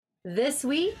This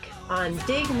week on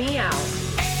Dig Me Out.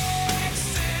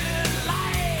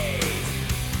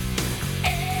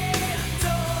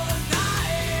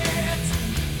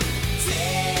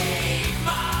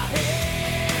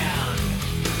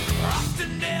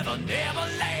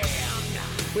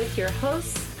 With your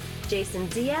hosts, Jason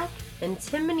Ziak and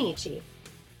Tim Minichi.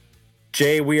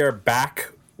 Jay, we are back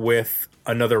with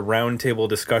another roundtable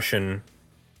discussion.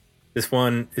 This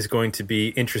one is going to be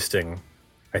interesting,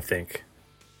 I think.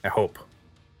 I hope.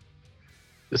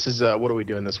 This is, what are we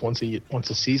doing this once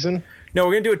a season? No,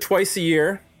 we're going to do it twice a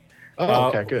year. Oh,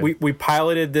 okay, good. We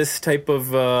piloted this type of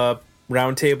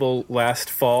roundtable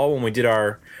last fall when we did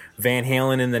our Van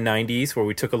Halen in the 90s, where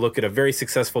we took a look at a very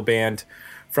successful band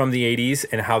from the 80s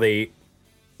and how they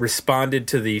responded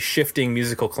to the shifting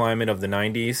musical climate of the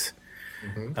 90s.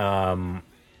 Mm-hmm.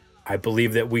 I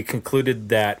believe that we concluded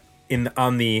that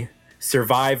on the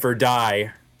survive or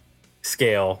die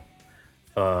scale,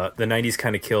 the 90s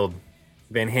kind of killed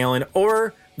Van Halen,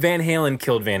 or Van Halen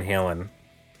killed Van Halen.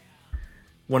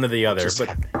 One or the other.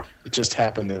 It just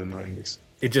happened in the 90s.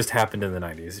 It just happened in the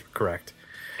 90s, correct.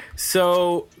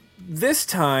 So this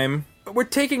time, we're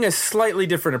taking a slightly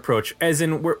different approach, as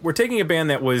in we're taking a band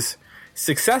that was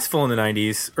successful in the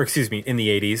 90s, or excuse me, in the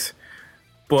 80s,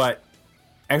 but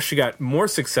actually got more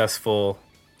successful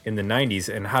in the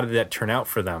 90s, and how did that turn out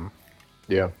for them?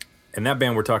 Yeah. And that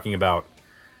band we're talking about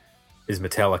is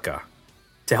Metallica.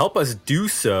 To help us do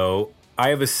so, I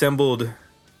have assembled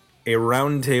a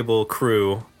roundtable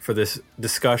crew for this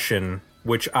discussion,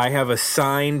 which I have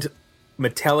assigned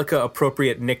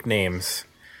Metallica-appropriate nicknames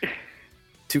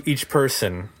to each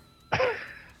person.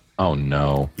 Oh,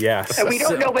 no. Yes. And we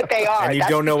don't know what they are. And you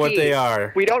don't know what they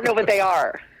are. We don't know what they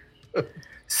are.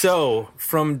 So,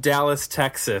 from Dallas,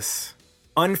 Texas,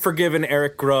 Unforgiven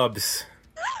Eric Grubbs.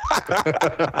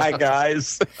 Hi,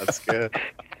 guys. That's good.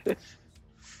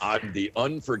 I'm the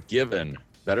Unforgiven.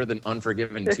 Better than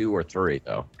Unforgiven 2 or 3,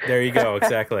 though. There you go,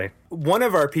 exactly. One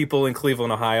of our people in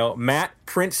Cleveland, Ohio, Matt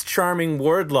Prince Charming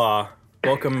Wardlaw.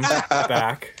 Welcome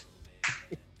back.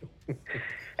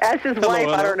 As his wife,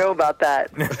 I don't know about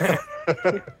that.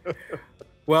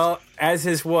 Well, as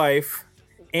his wife,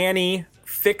 Annie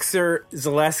Fixer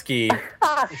Zaleski.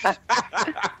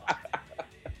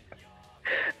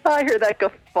 I hear that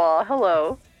guffaw.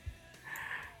 Hello.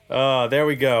 There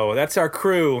we go. That's our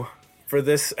crew for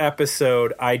this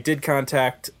episode. I did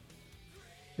contact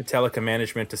Metallica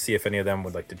management to see if any of them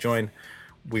would like to join.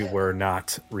 We were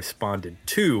not responded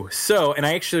to. So, and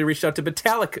I actually reached out to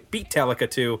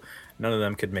Beatallica too. None of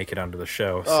them could make it onto the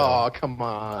show. So. Oh, come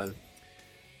on.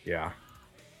 Yeah.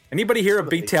 Anybody here a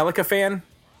Beatallica fan?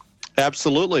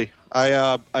 Absolutely.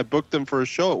 I booked them for a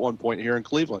show at one point here in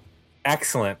Cleveland.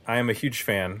 Excellent. I am a huge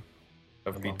fan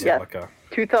of Beatallica. Yes.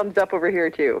 2 thumbs up over here,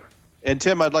 too. And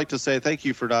Tim, I'd like to say thank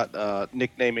you for not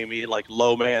nicknaming me like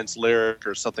Low Man's Lyric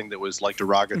or something that was like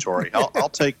derogatory. I'll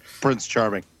take Prince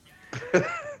Charming.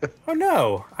 Oh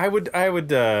no, I would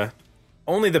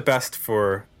only the best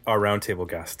for our roundtable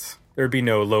guests. There'd be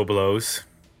no low blows,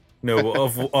 no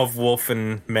of Wolf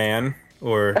and Man,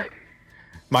 or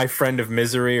My Friend of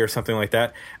Misery or something like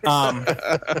that.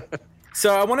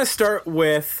 So I want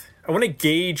to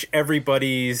gauge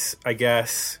everybody's, I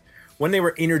guess, when they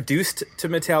were introduced to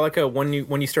Metallica,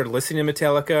 when you started listening to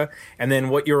Metallica, and then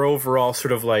what your overall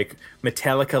sort of like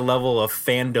Metallica level of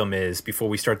fandom is before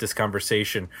we start this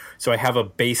conversation. So I have a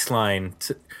baseline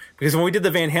because when we did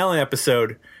the Van Halen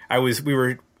episode, we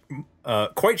were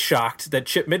quite shocked that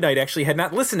Chip Midnight actually had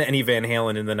not listened to any Van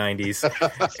Halen in the 90s,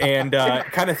 and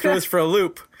kind of threw us for a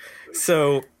loop.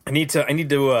 So I need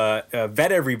to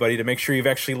vet everybody to make sure you've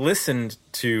actually listened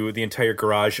to the entire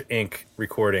Garage Inc.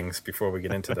 recordings before we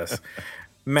get into this.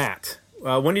 Matt,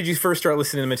 when did you first start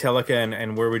listening to Metallica,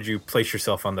 and where would you place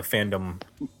yourself on the fandom?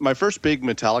 My first big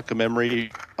Metallica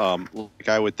memory, like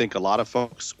I would think a lot of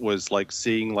folks, was like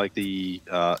seeing like the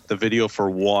video for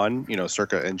One,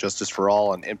 circa And Justice for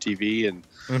All on MTV, and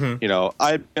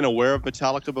I'd been aware of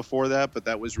Metallica before that, but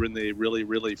that was when they really,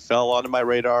 really fell onto my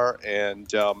radar. And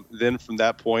then from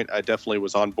that point, I definitely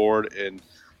was on board and,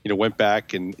 went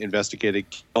back and investigated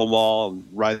Kill 'Em All and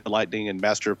Ride the Lightning and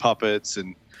Master of Puppets.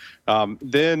 And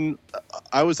then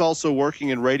I was also working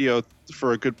in radio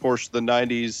for a good portion of the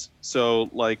 90s. So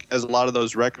like as a lot of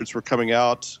those records were coming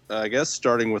out, I guess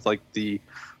starting with like the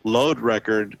Load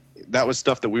record, that was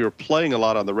stuff that we were playing a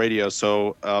lot on the radio.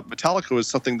 So Metallica was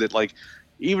something that like,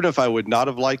 even if I would not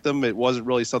have liked them, it wasn't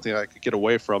really something I could get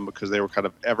away from because they were kind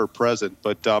of ever present.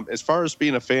 But as far as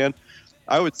being a fan,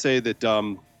 I would say that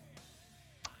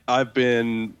I've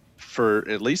been, for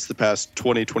at least the past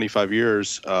 20, 25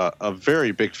 years, a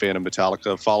very big fan of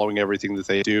Metallica, following everything that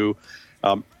they do.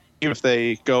 if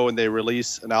they go and they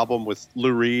release an album with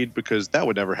Lou Reed, because that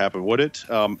would never happen, would it?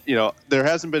 There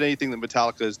hasn't been anything that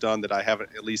Metallica has done that I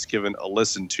haven't at least given a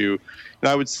listen to. And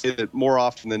I would say that more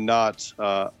often than not,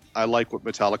 I like what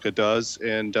Metallica does,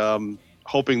 and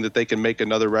hoping that they can make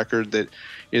another record that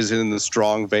is in the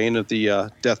strong vein of the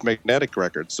Death Magnetic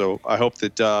record. So I hope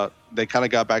that they kind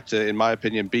of got back to, in my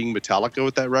opinion, being Metallica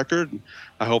with that record.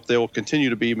 I hope they will continue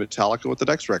to be Metallica with the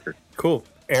next record. Cool.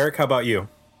 Eric, how about you?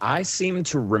 I seem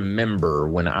to remember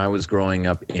when I was growing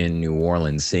up in New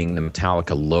Orleans seeing the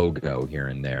Metallica logo here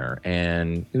and there,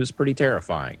 and it was pretty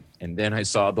terrifying. And then I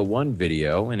saw the one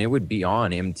video, and it would be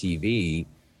on MTV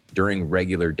during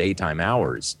regular daytime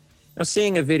hours. Now,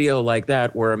 seeing a video like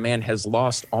that where a man has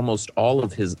lost almost all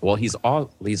of his, he's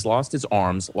lost his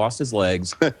arms, lost his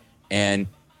legs, and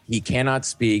he cannot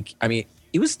speak. I mean,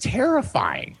 it was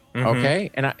terrifying, okay?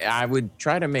 And I would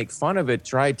try to make fun of it,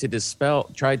 try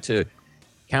to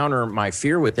counter my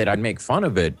fear with it. I'd make fun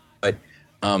of it, but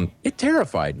it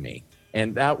terrified me.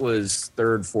 And that was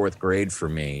 3rd, 4th grade for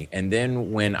me. And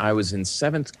then when I was in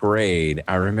 7th grade,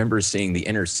 I remember seeing the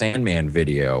Enter Sandman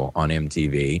video on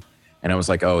MTV. And I was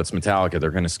like, oh, it's Metallica. They're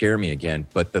going to scare me again.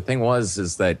 But the thing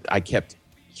is that I kept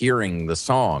hearing the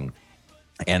song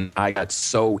and I got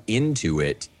so into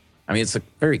it. I mean, it's a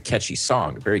very catchy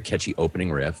song, a very catchy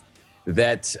opening riff,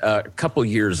 that a couple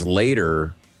years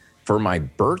later, for my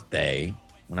birthday,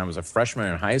 when I was a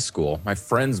freshman in high school, my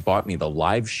friends bought me the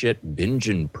Live Shit Binge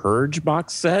and Purge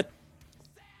box set.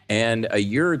 And a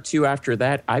year or two after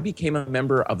that, I became a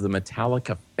member of the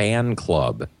Metallica fan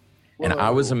club. Whoa. And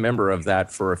I was a member of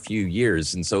that for a few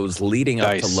years. And so it was leading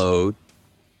up to Load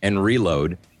and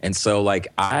Reload. And so, like,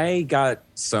 I got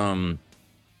some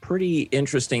pretty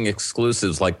interesting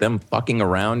exclusives, like them fucking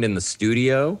around in the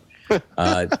studio.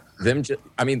 Them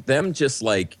just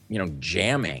like,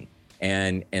 jamming.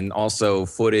 And also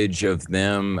footage of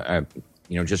them,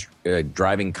 just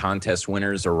driving contest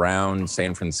winners around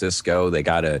San Francisco. They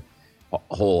got a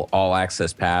whole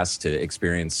all-access pass to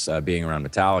experience being around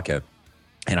Metallica.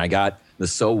 And I got the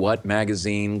So What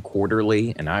magazine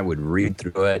quarterly, and I would read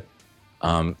through it.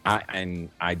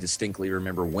 I distinctly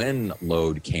remember when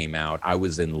Load came out. I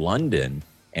was in London,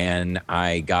 and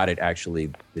I got it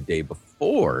actually the day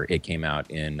before it came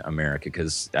out in America,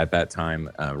 because at that time,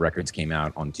 records came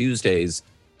out on Tuesdays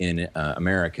in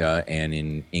America, and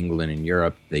in England and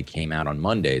Europe, they came out on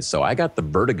Mondays. So I got the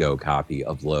Vertigo copy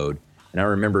of Load, and I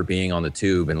remember being on the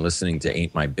tube and listening to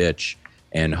Ain't My Bitch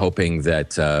and hoping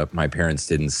that my parents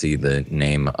didn't see the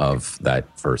name of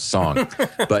that first song.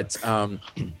 But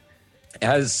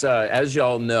as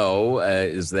y'all know,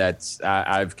 is that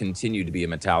I've continued to be a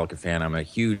Metallica fan. I'm a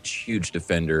huge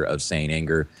defender of Saint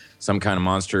Anger. Some Kind of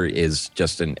Monster is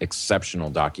just an exceptional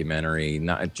documentary,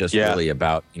 not just really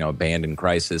about, a band in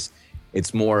crisis.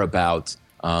 It's more about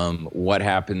what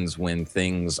happens when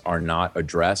things are not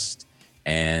addressed,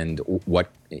 and what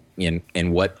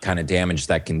kind of damage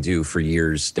that can do for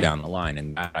years down the line.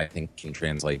 And that, I think, can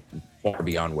translate far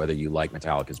beyond whether you like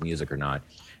Metallica's music or not.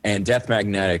 And Death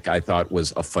Magnetic, I thought,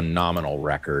 was a phenomenal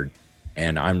record,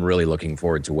 and I'm really looking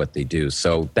forward to what they do.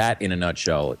 So that, in a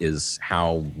nutshell, is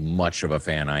how much of a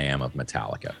fan I am of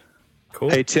Metallica. Cool.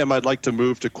 Hey, Tim, I'd like to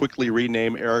move to quickly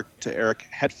rename Eric to Eric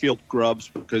Hetfield Grubbs,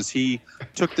 because he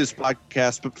took this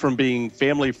podcast from being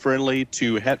family-friendly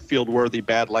to Hetfield-worthy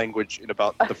bad language in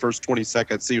about the first 20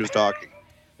 seconds he was talking.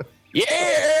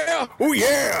 Yeah! Oh,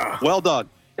 yeah! Well done.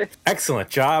 Excellent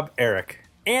job, Eric.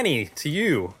 Annie, to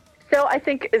you. So I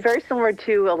think it's very similar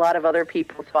to a lot of other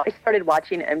people. So I started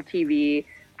watching MTV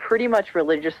pretty much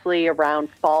religiously around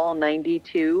fall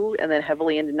 92 and then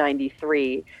heavily into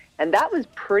 93. And that was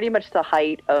pretty much the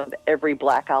height of every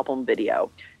Black Album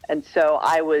video. And so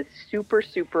I was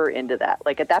super into that.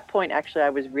 Like, at that point, actually,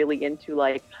 I was really into,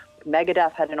 like,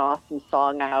 Megadeth had an awesome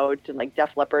song out, and, like,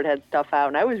 Def Leppard had stuff out,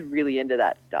 and I was really into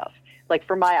that stuff. Like,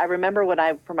 I remember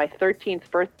for my 13th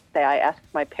birthday, I asked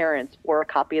my parents for a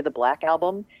copy of the Black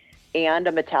Album and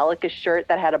a Metallica shirt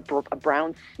that had a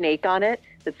brown snake on it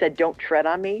that said, "Don't tread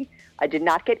on me." I did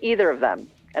not get either of them.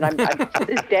 And I'm to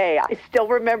this day, I still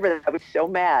remember that. I was so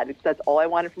mad, because that's all I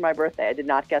wanted for my birthday. I did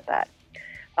not get that.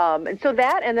 And so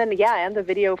that, and then, and the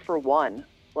video for One,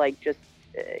 like, just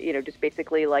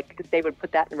basically, like, 'cause they would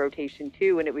put that in rotation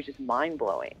too, and it was just mind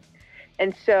blowing.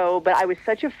 And so, but I was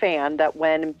such a fan that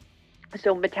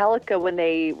so Metallica, when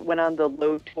they went on the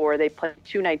Load tour, they played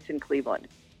 2 nights in Cleveland.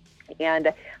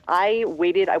 And I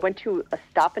went to a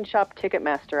Stop and Shop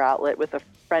Ticketmaster outlet with a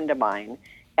friend of mine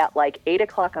at like 8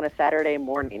 o'clock on a Saturday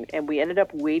morning. And we ended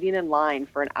up waiting in line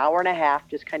for an hour and a half,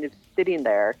 just kind of sitting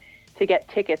there to get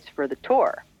tickets for the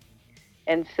tour.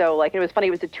 And so, like, it was funny.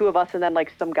 It was the two of us, and then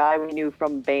like some guy we knew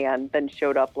from band then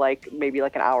showed up like maybe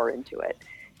like an hour into it.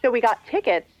 So we got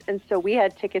tickets, and so we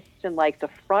had tickets in like the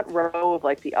front row of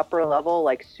like the upper level,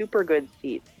 like super good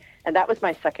seats. And that was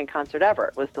my second concert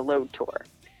ever, was the Load tour.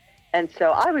 And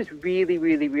so I was really,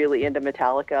 really, really into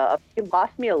Metallica. It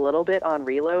lost me a little bit on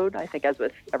Reload, I think, as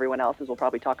with everyone else, as we'll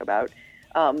probably talk about.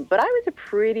 But I was a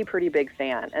pretty big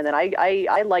fan. And then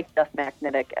I liked Death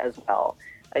Magnetic as well.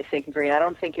 I think, Green, I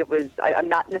don't think it was, I'm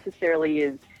not necessarily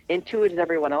as into it as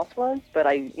everyone else was, but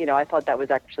I thought that was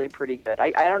actually pretty good.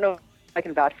 I don't know if I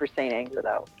can vouch for Saint Anger,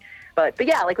 though. But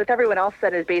yeah, like with everyone else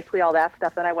said, is basically all that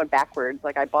stuff. Then I went backwards.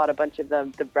 Like I bought a bunch of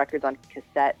the records on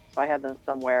cassette, so I have them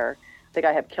somewhere. I think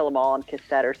I have Kill 'Em All on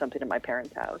cassette or something at my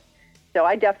parents' house. So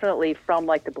I definitely, from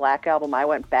like the Black Album, I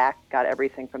went back, got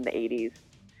everything from the 80s.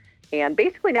 And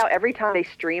basically now every time they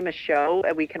stream a show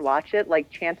and we can watch it, like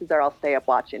chances are I'll stay up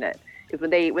watching it. Because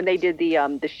when they did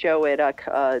the show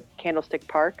at Candlestick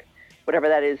Park, whatever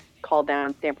that is called down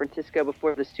in San Francisco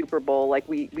before the Super Bowl, like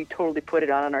we totally put it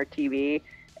on our TV,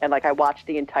 and like I watched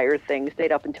the entire thing,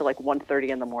 stayed up until like 1:30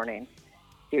 in the morning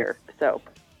here. So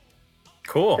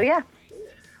cool. So yeah.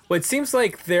 Well, it seems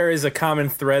like there is a common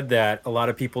thread that a lot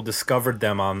of people discovered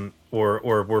them on, or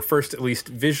were first at least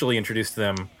visually introduced to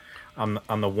them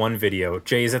on the one video.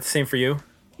 Jay, is that the same for you?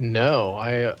 No,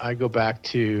 I go back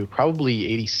to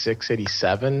probably 86,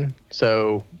 87.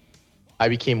 So I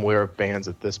became aware of bands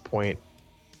at this point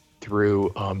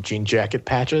through jean jacket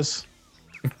patches.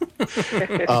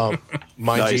 My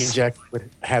Nice. jean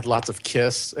jacket had lots of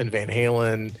Kiss and Van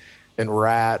Halen and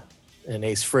Rat and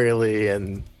Ace Frehley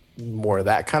and more of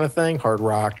that kind of thing, hard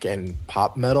rock and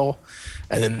pop metal.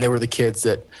 And then there were the kids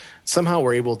that somehow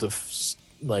were able to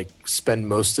like spend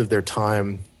most of their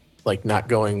time like not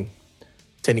going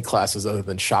to any classes other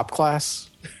than shop class,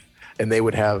 and they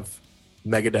would have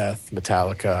Megadeth,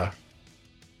 Metallica,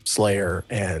 Slayer,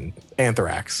 and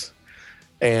Anthrax.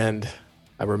 And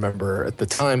I remember at the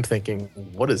time thinking,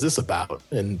 what is this about?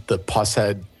 And the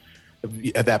Pushead,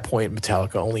 at that point,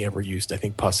 Metallica only ever used, I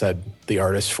think, Pushead, the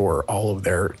artist, for all of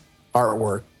their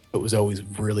artwork. It was always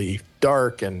really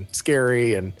dark and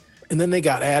scary. And then they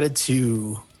got added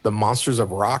to the Monsters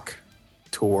of Rock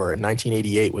tour in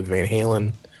 1988 with Van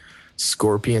Halen,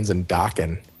 Scorpions, and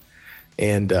Dokken.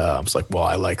 And I was like, well,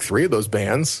 I like three of those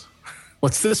bands.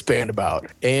 What's this band about?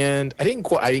 And I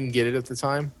didn't get it at the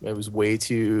time. It was way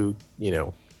too,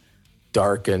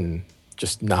 dark and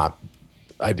just not,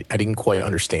 I didn't quite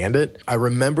understand it. I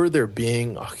remember there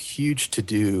being a huge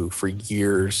to-do for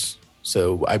years.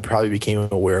 So I probably became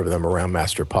aware of them around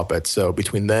Master of Puppets. So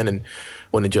between then and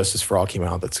when Injustice for All came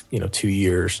out, that's, 2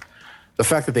 years. The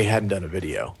fact that they hadn't done a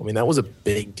video, I mean, that was a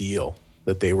big deal,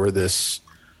 that they were this,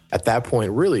 at that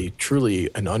point, really, truly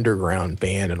an underground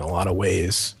band in a lot of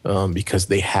ways, because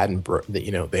they hadn't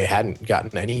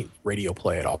gotten any radio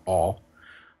play at all.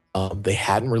 They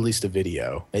hadn't released a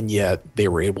video, and yet they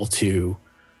were able to,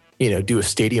 do a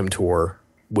stadium tour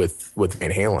with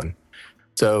Van Halen.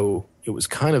 So it was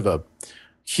kind of a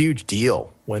huge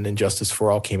deal when Injustice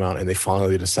for All came out, and they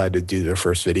finally decided to do their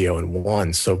first video and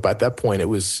won. So by that point, it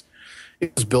was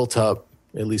built up,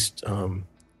 at least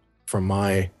from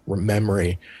my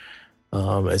memory,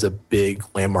 as a big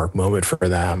landmark moment for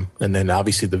them. And then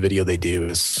obviously the video they do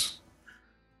is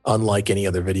unlike any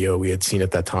other video we had seen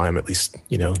at that time, at least,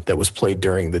 that was played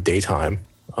during the daytime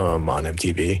on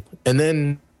MTV. And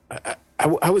then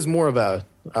I was more of a,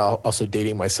 also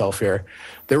dating myself here,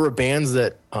 there were bands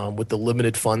that with the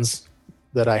limited funds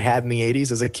that I had in the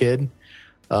 80s as a kid,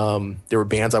 there were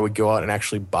bands I would go out and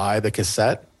actually buy the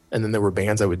cassette, and then there were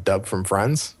bands I would dub from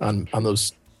friends on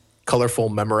those colorful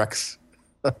Memorex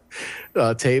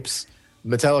tapes.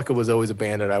 Metallica was always a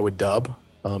band that I would dub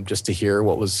just to hear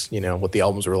what was, what the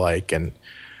albums were like. And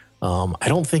I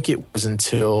don't think it was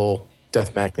until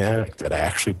Death Magnetic that I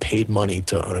actually paid money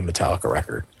to own a Metallica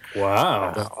record.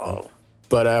 Wow.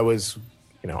 But I was,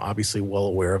 obviously well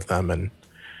aware of them, and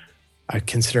I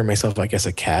consider myself, I guess,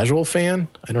 a casual fan.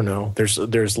 I don't know. There's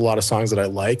a lot of songs that I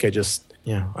like.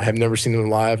 I have never seen them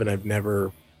live, and I've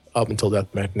never, up until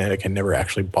Death Magnetic, had never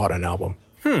actually bought an album.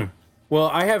 Well,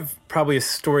 I have probably a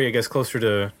story, I guess, closer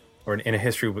to, or in a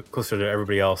history closer to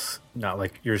everybody else, not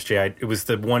like yours, Jay. It was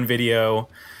the one video,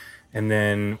 and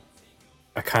then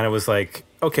I kind of was like,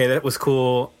 okay, that was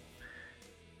cool.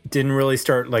 Didn't really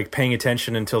start like paying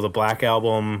attention until the Black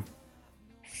Album.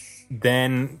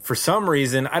 Then for some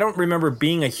reason, I don't remember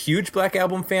being a huge Black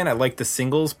Album fan. I liked the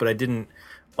singles, but I didn't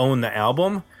own the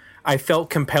album. I felt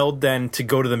compelled then to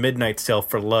go to the midnight sale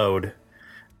for Load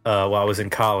while I was in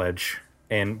college,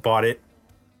 and bought it.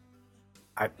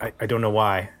 I don't know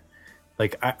why.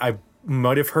 Like I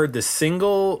might have heard the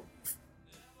single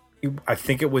I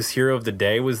think it was Hero of the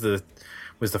Day was the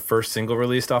first single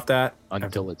released off that.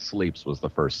 Until It Sleeps was the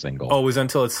first single. Oh, it was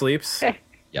Until It Sleeps?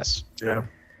 Yes. Yeah.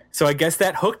 So I guess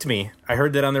that hooked me. I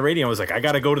heard that on the radio. I was like, I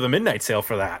got to go to the midnight sale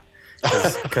for that.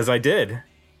 Because I did.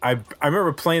 I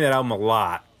remember playing that album a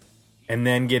lot. And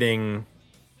then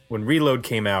when Reload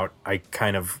came out, I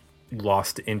kind of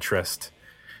lost interest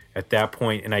at that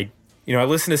point. And I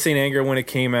listened to Saint Anger when it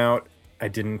came out. I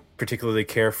didn't particularly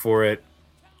care for it.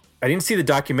 I didn't see the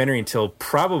documentary until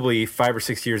probably 5 or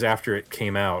 6 years after it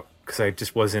came out, because I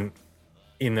just wasn't,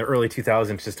 in the early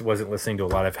 2000s, just wasn't listening to a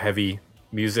lot of heavy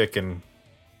music and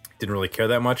didn't really care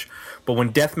that much. But when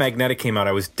Death Magnetic came out,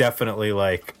 I was definitely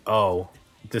like, oh,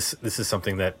 this is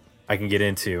something that I can get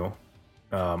into.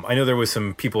 I know there was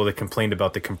some people that complained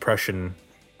about the compression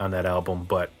on that album,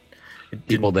 but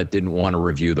people that didn't want to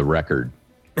review the record.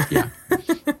 Yeah.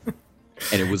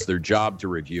 And it was their job to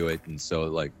review it, and so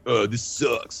like, oh, this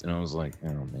sucks. And I was like,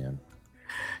 oh man.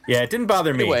 Yeah, it didn't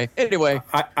bother me. Anyway,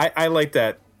 I like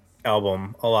that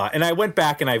album a lot, and I went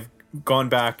back and I've gone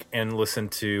back and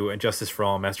listened to And Justice for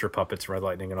All, Master of Puppets, Red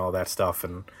Lightning, and all that stuff,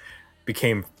 and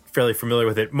became fairly familiar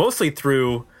with it, mostly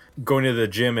through going to the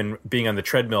gym and being on the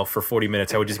treadmill for 40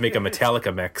 minutes. I would just make a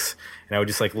Metallica mix, and I would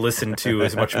just like listen to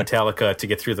as much Metallica to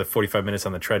get through the 45 minutes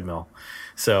on the treadmill.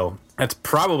 So that's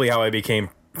probably how I became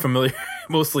familiar,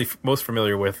 most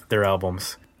familiar with their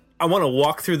albums. I want to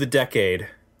walk through the decade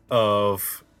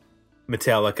of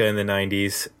Metallica in the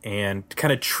 90s and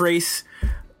kind of trace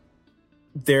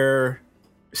their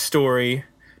story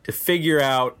to figure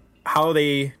out how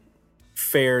they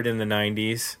fared in the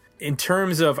 90s. In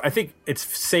terms of, I think it's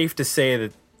safe to say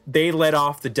that they led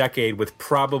off the decade with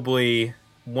probably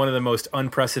one of the most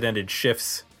unprecedented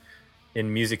shifts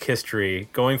in music history,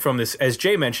 going from this, as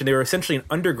Jay mentioned, they were essentially an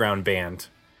underground band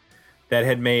that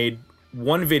had made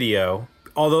one video.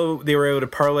 Although they were able to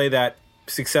parlay that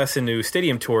success into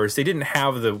stadium tours, they didn't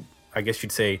have the, I guess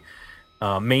you'd say,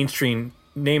 mainstream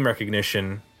name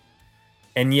recognition.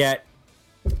 And yet,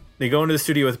 they go into the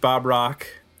studio with Bob Rock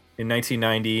in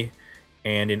 1990,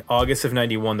 and in August of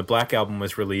 91, the Black Album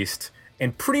was released,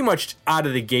 and pretty much out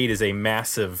of the gate is a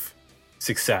massive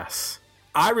success.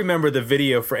 I remember the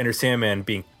video for Enter Sandman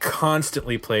being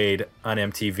constantly played on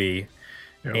MTV,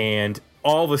 and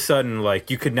all of a sudden, like,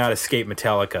 you could not escape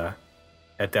Metallica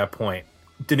at that point.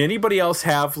 Did anybody else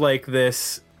have like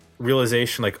this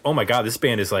realization, like, oh my God, this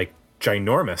band is like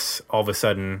ginormous all of a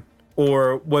sudden?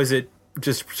 Or was it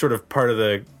just sort of part of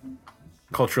the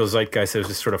cultural zeitgeist that was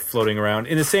just sort of floating around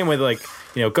in the same way that, like,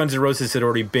 you know, Guns N' Roses had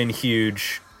already been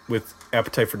huge with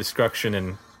Appetite for Destruction,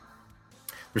 and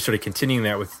we're sort of continuing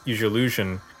that with Use Your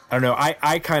Illusion. I don't know.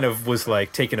 I kind of was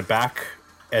like taken aback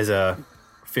as a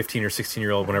 15 or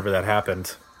 16-year-old whenever that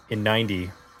happened in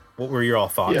 90. What were your all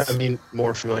thoughts? Yeah, I mean,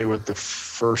 more familiar with the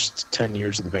first 10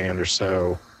 years of the band or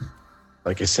so.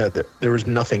 Like I said, that there was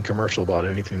nothing commercial about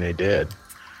anything they did.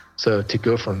 So to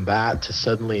go from that to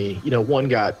suddenly, you know, one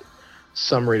got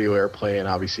some radio airplay and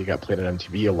obviously got played on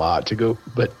MTV a lot,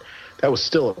 but that was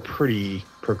still a pretty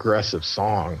progressive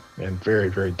song and very,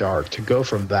 very dark. To go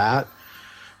from that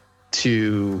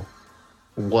to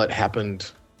what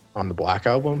happened on the Black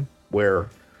Album, where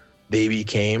they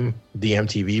became the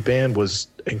MTV band, was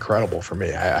incredible for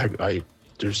me. I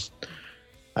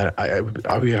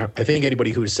think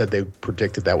anybody who said they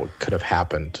predicted that could have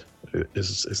happened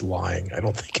is lying. I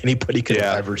don't think anybody could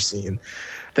have ever seen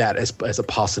that as a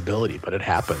possibility, but it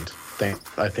happened.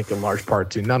 I think in large part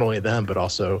to not only them, but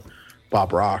also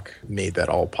Bob Rock made that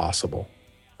all possible.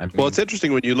 I mean, Well, it's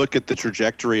interesting when you look at the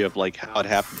trajectory of like how it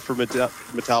happened for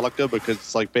Metallica, because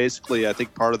it's like basically I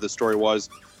think part of the story was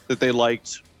that they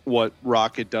liked what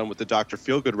Rock had done with the Dr.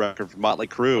 Feelgood record from Motley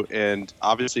Crue, and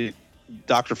obviously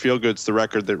Dr. Feelgood's the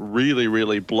record that really,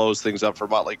 really blows things up for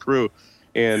Motley Crue,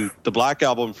 and the Black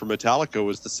Album for Metallica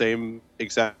was the same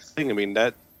exact thing. I mean,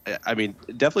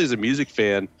 definitely as a music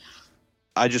fan,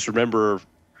 I just remember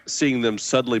seeing them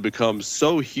suddenly become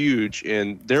so huge,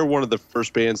 and they're one of the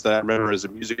first bands that I remember as a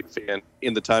music fan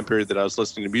in the time period that I was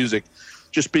listening to music,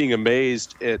 just being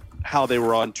amazed at how they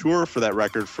were on tour for that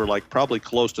record for like probably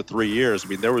close to 3 years. I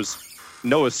mean, there was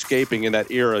no escaping in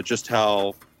that era just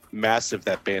how massive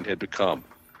that band had become.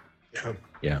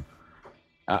 Yeah.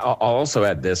 I'll also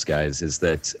add this, guys, is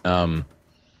that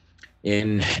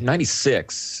in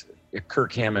 96,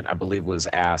 Kirk Hammett, I believe, was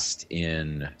asked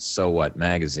in So What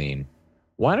magazine,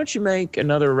 why don't you make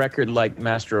another record like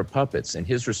Master of Puppets? And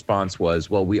his response was,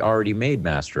 well, we already made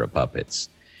Master of Puppets.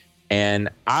 And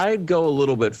I'd go a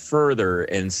little bit further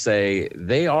and say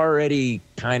they already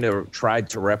kind of tried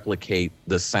to replicate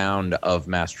the sound of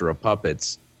Master of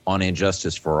Puppets on And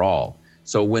Justice for All.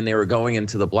 So when they were going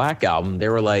into the Black Album, they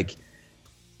were like,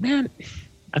 man,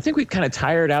 I think we've kind of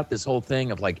tired out this whole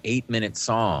thing of like 8-minute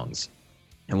songs.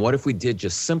 And what if we did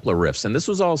just simpler riffs? And this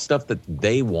was all stuff that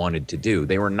they wanted to do.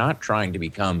 They were not trying to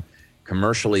become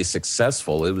commercially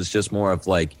successful. It was just more of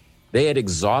like they had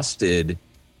exhausted,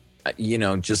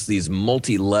 just these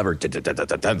multi-lever,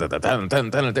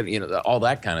 all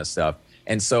that kind of stuff.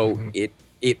 And so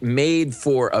it made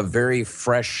for a very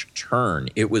fresh turn.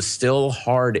 It was still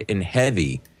hard and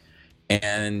heavy.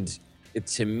 And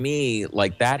to me,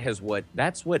 like that's what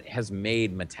has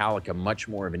made Metallica much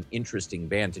more of an interesting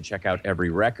band to check out every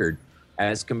record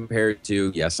as compared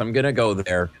to, yes, I'm going to go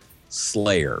there,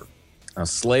 Slayer. Now,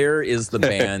 Slayer is the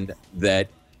band that,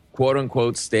 quote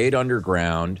unquote, stayed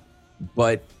underground.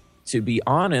 But to be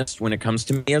honest, when it comes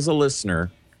to me as a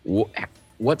listener,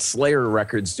 what Slayer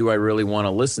records do I really want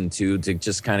to listen to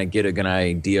just kind of get an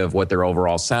idea of what their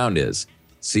overall sound is?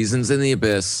 Seasons in the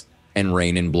Abyss and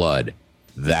Rain in Blood.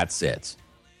 That's it,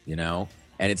 And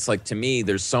it's like, to me,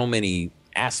 there's so many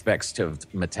aspects to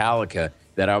Metallica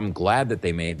that I'm glad that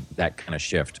they made that kind of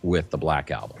shift with the Black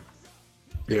Album.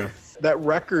 Yeah. That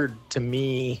record, to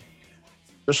me,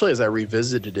 especially as I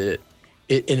revisited it,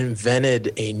 it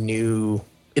invented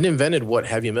what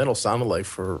heavy metal sounded like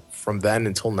from then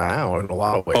until now in a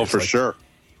lot of ways. Oh, for sure.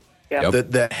 Yeah.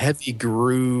 The heavy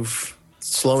groove,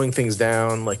 slowing things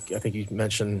down, like I think you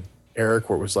mentioned, Eric,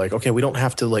 where it was like, okay, we don't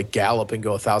have to like gallop and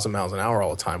go 1,000 miles an hour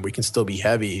all the time. We can still be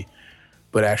heavy,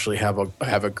 but actually have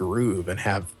a groove and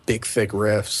have big, thick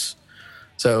riffs.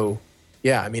 So,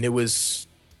 yeah, I mean,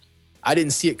 I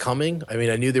didn't see it coming. I mean,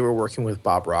 I knew they were working with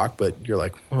Bob Rock, but you're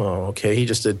like, oh, okay, he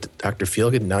just did Dr.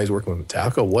 Feelgood, and now he's working with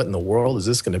Metallica. What in the world is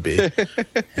this going to be?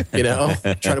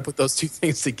 Trying to put those two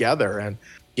things together. And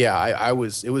yeah, it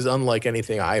was unlike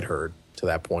anything I'd heard to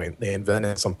that point. They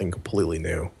invented something completely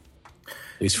new.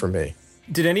 At least for me.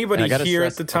 Did anybody hear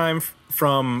at the time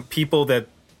from people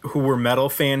who were metal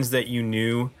fans that you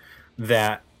knew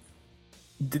that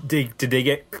did they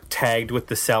get tagged with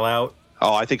the sellout?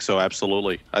 Oh, I think so.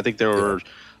 Absolutely. I think there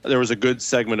was a good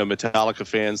segment of Metallica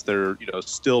fans that are,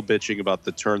 still bitching about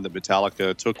the turn that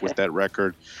Metallica took with that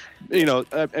record.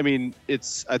 I mean,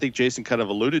 I think Jason kind of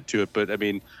alluded to it, but I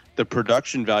mean, the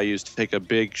production values take a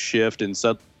big shift, and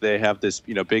suddenly they have this,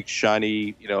 big,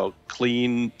 shiny,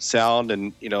 clean sound,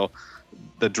 and,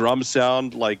 the drum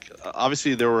sound. Like,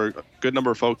 obviously there were a good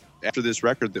number of folks after this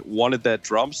record that wanted that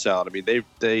drum sound. I mean,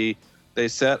 they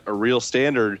set a real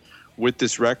standard with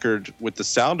this record, with the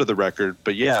sound of the record.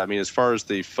 But yeah, I mean, as far as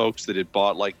the folks that had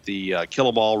bought like the Kill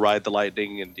 'Em All, Ride the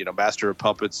Lightning, and Master of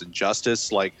Puppets and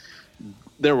Justice, like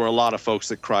there were a lot of folks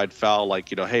that cried foul, like,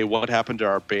 hey, what happened to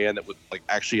our band that was like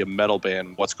actually a metal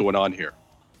band? What's going on here?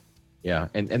 Yeah,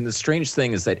 and the strange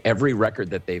thing is that every record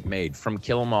that they've made, from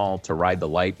Kill 'Em All to Ride the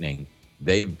Lightning,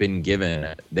 they had been given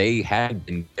the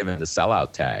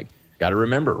sellout tag. Got to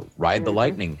remember, Ride the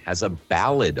Lightning has a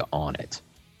ballad on it,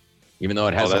 even though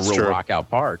it has a real rock out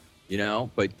part,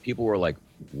 but people were like,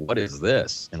 what is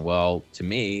this? And well, to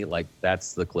me, like,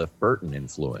 that's the Cliff Burton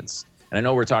influence. And I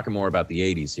know we're talking more about the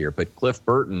 80s here, but Cliff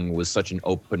Burton was such an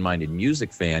open-minded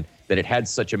music fan that it had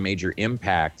such a major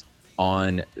impact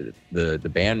on the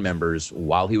band members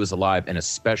while he was alive, and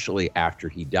especially after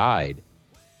he died,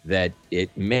 that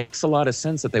it makes a lot of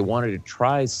sense that they wanted to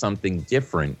try something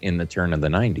different in the turn of the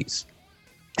 90s.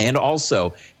 And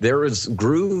also, there was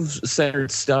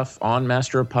groove-centered stuff on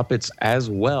Master of Puppets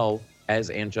as well as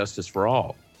And Justice for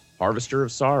All. Harvester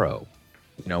of Sorrow,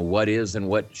 what is and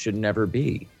what should never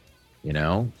be.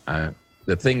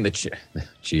 The thing that,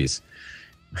 geez,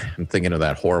 I'm thinking of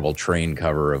that horrible Train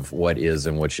cover of what is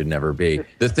and what should never be.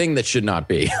 The thing that should not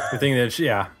be. The thing that,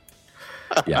 yeah.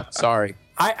 Yeah, sorry.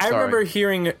 I remember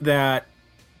hearing that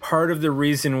part of the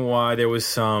reason why there was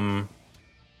some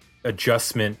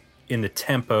adjustment in the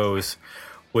tempos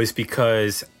was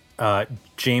because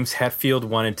James Hetfield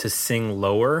wanted to sing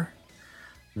lower,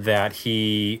 that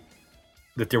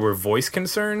there were voice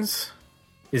concerns.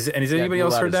 Has anybody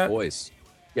else heard that? Voice.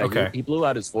 Yeah, okay. He blew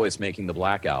out his voice making the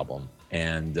Black Album,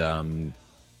 and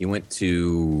he went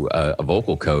to a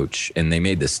vocal coach, and they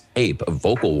made this tape of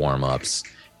vocal warm-ups,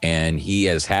 and he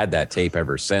has had that tape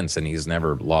ever since, and he's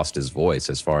never lost his voice,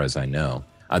 as far as I know.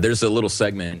 There's a little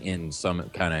segment in Some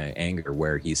Kind of Anger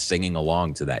where he's singing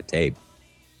along to that tape.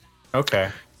 Okay.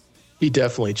 He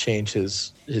definitely changed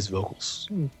his vocals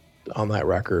on that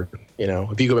record.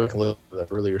 If you go back and look at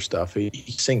the earlier stuff, he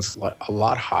sings a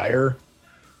lot higher.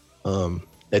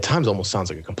 At times almost sounds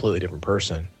like a completely different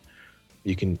person.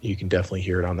 You can definitely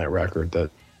hear it on that record that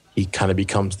he kind of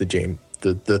becomes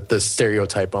the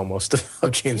stereotype almost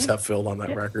of James Hetfield on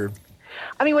that record.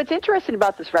 I mean, what's interesting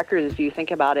about this record is if you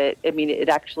think about it, I mean, it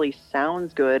actually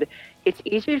sounds good. it's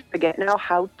easy to forget now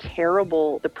how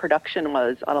terrible the production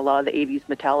was on a lot of the 80s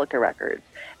Metallica records.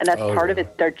 And that's part of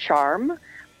it, their charm,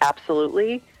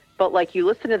 absolutely. But like you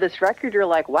listen to this record, you're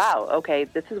like, wow, okay,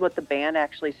 this is what the band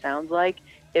actually sounds like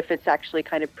if it's actually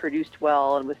kind of produced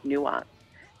well and with nuance.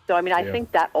 So, I mean, I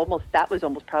think that was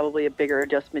almost probably a bigger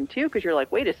adjustment too, because you're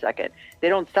like, wait a second, they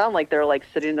don't sound like they're like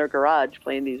sitting in their garage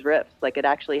playing these riffs. Like it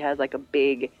actually has like a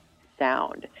big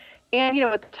sound. And, you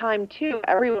know, at the time too,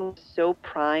 everyone was so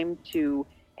primed to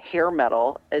hair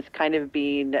metal as kind of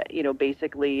being, you know,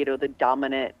 basically, you know, the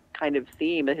dominant kind of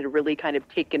theme. It had really kind of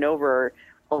taken over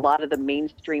a lot of the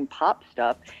mainstream pop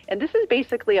stuff. And this is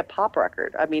basically a pop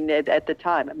record. I mean, at the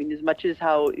time, I mean, as much as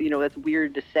how, you know, that's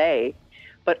weird to say,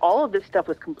 but all of this stuff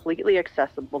was completely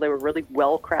accessible. They were really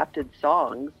well-crafted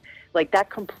songs. Like that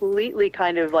completely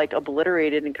kind of like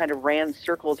obliterated and kind of ran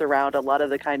circles around a lot of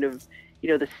the kind of, you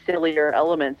know, the sillier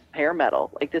elements of hair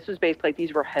metal. Like this was basically like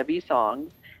these were heavy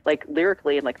songs, like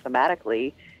lyrically and like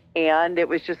thematically. And it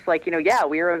was just like, you know, yeah,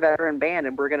 we are a veteran band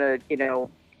and we're going to, you know,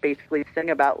 basically sing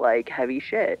about like heavy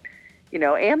shit, you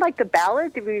know, and like the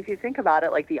ballads, if you think about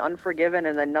it, like the Unforgiven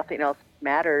and then Nothing Else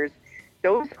Matters,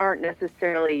 those aren't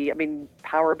necessarily, I mean,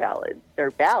 power ballads.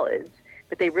 They're ballads,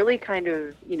 but they really kind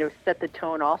of, you know, set the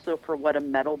tone also for what a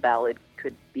metal ballad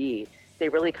could be. They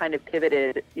really kind of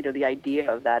pivoted, you know, the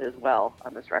idea of that as well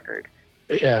on this record.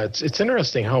 Yeah, it's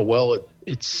interesting how well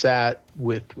it sat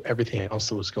with everything else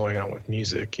that was going on with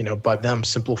music. You know, by them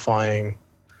simplifying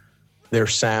their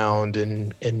sound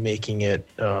and making it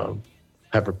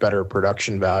have a better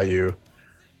production value,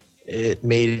 it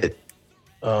made it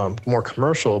more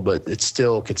commercial, but it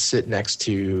still could sit next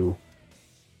to,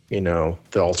 you know,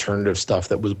 the alternative stuff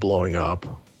that was blowing up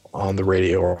on the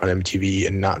radio or on MTV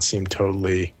and not seem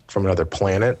totally from another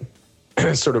planet.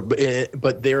 Sort of,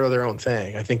 but they're their own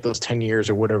thing. I think those 10 years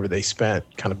or whatever they spent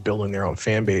kind of building their own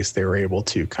fan base, they were able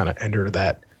to kind of enter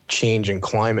that change in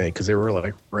climate because they were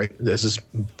like, right, this is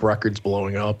records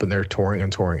blowing up and they're touring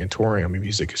and touring and touring. I mean,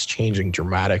 music is changing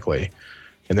dramatically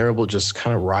and they're able to just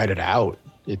kind of ride it out.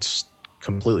 It's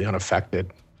completely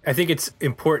unaffected. I think it's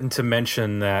important to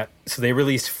mention that, so they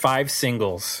released 5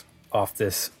 singles off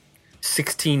this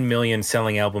 16 million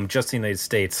selling album just in the United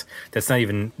States. That's not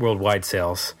even worldwide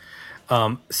sales.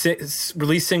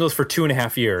 Released singles for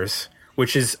 2.5 years,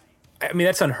 which is, I mean,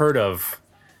 that's unheard of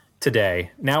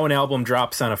today. Now an album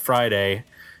drops on a Friday,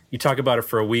 you talk about it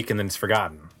for a week and then it's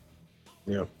forgotten.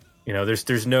 Yeah. You know,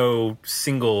 there's no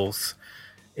singles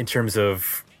in terms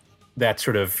of that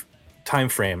sort of time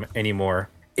frame anymore.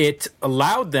 It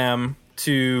allowed them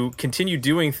to continue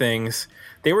doing things.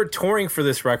 They were touring for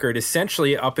this record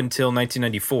essentially up until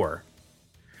 1994.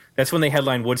 That's when they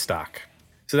headlined Woodstock.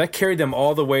 So that carried them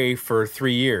all the way for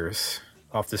 3 years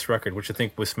off this record, which I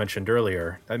think was mentioned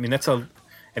earlier. I mean,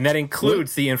 and that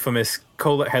includes the infamous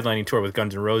co-headlining tour with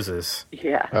Guns N' Roses.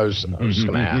 Yeah. I was just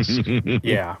going to ask.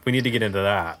 Yeah, we need to get into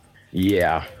that.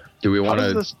 Yeah. Do we want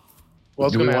to? Well,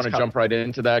 do we want to jump right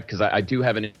into that? Because I do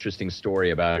have an interesting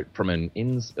story about it from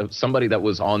somebody that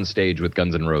was on stage with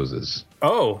Guns N' Roses.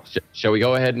 Oh. Shall we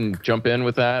go ahead and jump in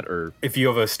with that? Or if you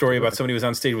have a story about somebody who was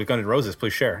on stage with Guns N' Roses,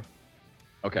 please share.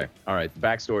 Okay. All right. The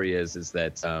backstory is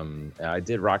that I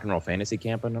did Rock and Roll Fantasy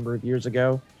Camp a number of years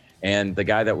ago. And the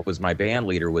guy that was my band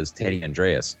leader was Teddy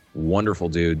Andreas. Wonderful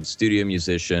dude, studio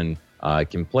musician,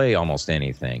 can play almost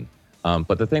anything.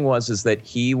 But the thing is that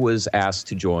he was asked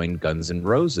to join Guns N'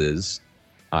 Roses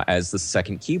as the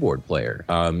second keyboard player.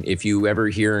 If you ever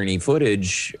hear any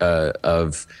footage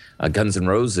of Guns N'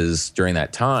 Roses during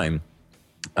that time,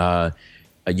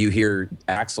 you hear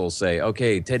Axl say,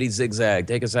 okay, Teddy Zigzag,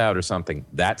 take us out or something.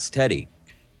 That's Teddy.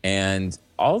 And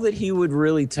all that he would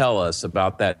really tell us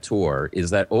about that tour is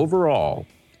that overall,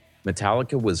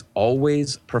 Metallica was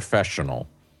always professional,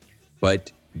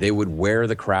 but they would wear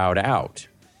the crowd out.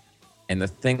 And the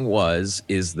thing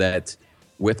is that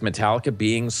with Metallica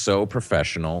being so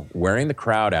professional, wearing the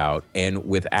crowd out, and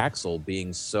with Axl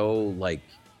being so like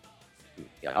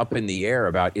up in the air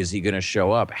about, is he going to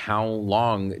show up? How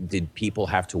long did people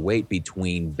have to wait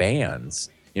between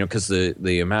bands? You know, because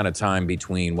the amount of time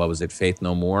between, what was it, Faith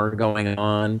No More going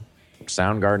on,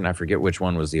 Soundgarden, I forget which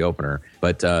one was the opener,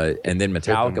 but and then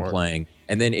Metallica playing,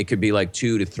 and then it could be like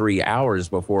 2 to 3 hours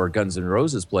before Guns N'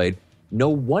 Roses played. No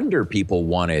wonder people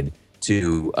wanted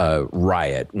to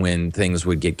riot when things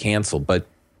would get canceled. But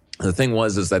the thing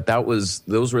is that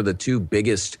those were the 2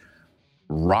 biggest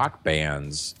rock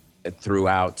bands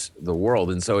throughout the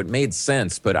world, and so it made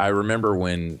sense. But I remember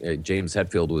when James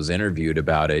Hetfield was interviewed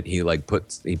about it, he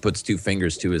puts 2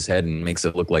 fingers to his head and makes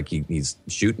it look like he's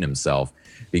shooting himself,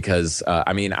 because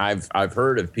I mean, I've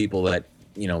heard of people that,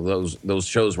 you know, those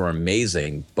shows were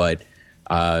amazing, but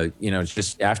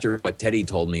Just after what Teddy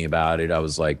told me about it, I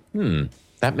was like,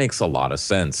 that makes a lot of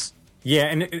sense. Yeah,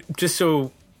 and just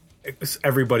so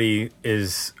everybody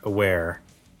is aware,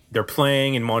 they're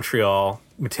playing in Montreal.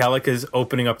 Metallica's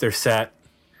opening up their set,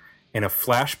 and a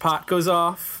flash pot goes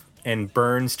off and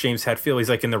burns James Hetfield. He's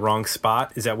like in the wrong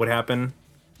spot. Is that what happened?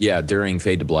 Yeah, during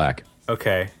Fade to Black.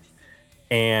 Okay.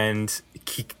 And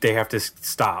they have to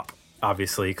stop,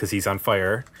 obviously, because he's on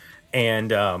fire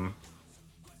and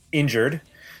injured.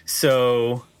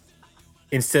 So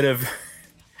instead of...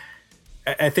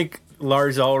 I think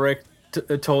Lars Ulrich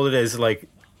told it as like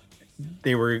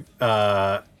they were...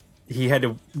 he had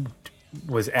to...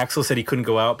 Axl said he couldn't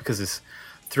go out because his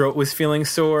throat was feeling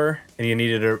sore and he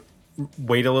needed to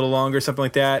wait a little longer, something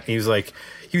like that. And he was like,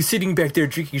 "You was sitting back there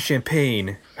drinking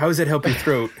champagne. How does that help your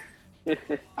throat?"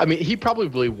 I mean, he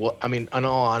probably. I mean, in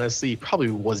all honesty, he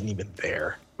probably wasn't even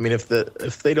there. I mean, if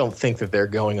they don't think that they're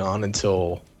going on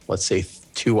until, let's say,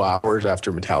 2 hours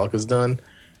after Metallica's done,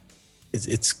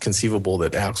 it's conceivable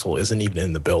that Axl isn't even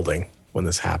in the building when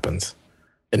this happens,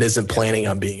 and isn't planning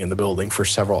on being in the building for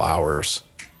several hours.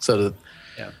 So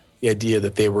the idea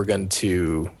that they were going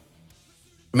to,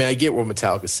 I mean, I get what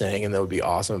Metallica's saying, and that would be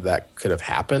awesome if that could have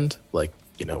happened. Like,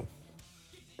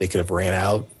 they could have ran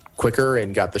out quicker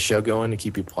and got the show going to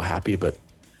keep people happy. But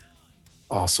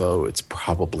also, it's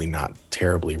probably not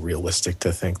terribly realistic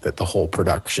to think that the whole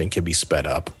production can be sped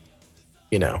up.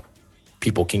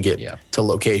 People can get to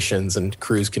locations and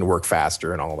crews can work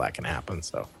faster and all that can happen.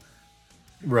 So.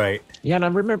 Right. Yeah, and I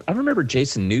remember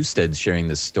Jason Newsted sharing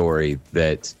this story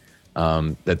that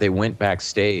they went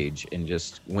backstage and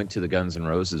just went to the Guns N'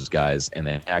 Roses guys and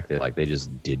they acted like they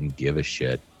just didn't give a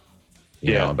shit.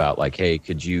 You know, about like, hey,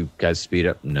 could you guys speed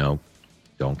up? No,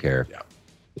 don't care.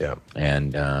 Yeah.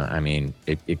 And I mean,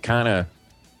 it kind of.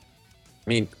 I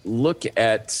mean, look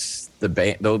at the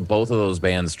band, both of those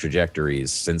bands'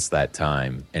 trajectories since that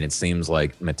time, and it seems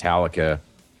like Metallica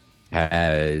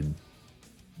had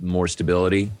more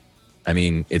stability. I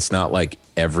mean, it's not like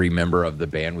every member of the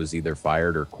band was either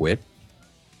fired or quit.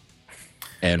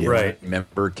 And one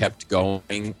member kept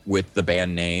going with the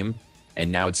band name.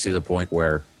 And now it's to the point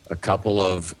where a couple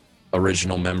of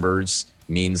original members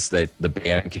means that the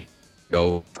band can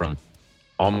go from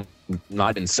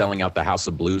not in selling out the House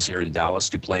of Blues here in Dallas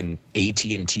to playing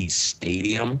AT&T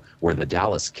Stadium where the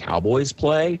Dallas Cowboys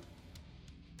play.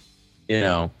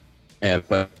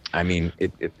 But I mean,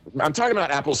 I'm talking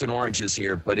about apples and oranges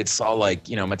here, but it's all like,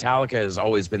 Metallica has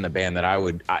always been the band that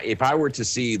if I were to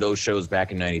see those shows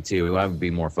back in '92, I would be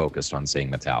more focused on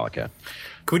seeing Metallica.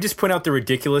 Can we just point out the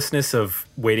ridiculousness of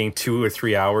waiting 2 or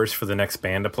 3 hours for the next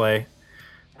band to play?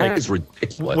 That is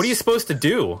ridiculous. What are you supposed to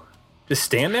do? Just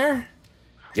stand there?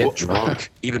 Get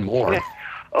drunk even more.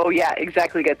 Oh, yeah,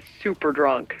 exactly. Get super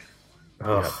drunk.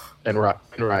 Ugh. And riot.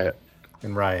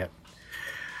 And riot.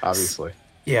 Obviously.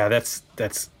 Yeah,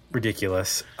 that's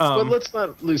ridiculous. But let's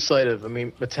not lose sight of, I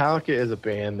mean, Metallica is a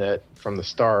band that from the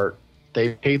start,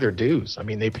 they pay their dues. I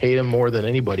mean, they paid them more than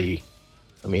anybody.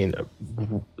 I mean,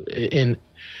 in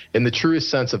the truest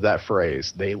sense of that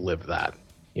phrase, they live that,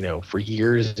 for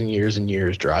years and years and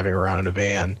years, driving around in a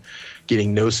van,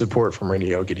 getting no support from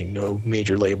radio, getting no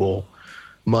major label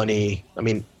money. I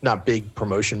mean, not big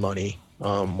promotion money,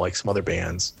 like some other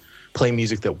bands, playing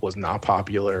music that was not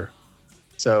popular.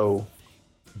 So,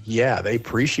 yeah, they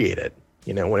appreciate it.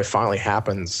 When it finally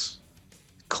happens,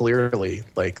 clearly,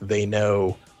 like they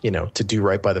know, to do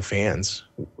right by the fans.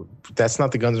 That's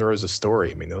not the Guns N' Roses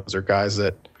story. I mean, those are guys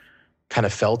that kind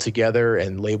of fell together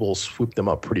and labels swooped them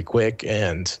up pretty quick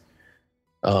and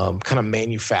kind of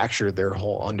manufactured their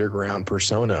whole underground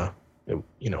persona.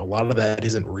 A lot of that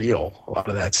isn't real. A lot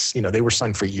of that's, they were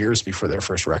signed for years before their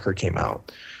first record came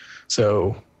out.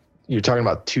 So you're talking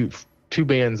about two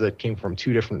bands that came from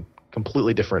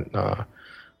completely different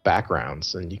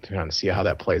backgrounds, and you can kind of see how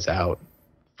that plays out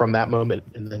from that moment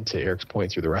and then to Eric's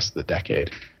point through the rest of the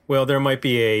decade. Well, there might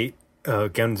be a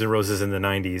Guns N' Roses in the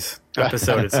 90s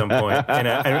episode at some point, and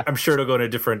I'm sure it'll go in a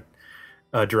different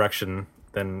direction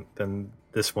than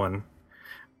this one.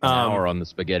 An hour on the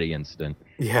spaghetti incident.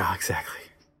 Yeah, exactly.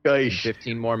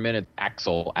 15 more minutes,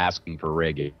 Axl asking for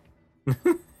reggae.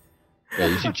 Yeah,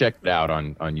 you should check it out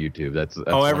on YouTube. That's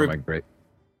one of my great...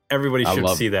 Everybody should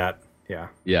see that. Yeah.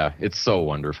 Yeah, it's so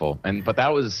wonderful. But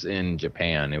that was in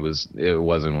Japan. It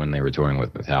wasn't when they were touring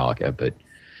with Metallica, but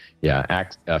yeah,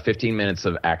 15 minutes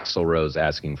of Axl Rose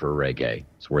asking for reggae.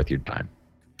 It's worth your time.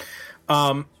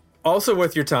 Also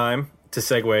worth your time, to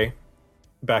segue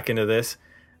back into this,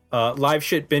 Live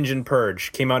Shit Binge and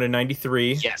Purge came out in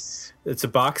 93. Yes. It's a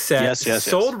box set. Yes.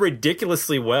 Sold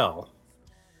ridiculously well.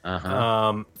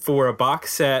 Uh-huh. For a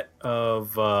box set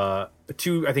of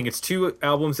I think it's 2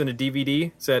 albums and a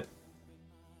DVD. Is that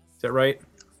right?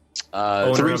 Three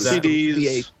Owner of that.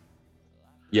 CDs.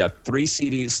 Yeah, 3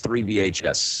 CDs, 3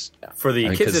 VHS. Yeah. For the I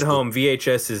mean, kids 'cause at home,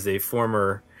 VHS is a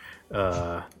former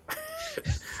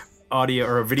audio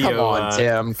or video. Come on,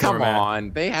 Tim. Come format.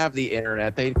 on. They have the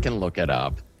internet. They can look it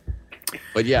up.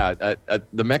 But yeah,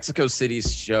 the Mexico City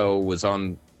show was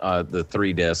on the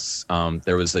 3 discs.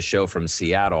 There was a show from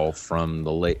Seattle from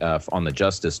the on the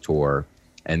Justice tour,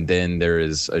 and then there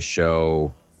is a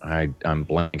show. I'm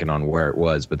blanking on where it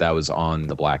was, but that was on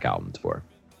the Black Album tour.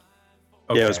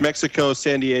 Okay. Yeah, it was Mexico,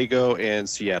 San Diego, and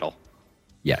Seattle.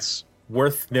 Yes.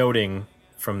 Worth noting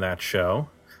from that show,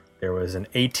 there was an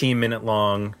 18-minute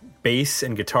long bass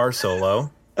and guitar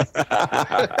solo,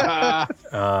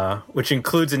 which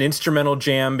includes an instrumental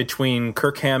jam between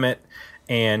Kirk Hammett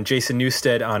and Jason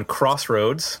Newsted on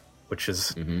Crossroads, which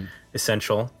is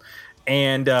essential.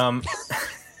 And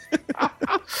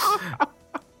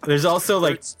there's also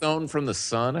like Stone from the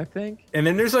Sun, I think. And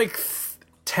then there's like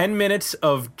 10 minutes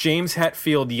of James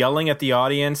Hetfield yelling at the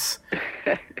audience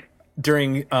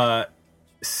during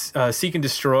Seek and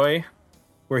Destroy,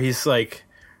 where he's like,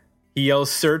 he yells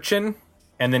 "searchin',"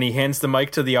 and then he hands the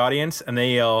mic to the audience and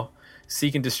they yell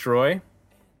 "Seek and Destroy,"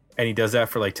 and he does that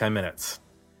for like 10 minutes.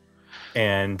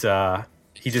 And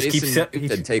he just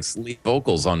Jason takes lead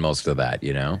vocals on most of that,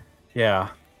 you know? Yeah.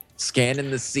 Scanning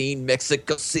the scene,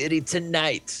 Mexico City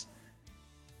tonight.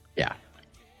 Yeah.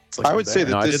 I would say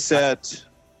that No,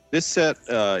 this set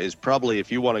is probably,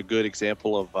 if you want a good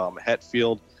example of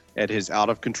Hetfield at his out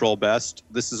of control best,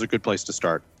 this is a good place to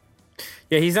start.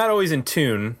 Yeah, he's not always in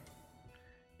tune,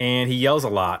 and he yells a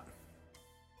lot,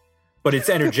 but it's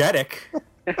energetic.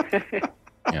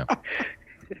 Yeah.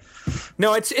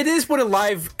 No, it is what a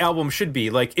live album should be.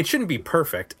 Like, it shouldn't be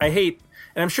perfect. I hate,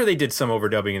 and I'm sure they did some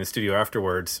overdubbing in the studio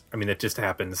afterwards. I mean, that just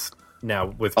happens now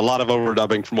with... A lot of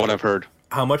overdubbing from what I've heard.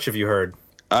 How much have you heard?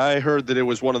 I heard that it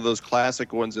was one of those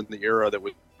classic ones in the era that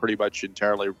was pretty much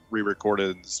entirely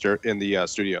re-recorded in the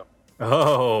studio.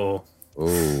 Oh.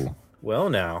 Ooh. Well,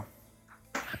 now.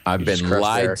 I've been just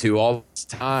lied there. to all this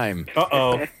time.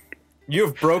 Uh-oh. You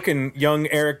have broken young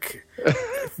Eric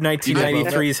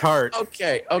 1993's heart.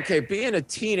 Okay. Being a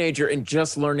teenager and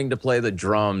just learning to play the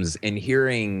drums and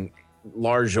hearing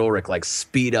Lars Ulrich like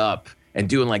speed up and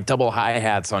doing like double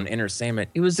hi-hats on Entertainment,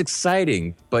 it was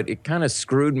exciting, but it kind of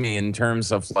screwed me in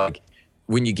terms of like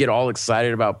when you get all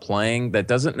excited about playing, that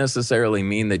doesn't necessarily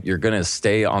mean that you're going to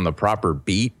stay on the proper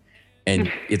beat.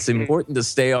 And it's important to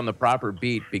stay on the proper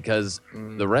beat because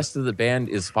the rest of the band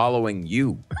is following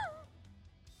you.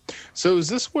 So is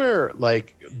this where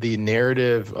like the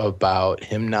narrative about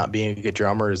him not being a good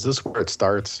drummer, is this where it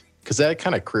starts? Because that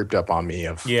kind of creeped up on me.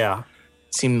 Yeah.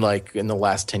 It seemed like in the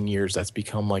last 10 years that's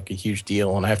become like a huge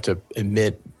deal, and I have to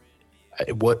admit,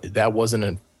 that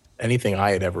wasn't anything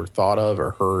I had ever thought of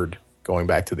or heard going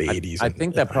back to the 80s. I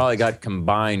think that probably got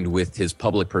combined with his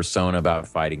public persona about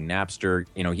fighting Napster.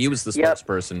 You know, he was the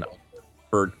spokesperson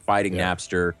for fighting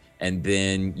Napster. And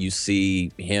then you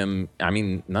see him, I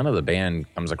mean, none of the band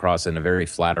comes across in a very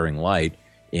flattering light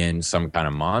in some kind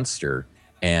of monster.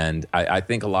 And I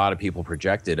think a lot of people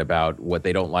projected about what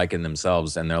they don't like in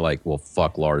themselves. And they're like, well,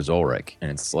 fuck Lars Ulrich.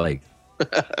 And it's like,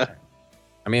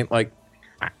 I mean, like,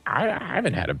 I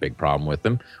haven't had a big problem with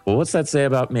them. Well, what's that say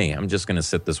about me? I'm just going to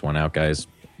sit this one out, guys.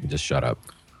 Just shut up.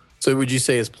 So would you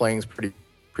say his playing's pretty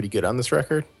good on this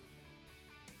record?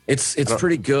 It's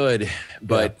pretty good,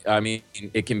 but I mean,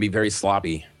 it can be very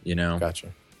sloppy, you know?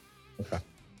 Gotcha. Okay.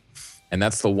 And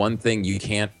that's the one thing you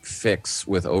can't fix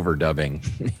with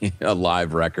overdubbing a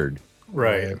live record.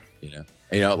 Right. You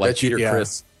know, like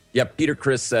Chris. Yeah, Peter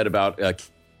Criss said about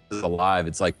alive.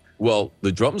 It's like, well,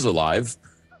 the drums are live.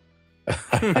 You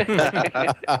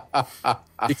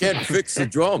can't fix the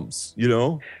drums, you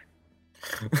know?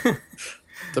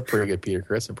 It's a pretty good Peter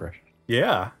Criss impression.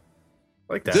 Yeah.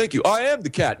 Like that. Thank you. I am the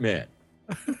Cat Man.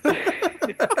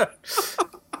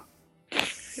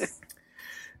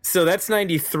 So that's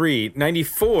 93.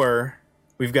 94,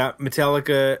 we've got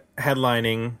Metallica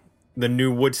headlining the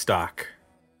new Woodstock.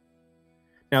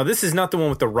 Now, this is not the one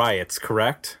with the riots,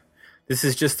 correct? This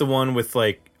is just the one with,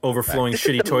 like, overflowing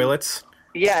shitty toilets?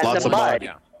 Yeah, Lots the of mud.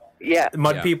 mud. Yeah.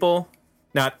 Mud Yeah. people?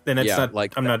 Not, and it's Yeah, not,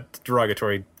 like I'm that. not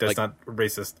derogatory. That's Like- not a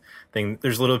racist thing.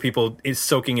 There's little people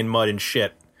soaking in mud and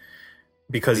shit.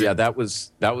 Because Yeah, that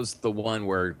was the one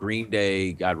where Green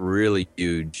Day got really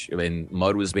huge and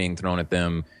mud was being thrown at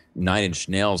them. Nine Inch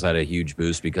Nails had a huge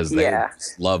boost because they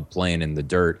love playing in the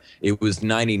dirt. It was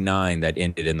 99 that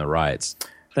ended in the riots.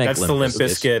 that's the Limp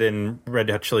Bizkit. Bizkit and Red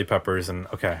Hot Chili Peppers. And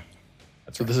okay.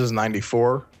 So this is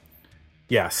 94?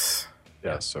 Yes.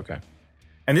 Yes, okay.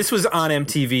 And this was on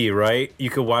MTV, right? You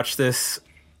could watch this,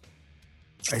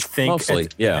 I think. Mostly,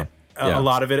 yeah. A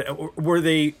lot of it. Were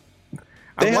they...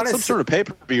 They had some sort of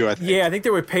pay-per-view, I think. Yeah, I think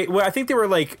they were I think they were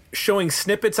like showing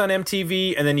snippets on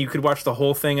MTV, and then you could watch the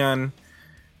whole thing on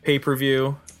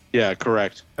pay-per-view. Yeah,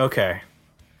 correct. Okay.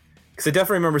 Because I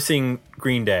definitely remember seeing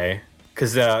Green Day,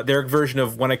 because their version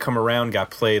of When I Come Around got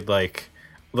played like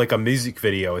a music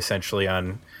video, essentially,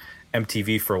 on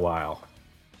MTV for a while.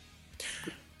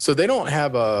 So they don't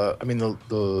have a. I mean,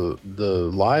 the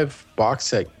live box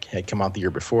set had come out the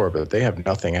year before, but they have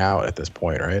nothing out at this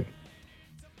point, right?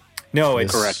 No,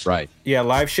 it's correct. Right. Yeah,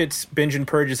 Live Shit's Binge and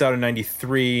Purge is out in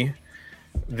 93.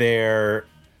 They're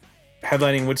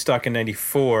headlining Woodstock in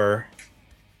 94.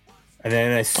 And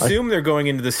then I assume they're going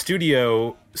into the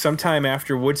studio sometime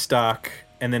after Woodstock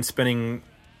and then spending,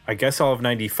 I guess, all of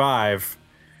 95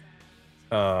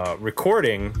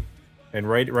 recording and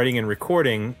writing and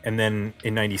recording. And then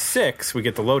in 96, we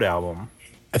get the Load album.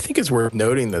 I think it's worth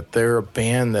noting that they're a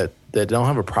band that don't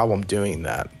have a problem doing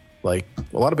that. Like,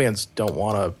 a lot of bands don't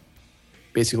want to.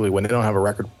 Basically, when they don't have a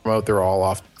record to promote, they're all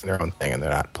off doing their own thing and they're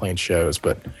not playing shows.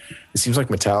 But it seems like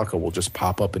Metallica will just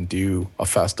pop up and do a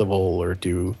festival or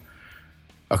do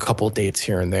a couple dates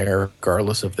here and there,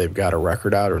 regardless if they've got a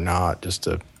record out or not, just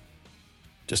to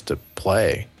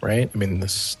play, right? I mean,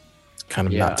 this is kind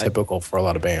of not typical for a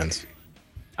lot of bands.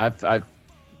 I've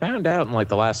found out in like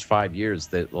the last 5 years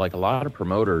that like a lot of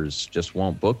promoters just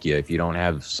won't book you if you don't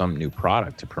have some new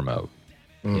product to promote.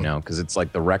 You know, because it's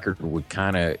like the record would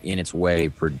kind of, in its way,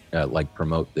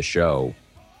 promote the show.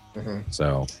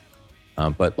 So,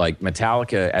 but like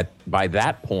Metallica, by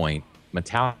that point,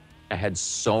 Metallica had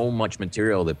so much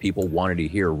material that people wanted to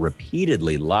hear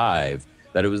repeatedly live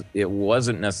that it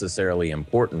wasn't necessarily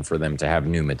important for them to have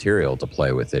new material to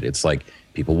play with it. It's like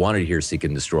people wanted to hear Seek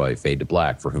and Destroy, Fade to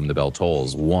Black, For Whom the Bell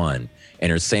Tolls, One,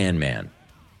 Enter Sandman,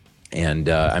 and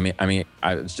I mean,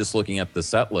 I was just looking at the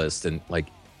set list and like.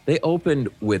 They opened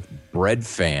with Bread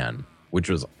Fan,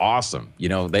 which was awesome. You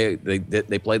know, they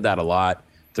played that a lot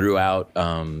throughout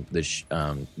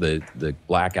the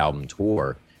Black Album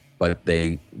tour, but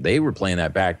they were playing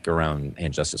that back around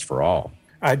And Justice for All.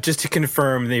 Just to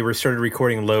confirm, they started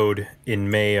recording Load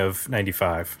in May of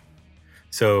 95.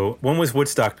 So when was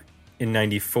Woodstock in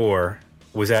 94?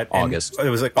 Was that August? It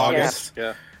was like August?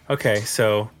 Yeah. Okay,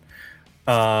 so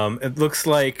it looks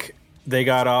like they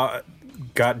got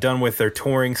done with their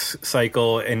touring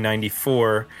cycle in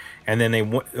 94, and then they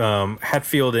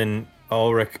Hetfield and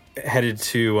Ulrich headed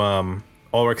to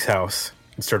Ulrich's house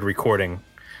and started recording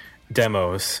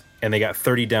demos, and they got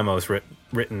 30 demos written,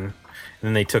 and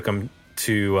then they took them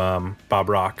to Bob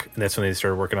Rock, and that's when they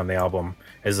started working on the album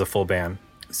as a full band.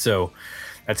 So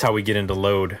that's how we get into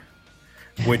Load,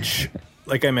 which,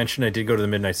 like I mentioned, I did go to the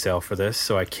midnight sale for this,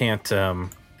 so I can't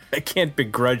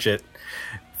begrudge it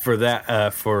for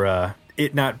that, for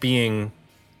it not being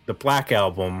the Black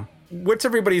Album. What's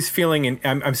everybody's feeling? And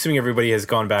I'm assuming everybody has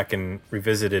gone back and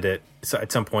revisited it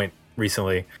at some point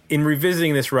recently. In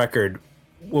revisiting this record,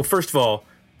 well, first of all,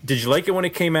 did you like it when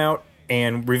it came out?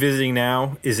 And revisiting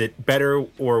now, is it better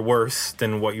or worse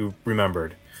than what you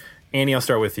remembered? Annie, I'll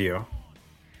start with you.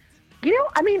 You know,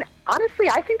 I mean, honestly,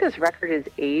 I think this record has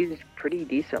aged pretty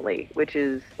decently, which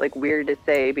is like weird to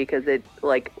say because it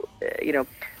like, you know,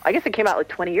 I guess it came out like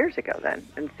 20 years ago then.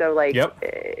 And so like,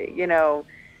 you know,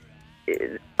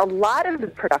 a lot of the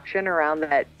production around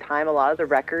that time, a lot of the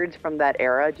records from that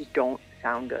era just don't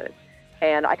sound good.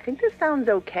 And I think this sounds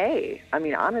okay. I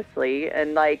mean, honestly,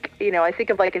 and like, you know, I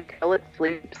think of like Until It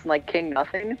Sleeps and like King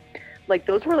Nothing. Like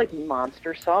those were like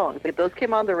monster songs. Like if those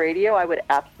came on the radio, I would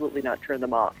absolutely not turn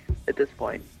them off at this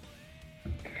point.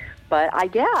 But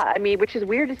I mean, which is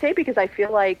weird to say because I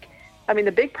feel like, I mean,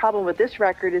 the big problem with this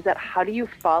record is that how do you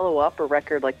follow up a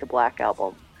record like the Black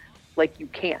Album? Like you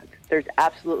can't. There's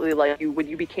absolutely like when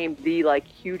you became the like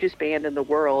hugest band in the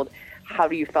world, how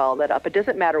do you follow that up? It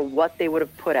doesn't matter what they would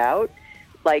have put out.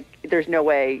 Like there's no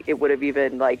way it would have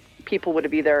even like people would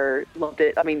have either loved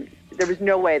it. I mean, there was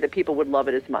no way that people would love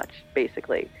it as much,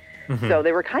 basically. Mm-hmm. So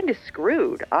they were kind of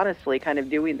screwed, honestly, kind of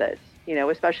doing this, you know,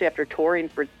 especially after touring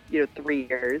for, 3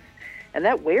 years. And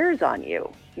that wears on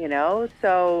you, you know?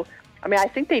 So, I mean, I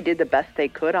think they did the best they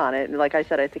could on it. And like I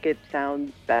said, I think it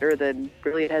sounds better than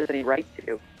really it has any right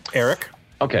to. Eric?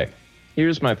 Okay.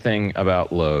 Here's my thing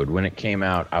about Load. When it came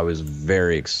out, I was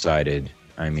very excited.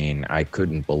 I mean, I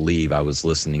couldn't believe I was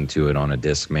listening to it on a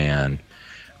Discman.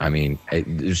 I mean,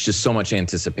 there's just so much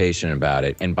anticipation about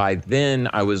it. And by then,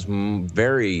 I was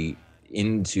very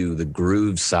into the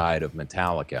groove side of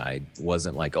Metallica. I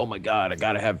wasn't like, oh my God, I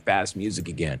got to have fast music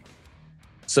again.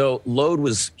 So Load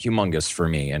was humongous for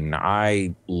me, and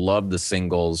I loved the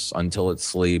singles, Until It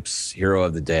Sleeps, Hero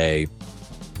of the Day.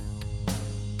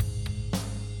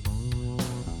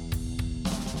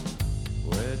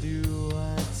 Where do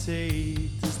I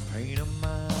take this pain of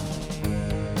mine?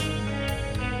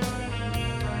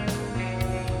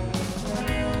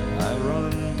 I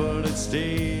run, but it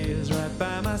stays right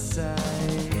by my side.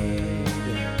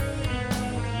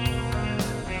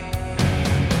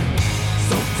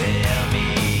 So tell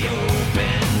me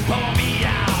open, pour me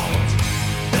out.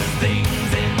 There's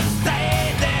things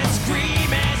inside that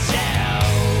scream and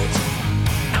shout,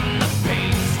 and the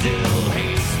pain still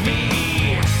hates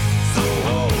me. So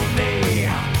hold me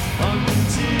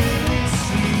until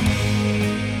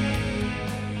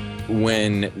sleep.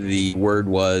 When the word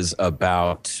was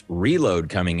about Reload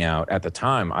coming out at the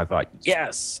time, I thought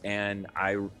yes, and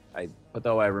but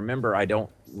though I remember, I don't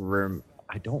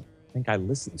think I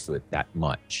listened to it that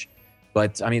much.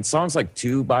 But I mean, songs like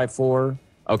 2x4.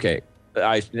 Okay,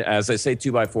 as I say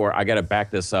 2x4, I got to back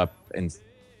this up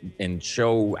and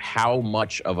show how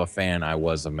much of a fan I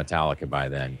was of Metallica by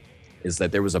then. Is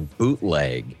that there was a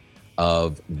bootleg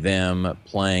of them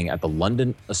playing at the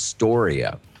London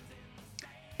Astoria,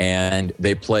 and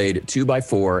they played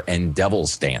 2x4 and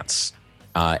Devil's Dance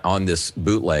on this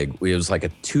bootleg. It was like a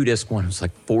 2-disc one. It was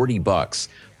like $40.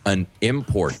 An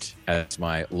import, as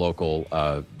my local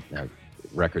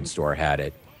record store had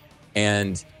it.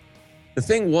 And the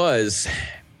thing was,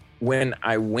 when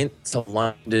I went to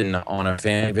London on a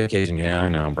family vacation, yeah, I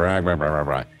know, brag, brag, brag, brag,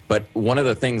 brag. But one of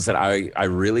the things that I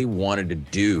really wanted to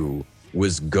do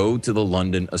was go to the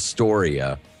London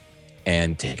Astoria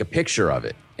and take a picture of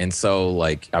it. And so,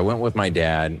 like, I went with my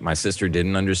dad. My sister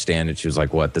didn't understand it. She was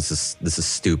like, "What? This is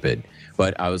stupid."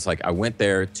 But I was like, I went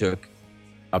there, took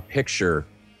a picture,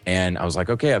 and I was like,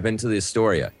 "Okay, I've been to the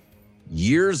Astoria."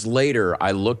 Years later,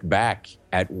 I looked back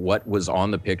at what was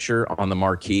on the picture on the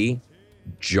marquee.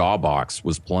 Jawbox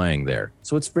was playing there.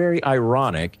 So it's very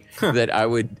ironic that I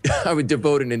would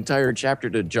devote an entire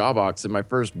chapter to Jawbox in my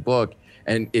first book,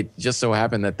 and it just so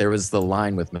happened that there was the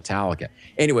line with Metallica.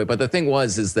 Anyway, but the thing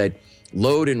is that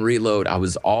Load and Reload, I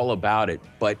was all about it,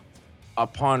 but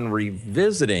upon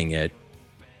revisiting it,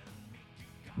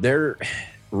 their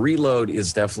Reload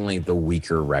is definitely the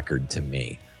weaker record to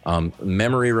me.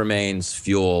 Memory Remains,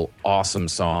 Fuel, awesome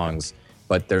songs,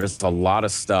 but there's a lot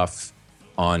of stuff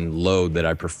on Load that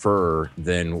I prefer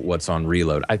than what's on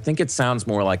Reload. I think it sounds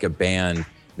more like a band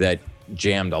that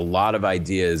jammed a lot of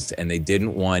ideas and they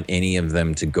didn't want any of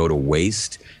them to go to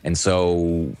waste. And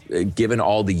so given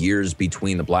all the years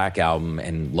between the Black Album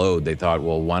and Load, they thought,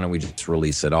 well, why don't we just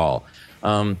release it all?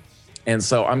 And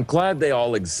so I'm glad they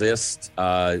all exist.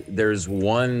 There's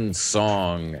one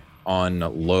song on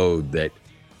Load that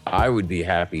I would be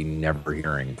happy never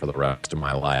hearing for the rest of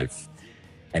my life,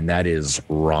 and that is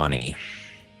Ronnie.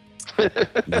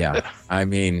 Yeah, I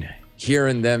mean,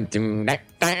 hearing them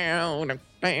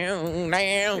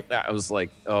I was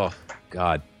like, oh,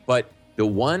 God. But the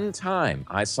one time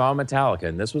I saw Metallica,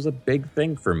 and this was a big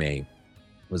thing for me,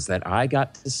 was that I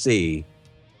got to see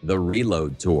the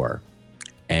Reload tour.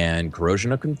 And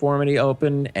Corrosion of Conformity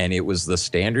opened, and it was the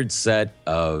standard set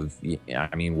of,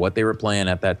 I mean, what they were playing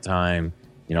at that time.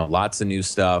 You know, lots of new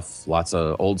stuff, lots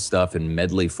of old stuff in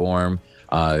medley form.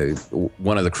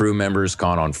 One of the crew members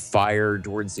caught on fire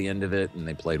towards the end of it, and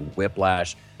they played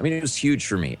Whiplash. I mean, it was huge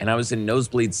for me. And I was in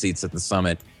nosebleed seats at the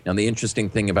Summit. Now, the interesting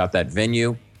thing about that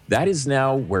venue, that is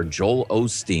now where Joel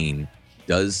Osteen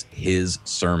does his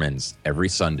sermons every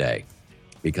Sunday,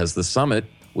 because the Summit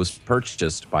was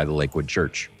purchased by the Lakewood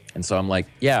Church. And so I'm like,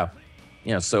 yeah,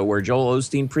 you know, so where Joel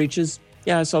Osteen preaches,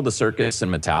 yeah, I saw the Circus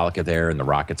and Metallica there and the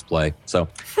Rockets play. So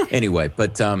anyway,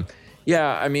 but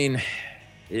yeah, I mean,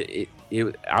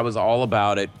 I was all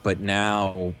about it, but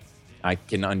now I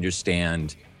can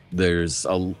understand there's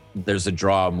a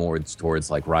draw more towards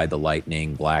like Ride the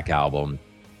Lightning, Black Album,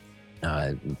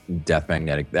 Death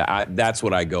Magnetic. That's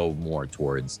what I go more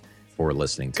towards for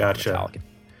listening to Metallica.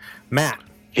 Matt.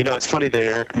 You know, it's funny that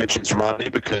Eric mentions Ronnie,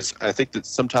 because I think that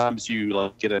sometimes you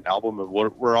like get an album, and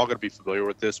we're all going to be familiar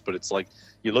with this, but it's like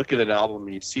you look at an album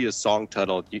and you see a song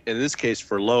title. In this case,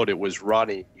 for Load, it was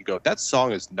Ronnie. You go, that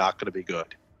song is not going to be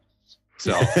good.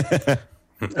 So,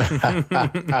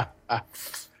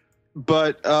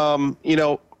 but you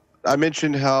know, I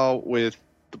mentioned how with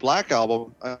the Black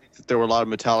Album, I think that there were a lot of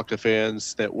Metallica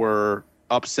fans that were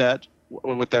upset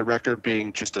with that record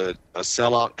being just a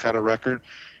sellout kind of record,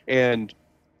 and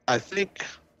I think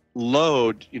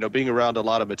Load, you know, being around a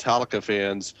lot of Metallica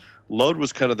fans, Load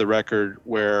was kind of the record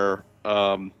where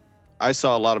I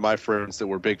saw a lot of my friends that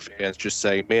were big fans just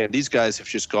saying, man, these guys have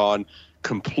just gone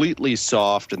completely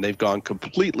soft and they've gone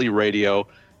completely radio.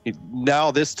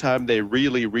 Now this time they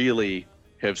really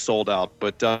have sold out.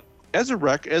 But as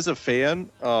a fan,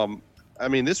 I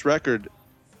mean, this record,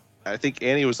 I think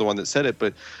Annie was the one that said it,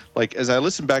 but like as I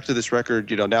listen back to this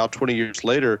record, now 20 years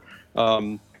later,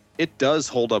 it does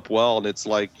hold up well, and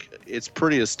it's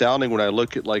pretty astounding when I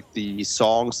look at like the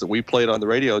songs that we played on the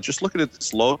radio. Just looking at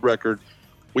this Load record,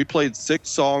 we played 6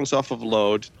 songs off of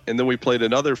Load, and then we played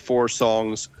another 4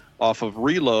 songs off of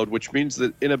Reload, which means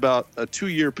that in about a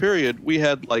 2-year period, we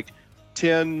had like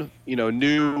 10,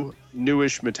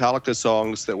 newish Metallica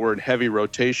songs that were in heavy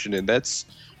rotation, and that's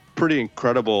pretty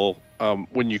incredible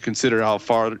when you consider how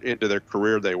far into their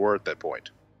career they were at that point.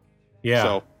 Yeah.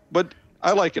 So, but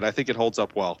I like it. I think it holds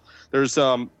up well. There's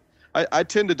I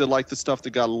tended to like the stuff that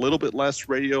got a little bit less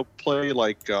radio play,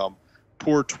 like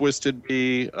Poor Twisted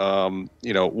Me,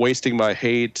 Wasting My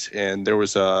Hate, and there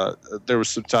was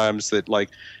some times that like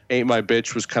Ain't My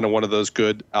Bitch was kind of one of those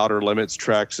good Outer Limits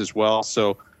tracks as well.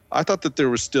 So I thought that there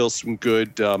was still some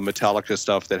good Metallica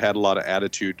stuff that had a lot of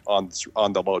attitude on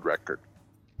the Load record.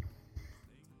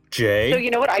 Jay? So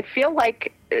you know what? I feel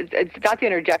like, it's not to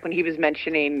interject, when he was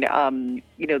mentioning,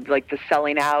 like the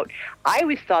selling out, I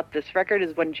always thought this record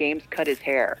is when James cut his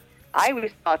hair. I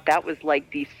always thought that was like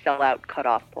the sellout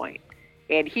cutoff point.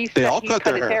 And he cut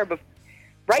his hair before.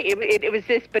 Right. It was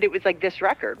this, but it was like this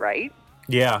record, right?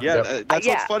 Yeah. Yeah. That's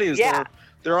what's funny is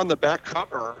they're on the back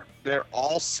cover. They're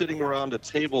all sitting around a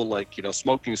table, like,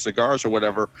 smoking cigars or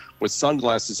whatever, with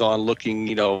sunglasses on,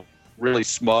 looking, really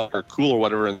smug or cool or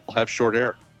whatever, and they'll have short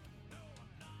hair.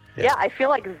 Yeah, I feel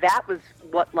like that was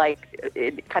what, like,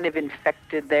 it kind of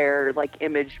infected their, like,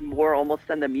 image more almost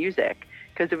than the music.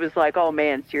 Because it was like, oh,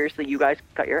 man, seriously, you guys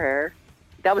cut your hair?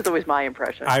 That was always my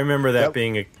impression. I remember that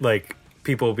being, like,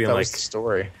 people being, That like, was the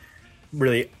story.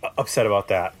 really upset about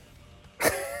that.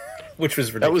 Which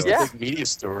was ridiculous. That was the big media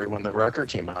story when the record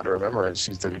came out. I remember as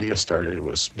soon as the video started, it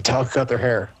was Metallica cut their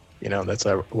hair. That's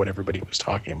what everybody was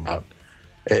talking about.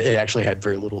 It actually had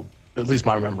very little, at least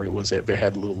my memory was it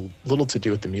had little to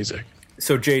do with the music.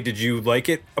 So, Jay, did you like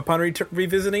it upon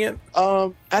revisiting it?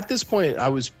 At this point, I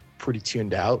was pretty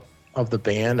tuned out of the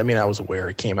band. I mean, I was aware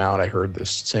it came out. I heard the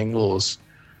singles.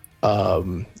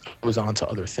 I was on to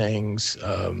other things.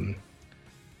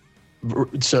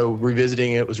 So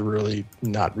revisiting it was really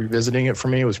not revisiting it for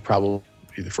me. It was probably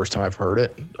the first time I've heard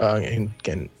it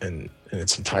in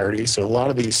its entirety. So a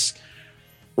lot of these,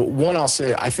 one, I'll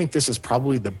say, I think this is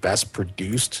probably the best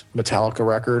produced Metallica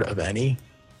record of any.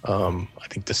 I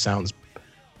think this sounds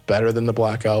better than the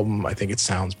Black Album. I think it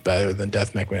sounds better than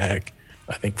Death Magnetic.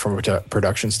 I think from a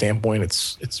production standpoint,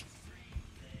 it's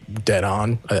dead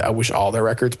on. I wish all their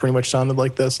records pretty much sounded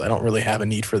like this. I don't really have a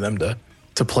need for them to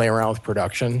play around with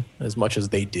production as much as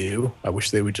they do. I wish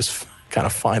they would just kind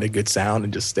of find a good sound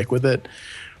and just stick with it.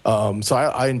 So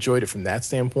I enjoyed it from that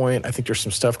standpoint. I think there's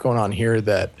some stuff going on here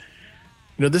that,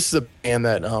 this is a band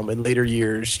that in later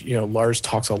years, Lars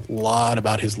talks a lot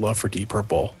about his love for Deep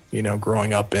Purple,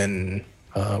 growing up in,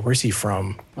 where's he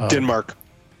from? Denmark.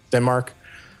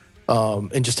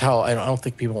 And just how I don't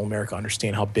think people in America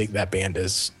understand how big that band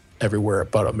is everywhere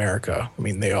but America. I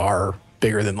mean, they are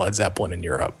bigger than Led Zeppelin in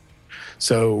Europe.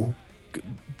 So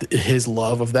his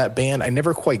love of that band, I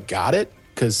never quite got it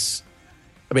because,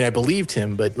 I believed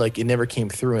him, but like it never came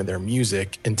through in their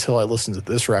music until I listened to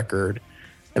this record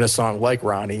and a song like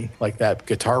Ronnie, like that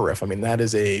guitar riff. I mean,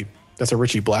 that's a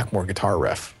Ritchie Blackmore guitar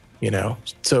riff,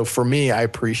 So for me, I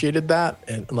appreciated that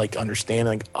and like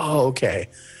understanding, like, oh, okay,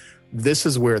 this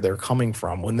is where they're coming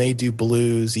from. When they do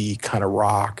bluesy kind of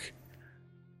rock,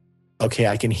 okay,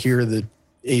 I can hear the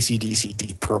AC/DC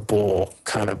Deep Purple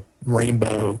kind of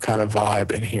Rainbow kind of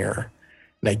vibe in here,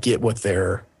 and I get what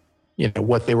they're,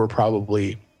 what they were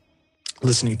probably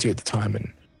listening to at the time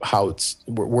and how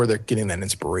where they're getting that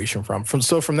inspiration from.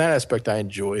 From that aspect, I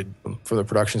enjoyed from the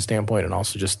production standpoint, and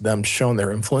also just them showing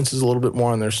their influences a little bit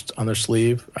more on their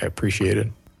sleeve. I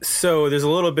appreciated. So there's a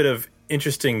little bit of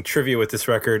interesting trivia with this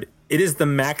record. It is the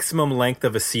maximum length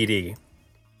of a CD.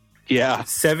 Yeah.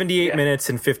 78 minutes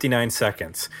and 59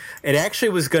 seconds. It actually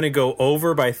was going to go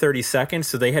over by 30 seconds,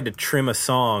 so they had to trim a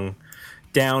song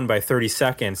down by 30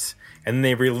 seconds. And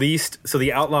they released, so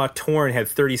the Outlaw Torn had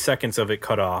 30 seconds of it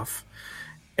cut off.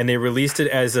 And they released it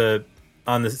as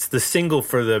on the single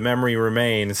for the Memory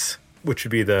Remains, which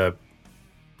would be on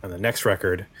the next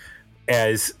record,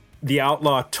 as the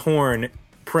Outlaw Torn,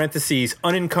 parentheses,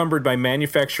 unencumbered by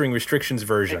manufacturing restrictions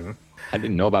version. I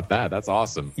didn't know about that. That's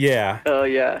awesome. Yeah. Oh,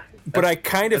 yeah. But I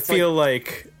kind of feel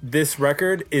like this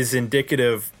record is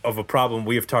indicative of a problem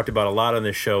we have talked about a lot on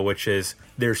this show, which is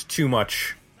there's too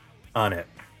much on it.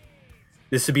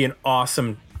 This would be an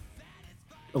awesome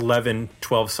 11,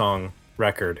 12 song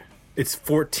record. It's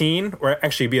 14, or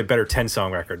actually it'd be a better 10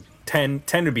 song record. 10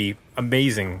 would be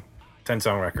amazing 10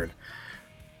 song record.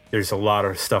 There's a lot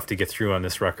of stuff to get through on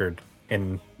this record.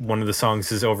 And one of the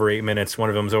songs is over 8 minutes. One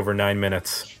of them's over 9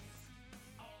 minutes.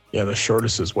 Yeah, the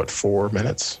shortest is what, 4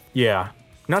 minutes? Yeah.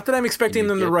 Not that I'm expecting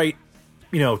them to write,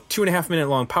 2.5 minute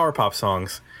long power pop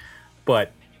songs,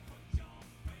 but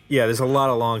yeah, there's a lot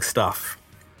of long stuff.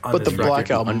 But the Black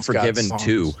Album, Unforgiven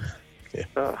 2.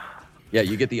 Yeah. Yeah,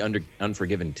 you get the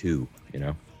Unforgiven 2,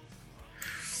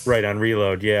 Right, on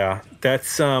Reload, yeah.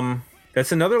 That's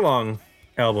another long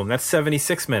album. That's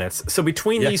 76 minutes. So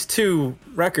between these two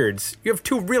records, you have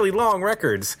two really long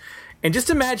records. And just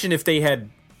imagine if they had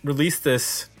released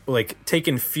this, like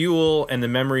taken Fuel and The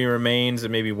Memory Remains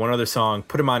and maybe one other song,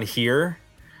 put them on here,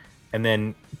 and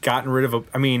then gotten rid of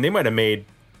they might have made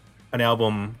an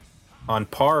album on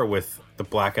par with the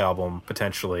Black Album,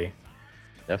 potentially.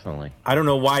 Definitely. I don't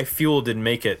know why Fuel didn't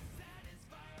make it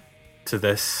to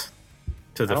the I first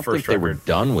don't think they record. were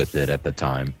done with it at the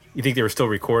time. You think they were still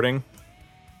recording?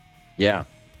 Yeah.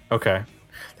 Okay.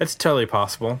 That's totally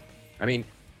possible. I mean,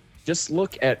 just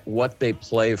look at what they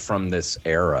play from this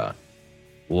era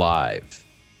live.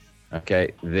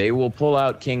 Okay? They will pull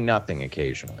out King Nothing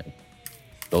occasionally.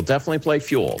 They'll definitely play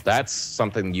Fuel. That's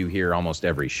something you hear almost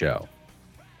every show.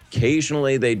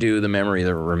 Occasionally, they do The Memory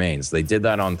That Remains. They did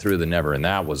that on Through the Never, and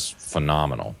that was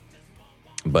phenomenal.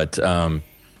 But,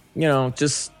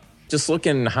 just look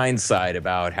in hindsight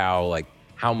about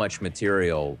how much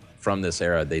material from this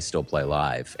era they still play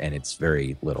live, and it's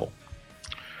very little.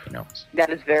 That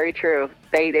is very true.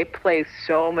 They play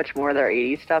so much more of their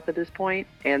 80s stuff at this point,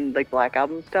 and like Black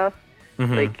Album stuff.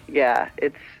 Mm-hmm. Like, yeah,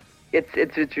 it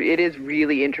is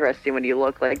really interesting when you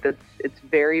look like that. It's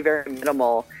very, very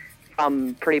minimal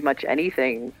from pretty much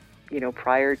anything,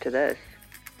 prior to this.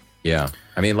 Yeah.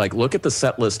 I mean, look at the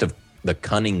set list of the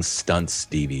Cunning Stunts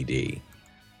DVD,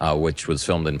 which was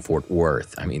filmed in Fort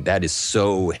Worth. I mean, that is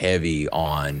so heavy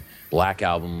on Black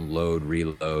Album, Load,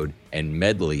 Reload, and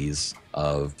medleys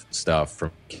of stuff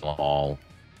from Kill 'Em All,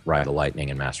 Ride of Lightning,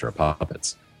 and Master of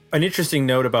Puppets. An interesting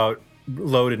note about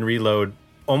Load and Reload,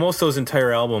 almost those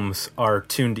entire albums are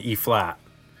tuned to E flat,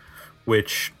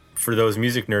 which for those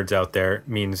music nerds out there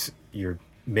means you're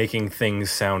making things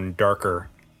sound darker,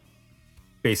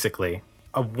 basically.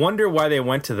 I wonder why they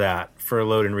went to that for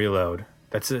Load and Reload.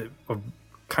 That's a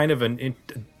kind of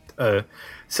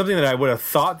something that I would have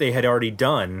thought they had already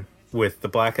done with the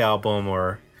Black Album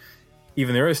or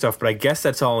even the earlier stuff, but I guess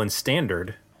that's all in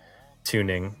standard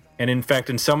tuning. And in fact,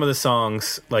 in some of the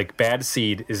songs, like Bad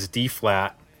Seed is D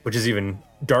flat, which is even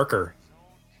darker,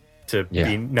 to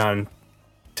be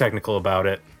non-technical about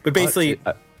it. But basically,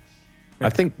 I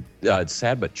think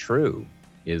Sad But True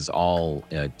is all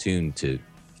tuned to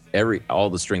all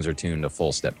the strings are tuned a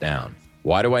full step down.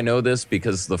 Why do I know this?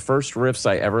 Because the first riffs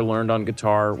I ever learned on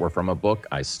guitar were from a book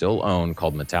I still own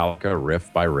called Metallica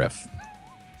Riff by Riff.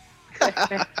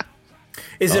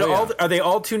 Are they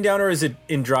all tuned down, or is it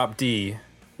in drop D?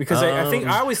 Because I think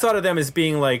I always thought of them as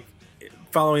being like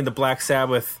following the Black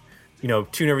Sabbath,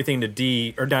 tune everything to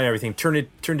D, or not everything, turn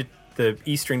the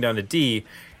E string down to D,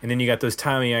 and then you got those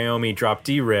Tommy Iommi drop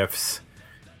D riffs,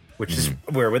 which is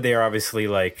where they are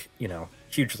obviously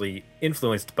hugely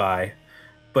influenced by.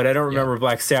 But I don't remember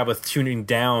Black Sabbath tuning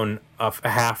down a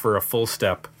half or a full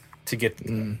step to get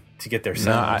their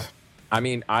sound.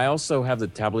 No, I also have the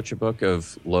tablature book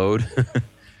of Load.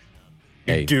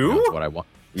 You do? What I want?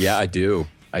 Yeah, I do.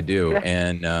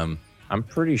 And I'm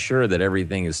pretty sure that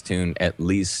everything is tuned at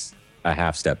least a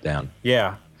half step down.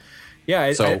 Yeah.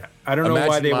 So I don't know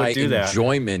why they would do that.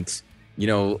 Enjoyment,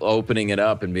 opening it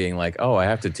up and being like, oh, I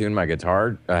have to tune my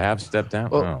guitar a half step down.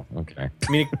 Well, okay.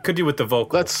 I mean, it could do with the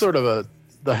vocals. That's sort of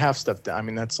the half step down. I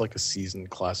mean, that's like a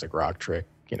seasoned classic rock trick,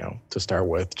 to start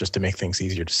with, just to make things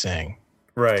easier to sing.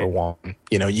 Right. For one,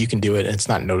 you can do it and it's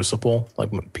not noticeable. Like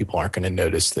people aren't going to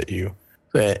notice that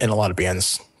and a lot of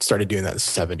bands started doing that in the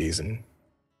 70s and,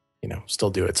 still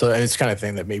do it. So it's the kind of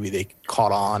thing that maybe they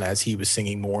caught on as he was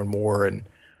singing more and more and,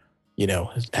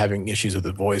 having issues with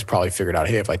the voice, probably figured out,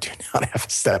 hey, if I turn down half a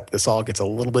step, this all gets a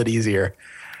little bit easier.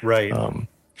 Right.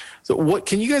 So what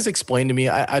can you guys explain to me?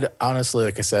 I honestly,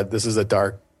 like I said, this is a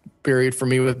dark period for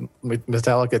me with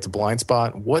Metallica. It's a blind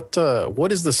spot. What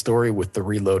is the story with the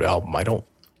Reload album?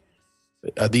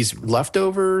 Are these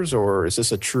leftovers, or is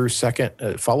this a true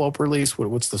second follow-up release?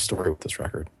 What's the story with this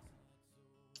record?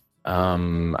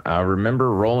 I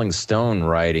remember Rolling Stone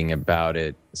writing about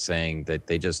it, saying that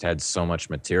they just had so much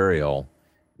material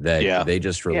that they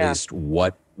just released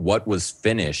what was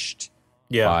finished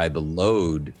by the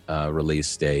Load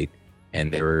release date,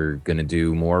 and they were going to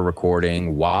do more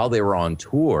recording while they were on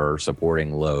tour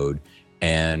supporting Load,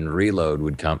 and Reload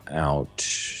would come out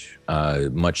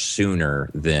much sooner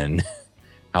than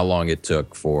how long it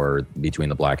took for between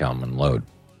the Black Album and Load.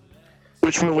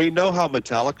 Which, when we know how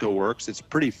Metallica works, it's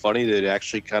pretty funny that it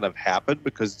actually kind of happened,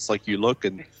 because it's like you look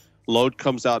and Load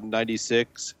comes out in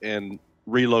 96 and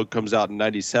Reload comes out in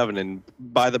 97. And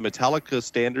by the Metallica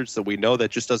standards that we know, that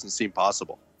just doesn't seem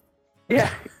possible.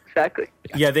 Yeah, exactly.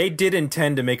 Yeah, they did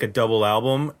intend to make a double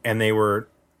album, and they were,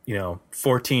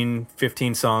 14,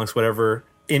 15 songs, whatever,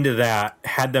 into that,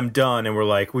 had them done, and were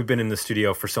like, we've been in the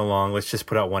studio for so long, let's just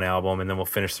put out one album, and then we'll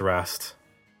finish the rest.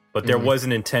 But there was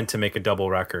an intent to make a double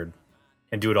record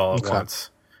and do it all at once.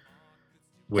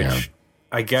 Which,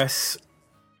 I guess,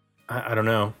 I don't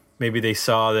know, maybe they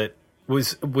saw that,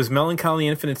 was Melancholy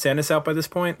Infinite Sadness out by this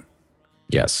point?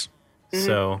 Yes.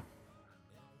 So,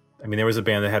 I mean, there was a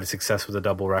band that had success with a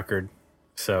double record,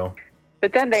 so...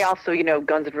 But then they also,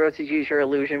 Guns N' Roses Use Your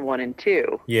Illusion 1 and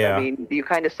 2. Yeah. I mean, you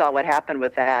kind of saw what happened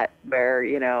with that, where,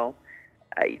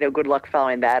 good luck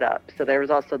following that up. So there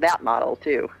was also that model,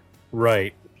 too.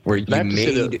 Right. Where you Back to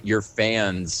made your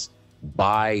fans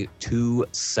buy 2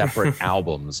 separate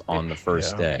albums on the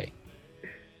first day.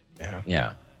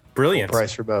 Yeah. Brilliant.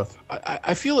 Price for both.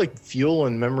 I feel like Fuel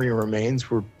and Memory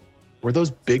Remains were those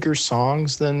bigger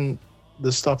songs than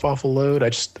the stuff off of Load?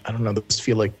 I don't know. Those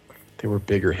feel like they were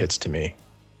bigger hits to me,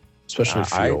 especially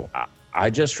Fuel. I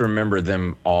just remember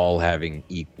them all having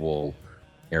equal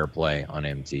airplay on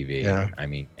MTV. Yeah. I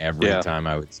mean, every time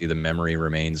I would see the Memory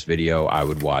Remains video, I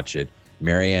would watch it.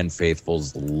 Marianne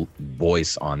Faithfull's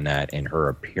voice on that and her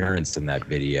appearance in that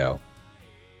video,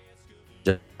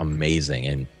 just amazing.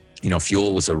 And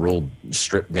Fuel was a real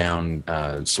stripped down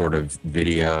sort of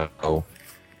video.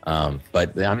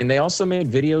 But I mean, they also made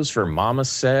videos for Mama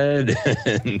Said,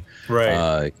 and,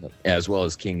 Right. As well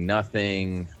as King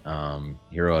Nothing,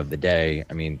 Hero of the Day.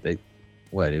 I mean, it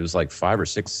was like 5 or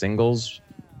 6 singles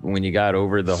when you got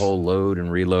over the whole Load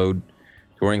and Reload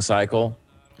touring cycle,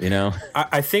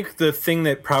 I think the thing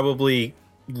that probably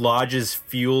lodges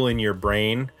Fuel in your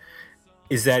brain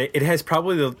is that it has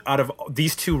probably, out of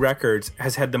these 2 records,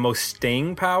 has had the most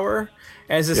staying power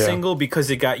as a single, because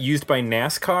it got used by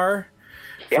NASCAR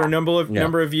for a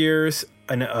number of years,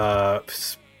 and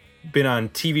been on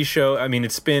TV show. I mean,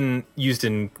 it's been used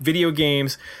in video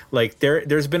games. Like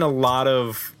there's been a lot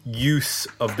of use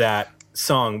of that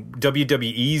song.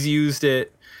 WWE's used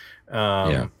it.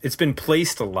 It's been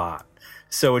placed a lot.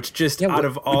 So it's just out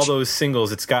of all those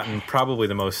singles, it's gotten probably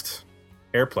the most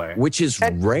airplay. Which is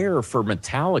rare for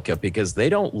Metallica, because they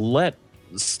don't let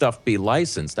stuff be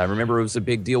licensed. I remember it was a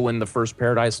big deal when the first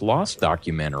Paradise Lost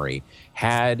documentary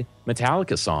had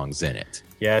Metallica songs in it.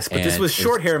 Yes, but this was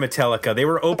short hair Metallica. They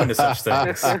were open to such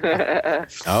things.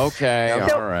 Okay,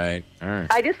 So- all right.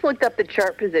 I just looked up the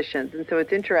chart positions, and so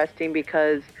it's interesting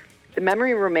because the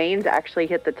Memory Remains actually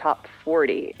hit the top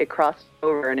 40. It crossed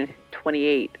over and it hit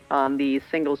 28 on the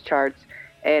singles charts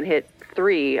and hit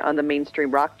 3 on the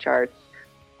mainstream rock charts.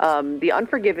 The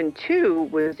Unforgiven 2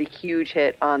 was a huge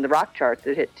hit on the rock charts.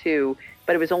 It hit 2,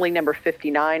 but it was only number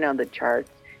 59 on the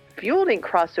charts. Fuel didn't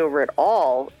cross over at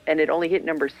all, and it only hit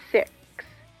number 6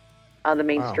 on the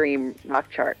mainstream rock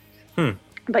charts.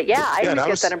 But I did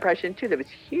get that impression too. That was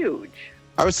huge.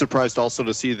 I was surprised also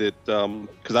to see that,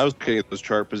 because I was looking at those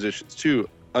chart positions too.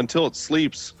 Until It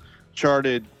Sleeps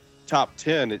charted top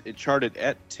 10. It charted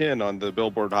at 10 on the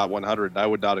Billboard Hot 100, and I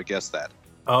would not have guessed that.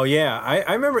 Oh yeah,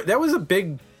 I remember that was a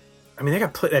big. I mean,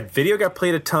 that video got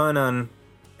played a ton on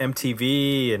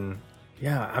MTV, and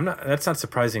that's not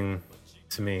surprising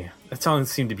to me. That song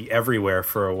seemed to be everywhere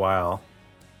for a while.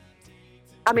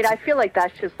 I mean, I feel like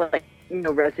that's just like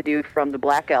residue from the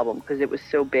Black Album, because it was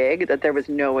so big that there was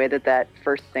no way that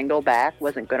first single back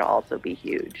wasn't going to also be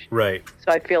huge. Right.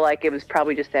 So I feel like it was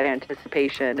probably just that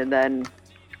anticipation. And then,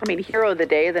 I mean, Hero of the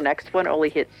Day, the next one, only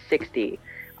hit 60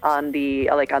 on the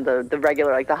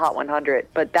regular, like the Hot 100,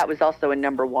 but that was also a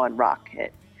number 1 rock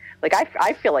hit. Like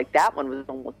I feel like that one was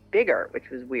almost bigger, which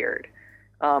was weird.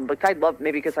 But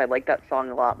because I like that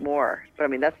song a lot more. But I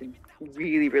mean, that's a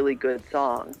really, really good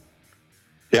song.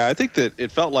 Yeah, I think that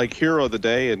it felt like Hero of the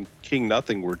Day and King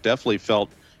Nothing were definitely felt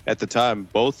at the time.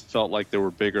 Both felt like they were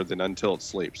bigger than Until It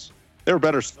Sleeps. They were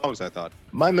better songs, I thought.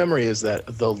 My memory is that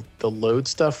the Load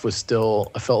stuff was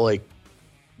still, I felt like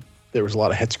there was a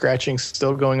lot of head scratching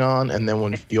still going on. And then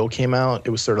when Fuel came out, it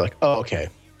was sort of like, oh, okay,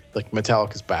 like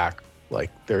Metallica's back.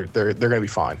 Like they're going to be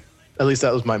fine. At least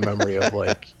that was my memory of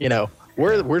like,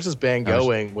 where's this band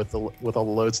going with all the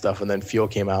Load stuff? And then Fuel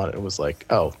came out and it was like,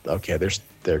 oh, okay, they're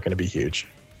going to be huge.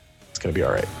 It's going to be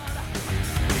all right.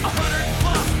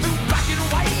 100+ through black and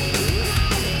white.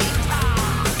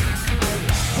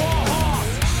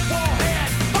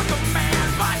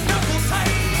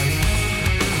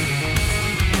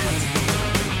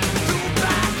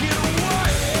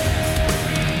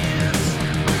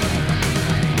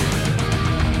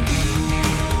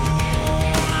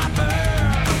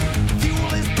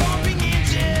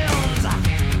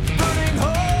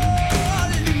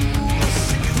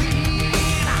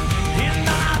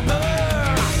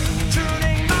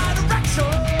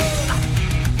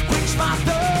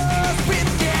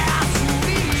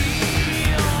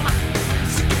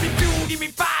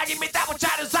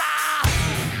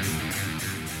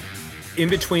 in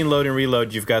between Load and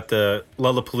Reload, you've got the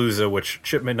Lollapalooza, which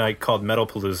Chip Midnight called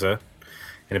Metalpalooza,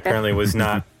 and apparently was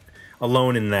not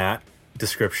alone in that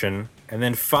description. And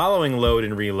then following Load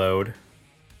and Reload,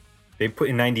 they put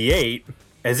in 98,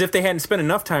 as if they hadn't spent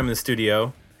enough time in the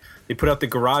studio, they put out the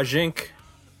Garage Inc.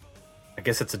 I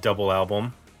guess it's a double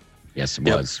album. Yes, it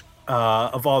was.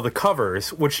 Of all the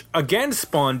covers, which again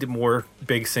spawned more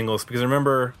big singles, because I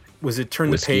remember, was it Turn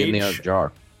Whiskey the Page? in the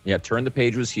Jar. Yeah, Turn the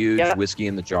Page was huge. Yeah. Whiskey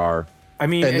in the Jar. I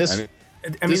mean, And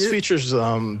this features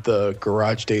the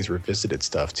Garage Days Revisited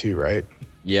stuff too, right?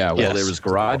 Yeah, well, Yes. there was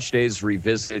Garage Days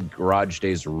Revisited, Garage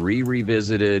Days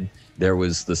Revisited. There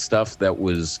was the stuff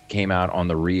that came out on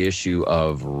the reissue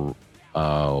of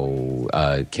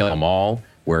Kill 'Em All,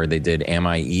 where they did Am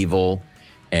I Evil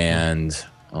and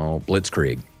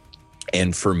Blitzkrieg.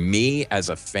 And for me, as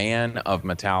a fan of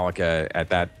Metallica at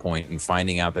that point, and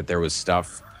finding out that there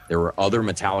were other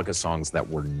Metallica songs that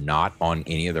were not on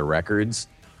any of the records,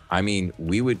 I mean,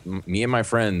 me and my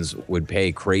friends would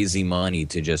pay crazy money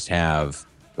to just have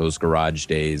those Garage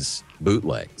Days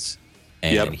bootlegs,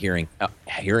 and hearing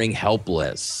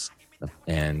Helpless,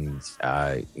 and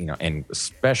and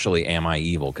especially Am I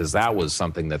Evil, because that was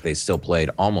something that they still played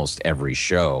almost every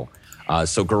show.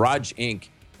 So Garage Inc.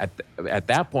 At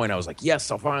that point, I was like, yes,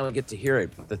 I'll finally get to hear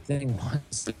it. But the thing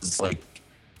was, it's like,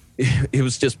 it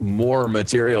was just more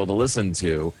material to listen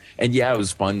to. And yeah, it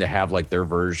was fun to have like their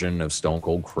version of Stone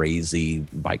Cold Crazy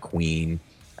by Queen,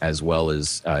 as well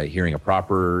as hearing a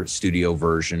proper studio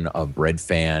version of Bread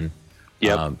Fan.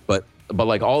 Yep. But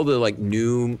like all the like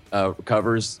new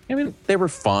covers, I mean, they were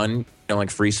fun.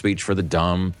 Like Free Speech for the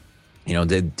Dumb.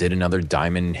 They did another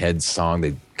Diamond Head song.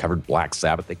 They covered Black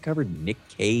Sabbath. They covered Nick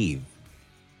Cave,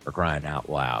 for crying out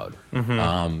loud.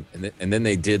 And then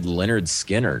they did Leonard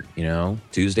Skinner,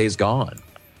 Tuesday's Gone.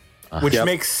 which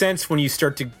makes sense when you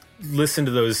start to listen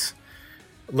to those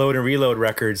Load and Reload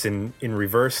records in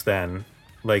reverse. Then,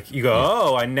 like, you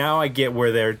go, now I get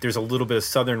where there's a little bit of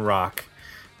Southern rock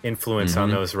influence on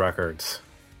those records.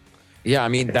 Yeah, I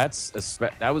mean,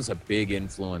 that was a big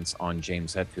influence on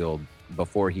James Hetfield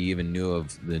before he even knew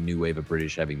of the new wave of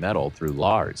British heavy metal through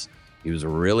Lars. He was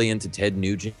really into Ted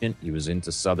Nugent, he was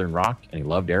into Southern rock, and he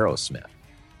loved Aerosmith.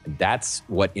 And that's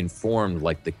what informed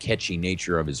like the catchy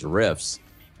nature of his riffs.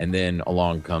 And then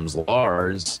along comes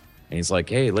Lars, and he's like,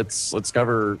 "Hey, let's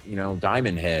cover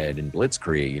Diamond Head and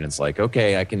Blitzkrieg." And it's like,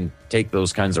 okay, I can take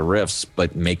those kinds of riffs,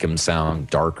 but make them sound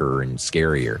darker and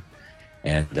scarier.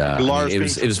 And Lars, it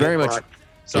was very much.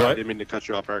 Sorry, I What? didn't mean to cut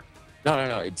you off, Eric.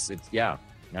 No. It's yeah.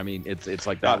 I mean, it's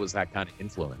like that was that kind of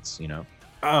influence,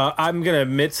 I'm gonna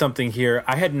admit something here.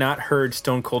 I had not heard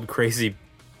Stone Cold Crazy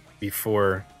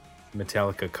before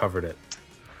Metallica covered it.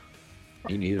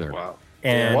 Me neither. Wow.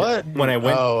 And What? when I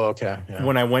went okay. Yeah.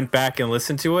 when I went back and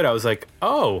listened to it, I was like,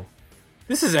 "Oh,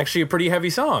 this is actually a pretty heavy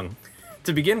song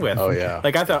to begin with." Oh, yeah.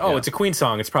 Like I thought, it's a Queen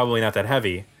song. It's probably not that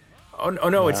heavy. Oh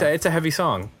no, it's a heavy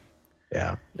song.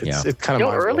 Yeah, it's kind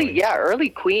of early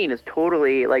Queen is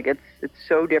totally like it's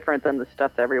so different than the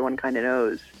stuff that everyone kind of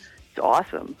knows. It's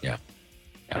awesome. Yeah.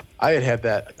 I had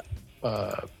that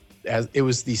as it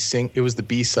was the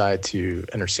B-side to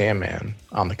Enter Sandman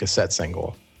on the cassette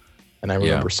single, and I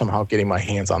remember somehow getting my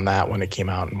hands on that when it came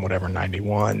out in whatever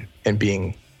 91, and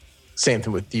being same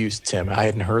thing with you, Tim. I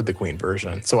hadn't heard the Queen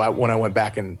version, so when I went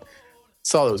back and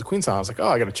saw there was a Queen song, I was like, oh,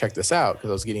 I got to check this out because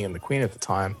I was getting into Queen at the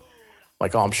time.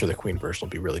 Like, oh, I'm sure the Queen version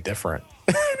will be really different.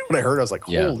 When I heard it, I was like,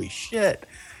 holy shit.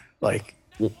 Like,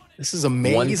 this is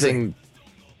amazing.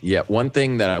 One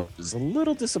thing that I was a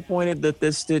little disappointed that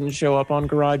this didn't show up on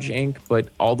Garage Inc., but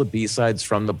all the B-sides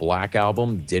from the Black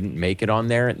Album didn't make it on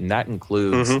there, and that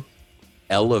includes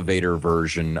Elevator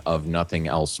version of Nothing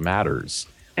Else Matters,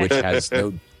 which has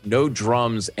no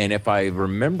drums, and if I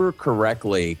remember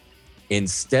correctly,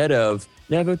 instead of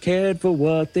never cared for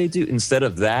what they do, instead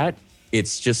of that,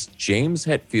 it's just James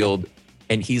Hetfield,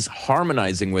 and he's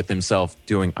harmonizing with himself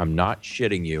doing, I'm not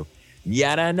shitting you,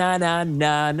 ya na na na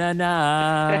na na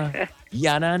na,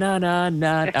 ya na na na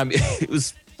na. I mean, it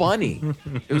was funny.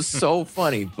 It was so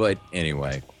funny, but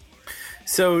anyway.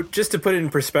 So just to put it in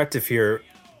perspective here,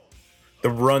 the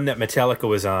run that Metallica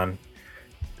was on,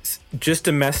 just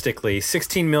domestically,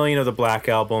 16 million of the Black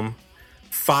Album,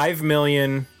 5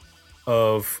 million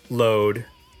of Load,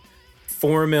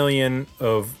 4 million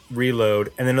of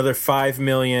Reload, and another 5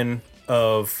 million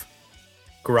of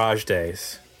Garage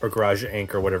Days or Garage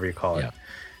Inc. or whatever you call it. Yeah.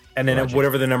 And then Garage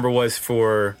whatever the number was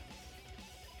for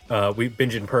we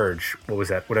Binge and Purge. What was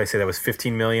that? What did I say? That was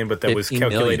 15 million, but that was 15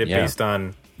 million, calculated based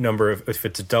on number of, if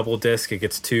it's a double disc, it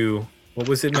gets 2. What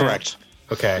was it? Correct.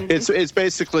 Okay. It's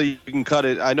basically, you can cut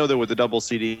it. I know that with the double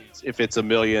CD, if it's 1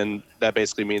 million, that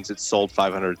basically means it's sold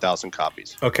 500,000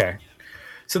 copies. Okay.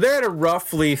 So they're at a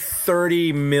roughly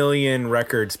 30 million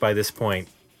records by this point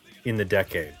in the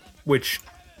decade, which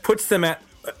puts them at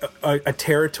a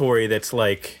territory that's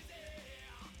like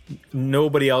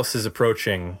nobody else is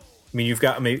approaching.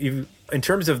 I mean, in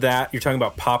terms of that, you're talking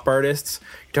about pop artists.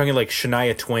 You're talking like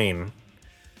Shania Twain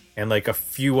and like a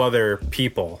few other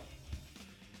people.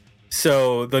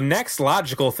 So the next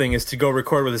logical thing is to go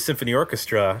record with a symphony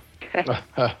orchestra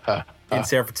in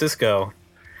San Francisco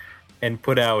and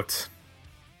put out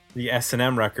the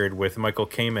S&M record with Michael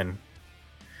Kamen,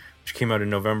 which came out in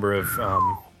November of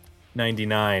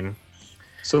 99.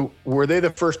 So were they the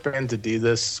first band to do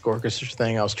this orchestra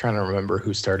thing? I was trying to remember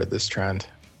who started this trend.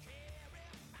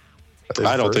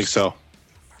 I don't think so.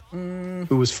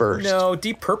 Who was first? No,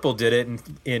 Deep Purple did it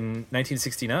in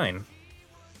 1969.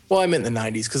 Well, I meant in the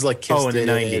 90s because like Kiss in the did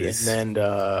 90s. it, and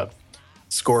then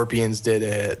Scorpions did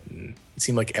it. And it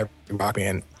seemed like every rock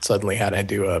band suddenly had to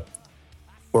do a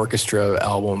orchestra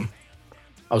album.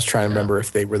 I was trying to remember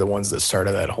if they were the ones that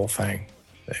started that whole thing.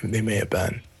 They may have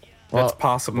been. That's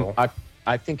possible.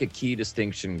 I think a key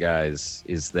distinction, guys,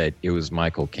 is that it was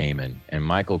Michael Kamen. And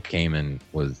Michael Kamen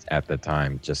was, at the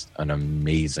time, just an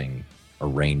amazing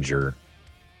arranger.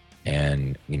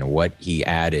 And, you know, what he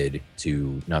added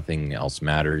to Nothing Else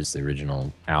Matters, the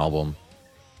original album,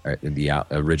 or the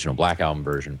original Black Album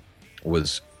version,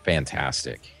 was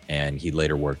fantastic. And he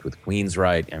later worked with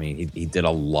Queensryche. I mean, he did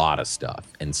a lot of stuff.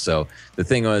 And so the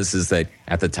thing is that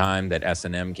at the time that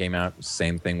S&M came out,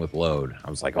 same thing with Load. I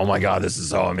was like, oh my God, this is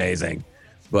so amazing.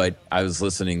 But I was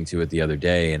listening to it the other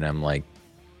day, and I'm like,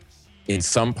 in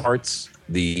some parts,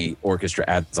 the orchestra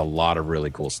adds a lot of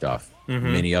really cool stuff.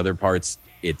 Mm-hmm. Many other parts,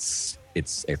 it's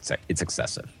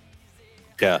excessive.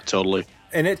 Yeah, totally.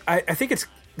 And I think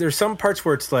there's some parts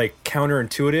where it's like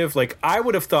counterintuitive. Like I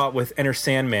would have thought with Enter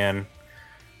Sandman,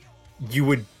 you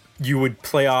would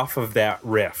play off of that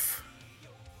riff,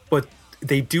 but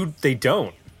they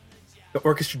don't. The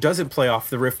orchestra doesn't play off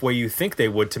the riff way you think they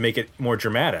would to make it more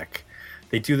dramatic.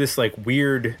 They do this like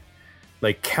weird,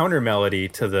 like counter melody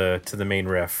to the main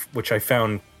riff, which I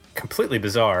found completely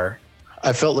bizarre.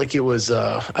 I felt like it was.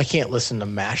 I can't listen to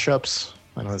mashups.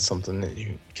 I know that's something that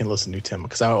you can listen to, Tim,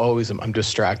 because I'm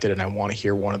distracted and I want to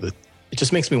hear one of the. It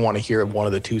just makes me want to hear one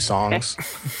of the two songs.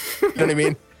 You know what I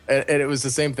mean? And it was the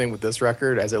same thing with this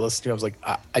record. As I listened to it, I was like,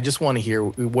 I just want to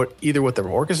hear either what the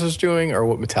orchestra's doing or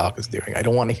what Metallica's doing. I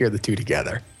don't want to hear the two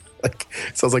together. Like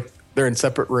it sounds like they're in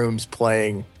separate rooms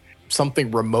playing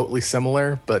something remotely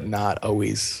similar, but not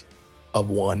always of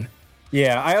one.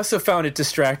 Yeah, I also found it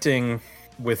distracting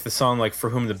with the song like For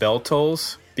Whom the Bell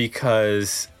Tolls,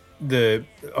 because the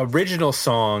original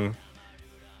song,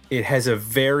 it has a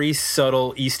very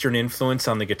subtle Eastern influence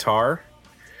on the guitar.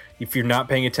 If you're not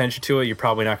paying attention to it, you're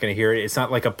probably not going to hear it. It's not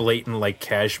like a blatant like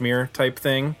Kashmir type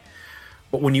thing.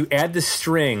 But when you add the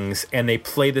strings and they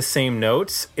play the same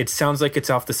notes, it sounds like it's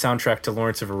off the soundtrack to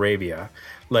Lawrence of Arabia.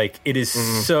 Like it is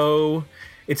so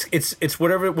it's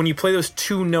whatever, when you play those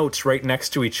two notes right next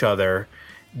to each other,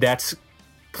 that's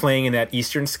playing in that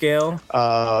Eastern scale.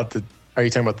 Are you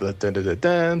talking about the dun, dun, dun,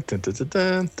 dun, dun, dun,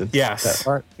 dun, dun, Yes. that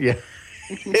part? Yeah.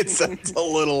 It sounds a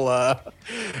little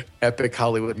epic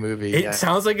Hollywood movie. It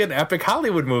sounds like an epic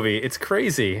Hollywood movie. It's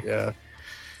crazy. Yeah.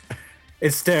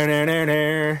 It's it's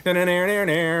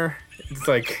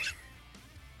like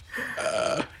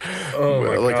oh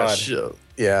my like God. a ship.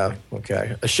 Yeah.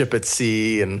 Okay. A ship at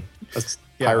sea and a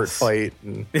pirate fight.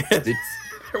 And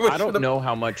I don't know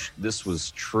how much this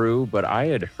was true, but I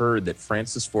had heard that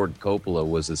Francis Ford Coppola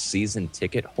was a season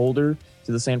ticket holder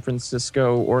to the San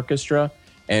Francisco Orchestra,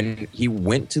 and he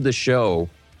went to the show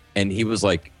and he was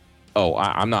like, oh,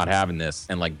 I'm not having this,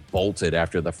 and like bolted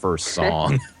after the first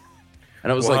song.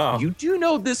 And I was Wow. like, you do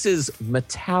know this is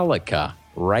Metallica,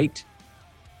 right?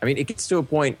 I mean, it gets to a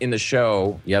point in the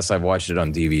show. Yes, I've watched it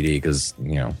on DVD because,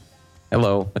 you know,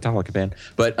 hello, Metallica band.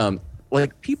 But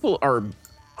like people are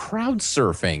crowd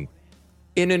surfing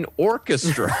in an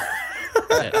orchestra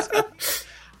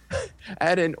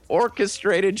at an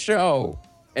orchestrated show.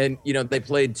 And, you know, they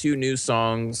played two new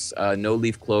songs, No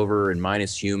Leaf Clover and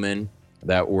Minus Human,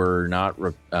 that were not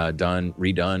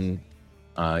redone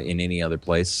in any other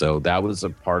place. So that was a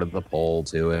part of the poll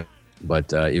to it.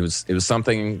 But it was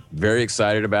something very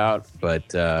excited about.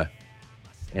 But,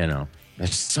 you know,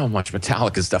 there's so much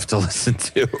Metallica stuff to listen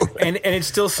to. and it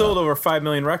still sold over 5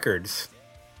 million records.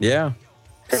 Yeah.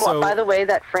 So, By the way,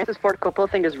 that Francis Ford Coppola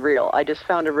thing is real. I just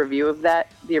found a review of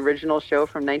that, the original show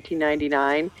from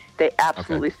 1999. They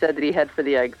absolutely said that he head for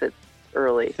the exit.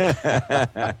 early.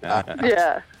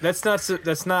 Yeah. That's not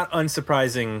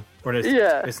unsurprising, or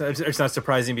it's not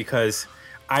surprising because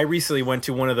I recently went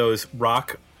to one of those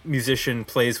rock musician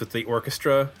plays with the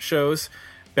orchestra shows.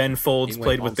 Ben Folds Yngwie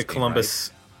played with the Malmsteen,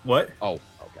 Columbus. What? Oh,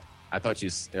 okay. I thought you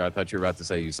were about to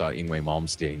say you saw Yngwie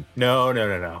Malmsteen. No.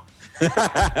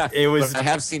 It was. I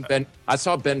have seen Ben. I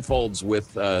saw Ben Folds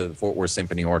with the Fort Worth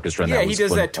Symphony Orchestra. And Yeah, that he was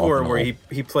does that tour where phenomenal.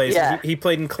 he plays. Yeah. He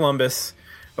played in Columbus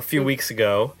a few weeks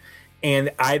ago,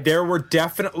 and there were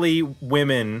definitely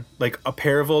women, like a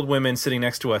pair of old women sitting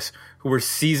next to us, who were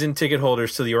season ticket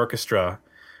holders to the orchestra,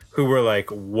 who were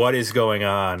like, "What is going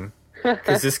on?"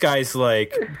 Because this guy's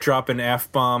like dropping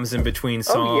F-bombs in between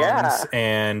songs, yeah.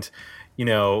 and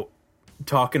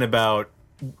talking about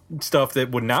stuff that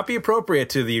would not be appropriate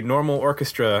to the normal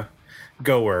orchestra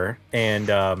goer, and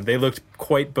they looked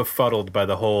quite befuddled by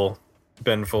the whole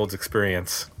Ben Folds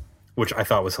experience, which I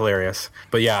thought was hilarious.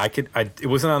 But yeah, it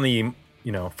wasn't on the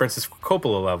Francis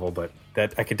Coppola level, but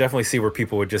that I could definitely see where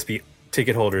people would just be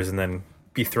ticket holders and then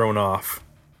be thrown off.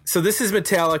 So this is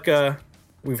Metallica.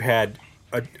 We've had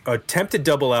a attempted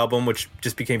double album, which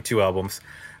just became 2 albums,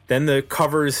 then the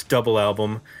covers double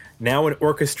album, now an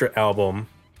orchestra album.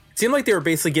 It seemed like they were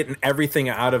basically getting everything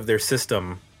out of their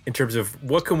system in terms of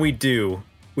what can we do.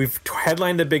 We've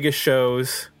headlined the biggest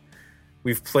shows.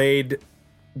 We've played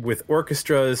with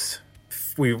orchestras.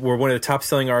 We were one of the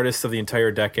top-selling artists of the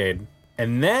entire decade.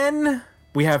 And then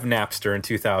we have Napster in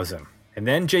 2000. And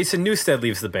then Jason Newsted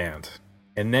leaves the band.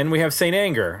 And then we have Saint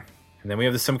Anger. And then we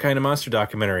have the Some Kind of Monster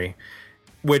documentary,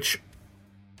 which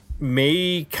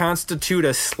may constitute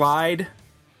a slide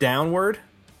downward,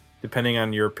 depending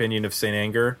on your opinion of Saint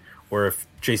Anger, or if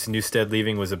Jason Newsted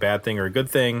leaving was a bad thing or a good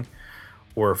thing,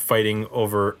 or fighting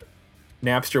over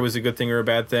Napster was a good thing or a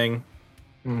bad thing.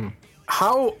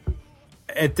 How,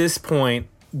 at this point,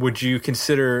 would you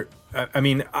consider? I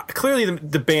mean, clearly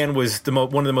the band was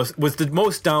the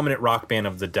most dominant rock band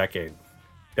of the decade.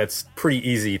 That's pretty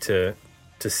easy to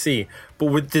see.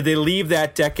 But did they leave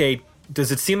that decade?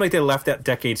 Does it seem like they left that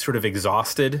decade sort of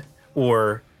exhausted,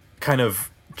 or kind of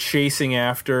chasing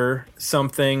after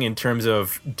something in terms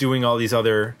of doing all these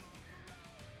other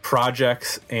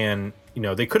projects? And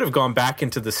they could have gone back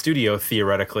into the studio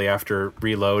theoretically after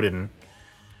Reload and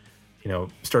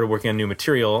started working on new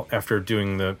material after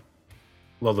doing the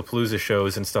Lollapalooza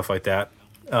shows and stuff like that.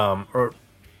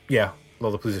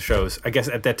 Lollapalooza shows. I guess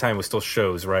at that time it was still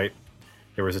shows, right?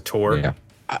 There was a tour. Yeah.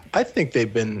 I think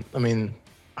they've been.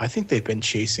 I think they've been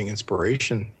chasing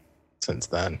inspiration since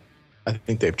then. I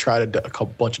think they've tried a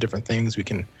bunch of different things. We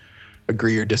can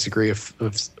agree or disagree of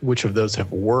which of those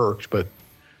have worked, but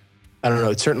I don't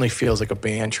know. It certainly feels like a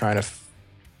band trying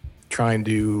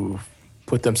to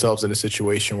put themselves in a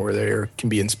situation where they can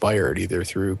be inspired either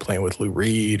through playing with Lou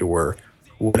Reed or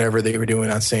whatever they were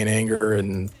doing on Saint Anger,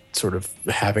 and sort of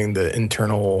having the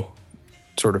internal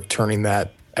sort of turning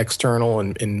that external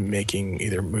and making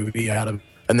either a movie out of.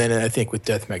 And then I think with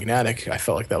Death Magnetic, I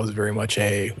felt like that was very much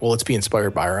let's be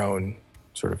inspired by our own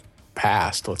sort of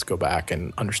past. Let's go back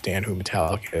and understand who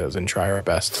Metallica is and try our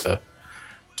best to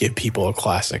give people a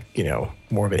classic,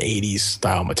 more of an 80s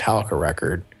style Metallica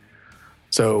record.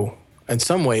 So in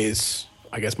some ways,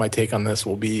 I guess my take on this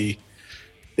will be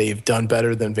they've done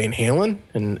better than Van Halen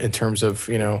in terms of,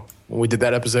 when we did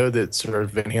that episode that sort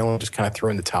of Van Halen just kind of threw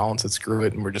in the towel and said, screw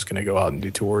it, and we're just going to go out and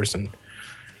do tours. And,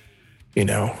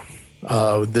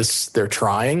 they're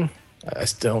trying. I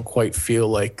still don't quite feel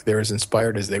like they're as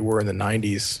inspired as they were in the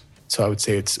 90s. So I would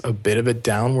say it's a bit of a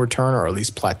downward turn, or at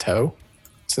least plateau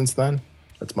since then.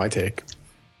 That's my take.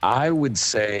 I would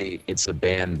say it's a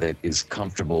band that is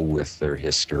comfortable with their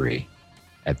history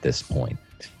at this point.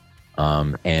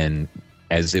 And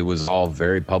as it was all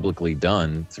very publicly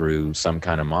done through Some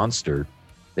Kind of Monster,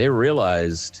 they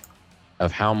realized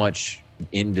of how much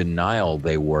in denial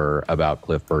they were about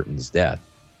Cliff Burton's death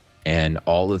and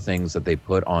all the things that they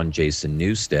put on Jason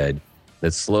Newsted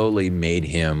that slowly made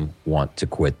him want to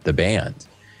quit the band.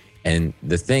 And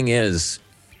the thing is,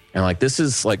 and like this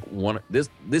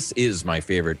is my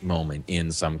favorite moment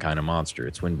in Some Kind of Monster.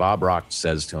 It's when Bob Rock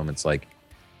says to him, it's like,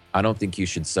 I don't think you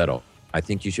should settle. I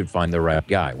think you should find the right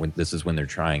guy. This is when they're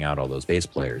trying out all those bass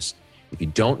players. If you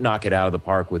don't knock it out of the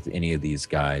park with any of these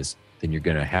guys, then you're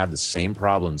going to have the same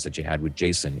problems that you had with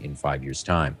Jason in 5 years'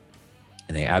 time.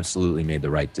 And they absolutely made the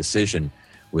right decision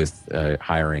with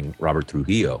hiring Robert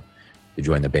Trujillo to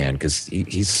join the band,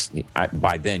 because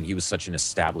by then he was such an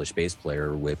established bass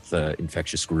player with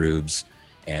Infectious Grooves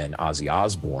and Ozzy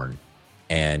Osbourne,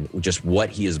 and just what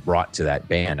he has brought to that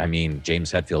band. I mean,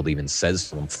 James Hetfield even says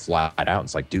to him flat out,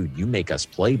 it's like, dude, you make us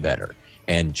play better.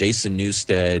 And Jason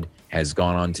Newsted has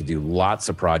gone on to do lots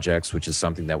of projects, which is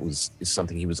something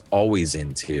he was always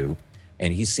into.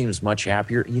 And he seems much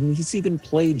happier. He's even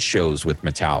played shows with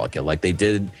Metallica. Like they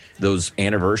did those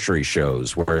anniversary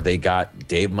shows where they got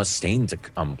Dave Mustaine to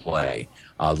come play.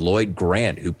 Lloyd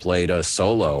Grant, who played a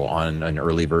solo on an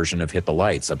early version of Hit the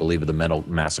Lights, I believe of the Metal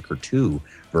Massacre 2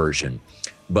 version.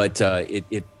 But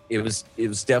it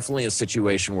was definitely a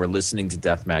situation where listening to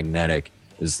Death Magnetic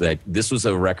is that this was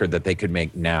a record that they could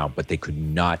make now, but they could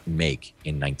not make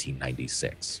in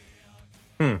 1996.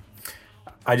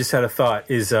 I just had a thought.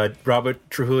 Is Robert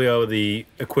Trujillo the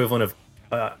equivalent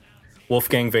of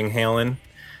Wolfgang Van Halen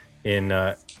in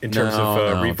terms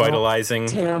of revitalizing?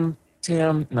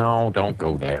 Tim, no, don't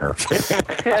go there.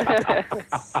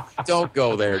 Don't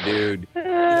go there, dude.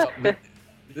 The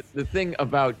thing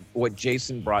about what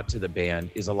Jason brought to the band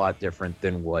is a lot different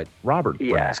than what Robert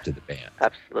brings to the band.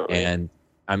 Absolutely. And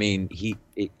I mean,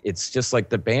 it's just like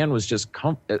the band was just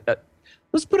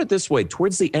let's put it this way.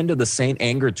 Towards the end of the Saint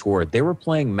Anger tour, they were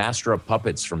playing Master of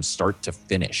Puppets from start to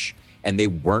finish, and they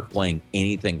weren't playing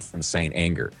anything from Saint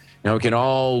Anger. Now, we can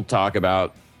all talk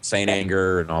about Saint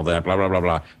Anger and all that, blah, blah, blah,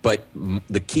 blah. But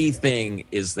the key thing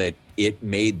is that it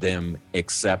made them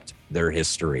accept their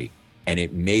history, and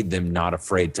it made them not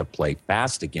afraid to play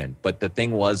fast again. But the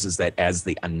thing is that as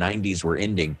the 90s were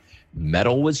ending,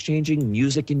 metal was changing,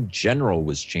 music in general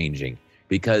was changing,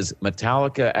 because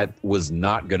Metallica was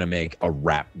not going to make a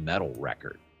rap metal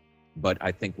record. But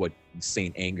I think what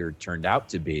Saint Anger turned out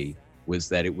to be was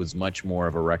that it was much more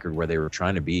of a record where they were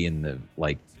trying to be in the,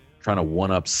 like, trying to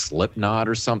one-up Slipknot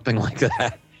or something like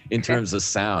that in terms of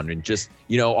sound. And just,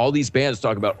 all these bands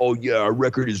talk about, oh yeah, our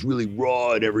record is really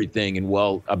raw and everything. And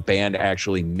well, a band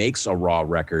actually makes a raw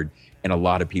record and a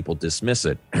lot of people dismiss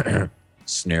it.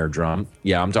 Snare drum.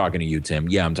 Yeah, I'm talking to you, Tim.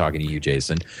 Yeah, I'm talking to you,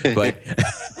 Jason. But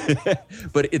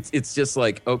but it's just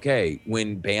like, okay,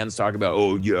 when bands talk about,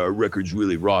 oh yeah, our record's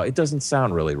really raw, it doesn't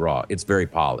sound really raw. It's very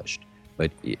polished.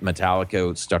 But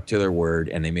Metallica stuck to their word,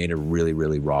 and they made a really,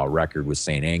 really raw record with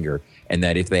Saint Anger. And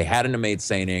that if they hadn't have made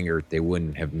Saint Anger, they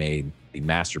wouldn't have made the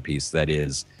masterpiece that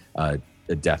is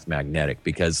the Death Magnetic.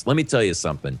 Because let me tell you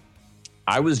something.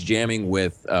 I was jamming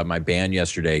with my band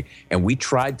yesterday, and we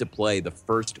tried to play the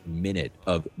first minute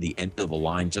of the End of the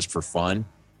Line just for fun.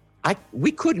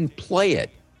 We couldn't play it.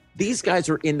 These guys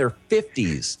are in their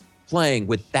 50s playing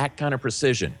with that kind of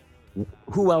precision.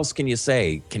 Who else can you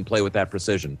say can play with that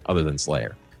precision other than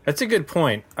Slayer? That's a good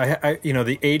point.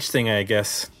 The age thing, I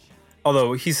guess.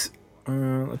 Although he's,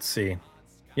 let's see.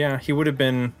 Yeah, he would have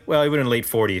been late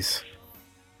 40s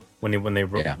when they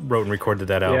wrote and recorded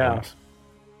that album.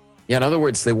 Yeah, in other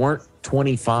words, they weren't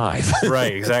 25.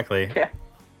 Right, exactly. Yeah.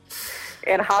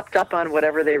 And hopped up on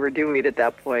whatever they were doing at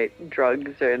that point,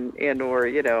 drugs and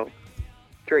or,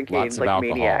 drinking Lots of like alcohol.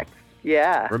 maniacs.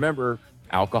 Yeah. Remember,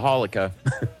 Alcoholica.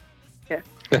 Yeah.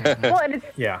 Well, and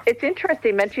it's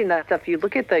interesting mentioning that stuff. You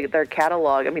look at their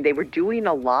catalog. I mean, they were doing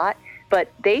a lot,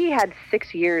 but they had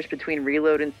 6 years between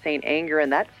Reload and Saint Anger,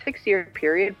 and that 6-year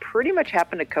period pretty much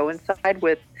happened to coincide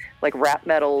with like rap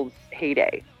metal's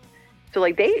heyday. So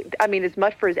like as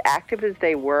much for as active as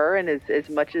they were, and as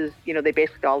much as they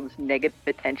basically got all this negative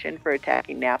attention for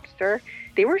attacking Napster,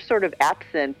 they were sort of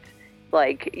absent.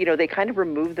 Like they kind of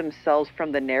removed themselves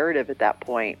from the narrative at that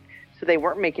point. So they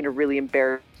weren't making a really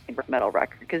embarrassing metal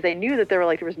record because they knew that there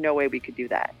was no way we could do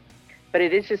that. But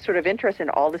it is just sort of interesting.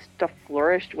 All this stuff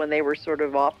flourished when they were sort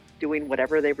of off doing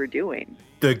whatever they were doing.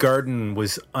 The garden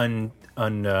was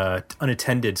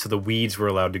unattended, so the weeds were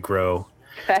allowed to grow.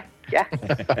 Yeah.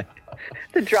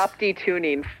 The drop D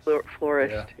tuning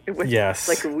flourished. Yeah. It was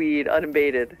like a weed,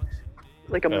 unabated,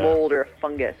 like a mold or a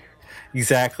fungus.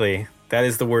 Exactly. That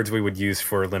is the words we would use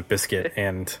for Limp Bizkit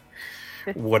and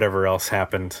whatever else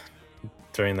happened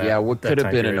during that. Yeah, what could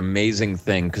have been an amazing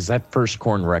thing, because that first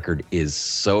Korn record is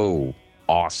so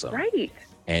awesome. Right.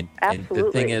 And the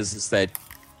thing is that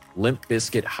Limp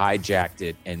Bizkit hijacked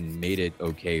it and made it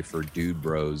okay for dude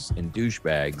bros and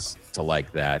douchebags to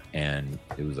like that, and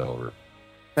it was over.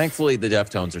 Thankfully, the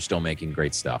Deftones are still making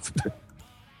great stuff.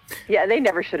 Yeah, they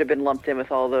never should have been lumped in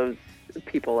with all those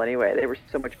people anyway. They were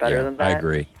so much better than that.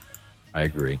 I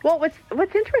agree. Well,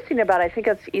 what's interesting about it, I think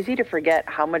it's easy to forget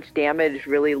how much damage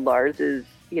really Lars's,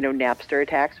 Napster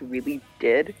attacks really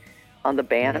did on the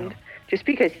band, just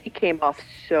because he came off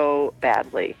so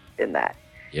badly in that.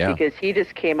 Yeah. Because he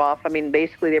just came off,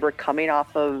 basically they were coming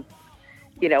off of,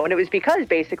 and it was because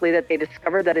basically that they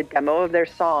discovered that a demo of their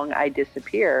song, I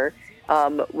Disappear,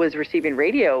 was receiving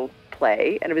radio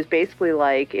play, and it was basically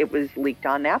like it was leaked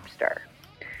on Napster.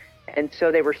 And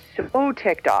so they were so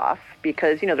ticked off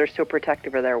because, they're so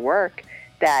protective of their work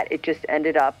that it just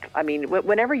ended up, I mean,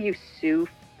 whenever you sue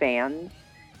fans,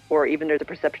 or even there's a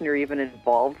perception you're even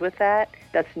involved with that,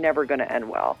 that's never going to end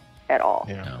well at all.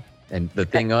 Yeah. No. And the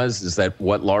thing is that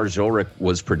what Lars Ulrich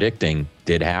was predicting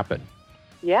did happen.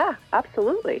 Yeah,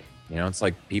 absolutely. You know, it's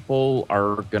like people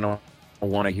are going to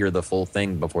want to hear the full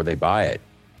thing before they buy it,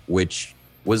 which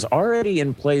was already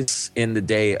in place in the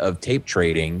day of tape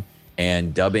trading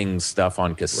and dubbing stuff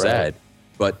on cassette. Right.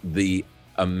 But the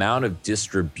amount of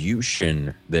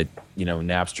distribution that, you know,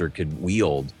 Napster could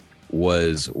wield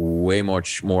was way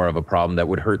much more of a problem that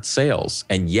would hurt sales.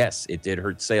 And yes, it did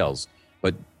hurt sales.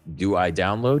 But do I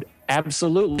download?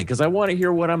 Absolutely, because I want to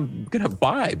hear what I'm going to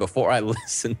buy before I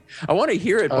listen. I want to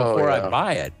hear it before I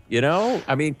buy it, you know?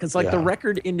 I mean, because like the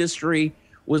record industry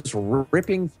was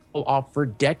ripping people off for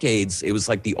decades. It was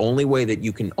like the only way that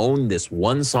you can own this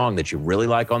one song that you really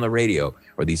like on the radio,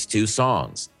 or these two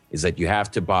songs, is that you have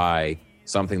to buy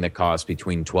something that costs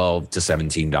between $12 to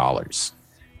 $17.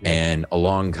 And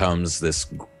along comes this,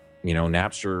 you know,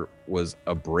 Napster was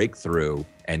a breakthrough,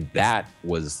 and that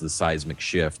was the seismic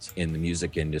shift in the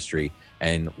music industry.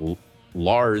 And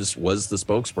Lars was the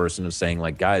spokesperson of saying,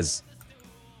 like, guys,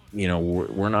 you know,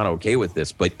 we're not okay with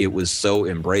this. But it was so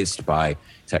embraced by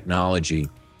technology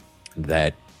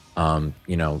that,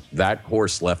 you know, that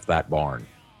horse left that barn,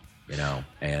 you know.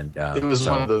 And it was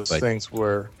one of those things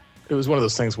where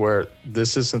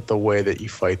this isn't the way that you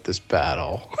fight this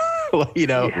battle. You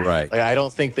know, right? Like, I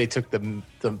don't think they took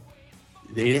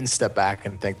they didn't step back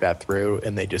and think that through,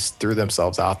 and they just threw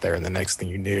themselves out there. And the next thing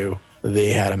you knew,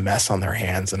 they had a mess on their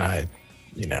hands. And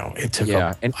it took.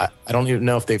 I don't even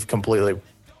know if they've completely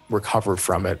recovered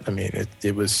from it. I mean,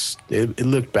 it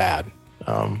looked bad.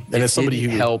 And as somebody who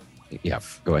helped, yeah,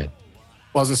 go ahead.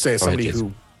 Well, I was gonna say, as somebody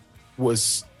who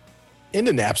was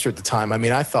into Napster at the time, I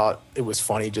mean, I thought it was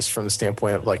funny just from the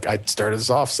standpoint of, like, I started this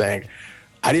off saying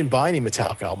I didn't buy any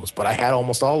Metallica albums, but I had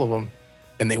almost all of them,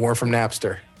 and they weren't from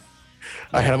Napster.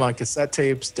 I had them on cassette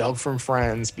tapes, dubbed from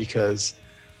friends, because,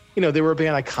 you know, they were a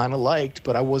band I kind of liked,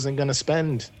 but I wasn't going to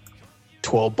spend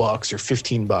 $12 or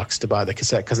 $15 to buy the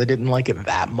cassette because I didn't like it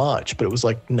that much. But it was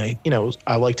like, you know,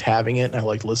 I liked having it, and I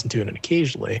liked listening to it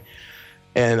occasionally.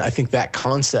 And I think that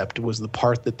concept was the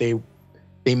part that they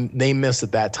missed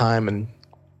at that time, and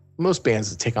most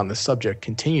bands that take on this subject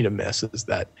continue to miss, is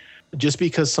that just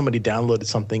because somebody downloaded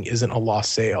something isn't a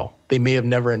lost sale. They may have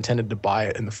never intended to buy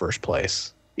it in the first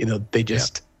place. You know, they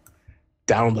just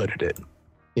downloaded it.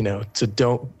 You know,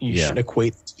 so you shouldn't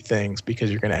equate the two things, because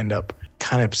you're going to end up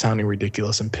kind of sounding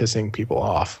ridiculous and pissing people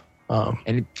off. And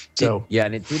it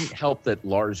didn't help that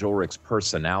Lars Ulrich's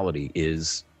personality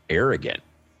is arrogant,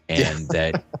 and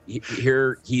that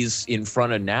here he's in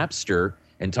front of Napster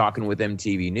and talking with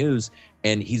MTV News,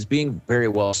 and he's being very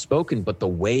well spoken, but the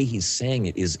way he's saying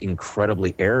it is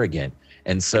incredibly arrogant.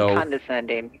 And so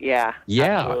condescending. Yeah.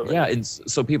 Absolutely. Yeah. And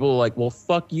so people are like, well,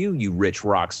 fuck you, you rich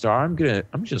rock star.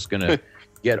 I'm just gonna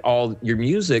get all your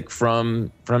music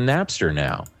from Napster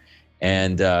now.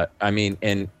 And I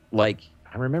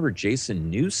remember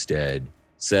Jason Newsted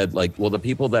said, like, well, the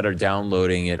people that are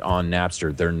downloading it on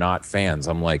Napster, they're not fans.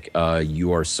 I'm like,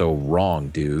 you are so wrong,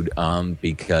 dude.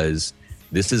 Because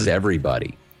this is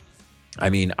everybody. I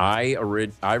mean, I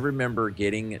remember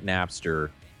getting Napster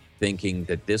thinking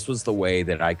that this was the way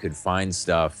that I could find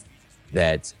stuff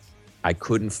that I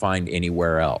couldn't find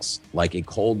anywhere else, like a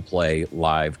Coldplay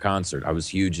live concert. I was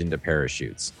huge into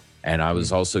Parachutes, and I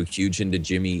was also huge into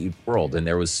Jimmy Eat World, and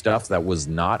there was stuff that was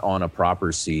not on a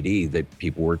proper CD that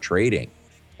people were trading.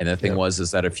 And the thing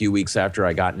is that a few weeks after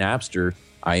I got Napster,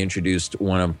 I introduced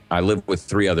I lived with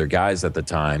 3 other guys at the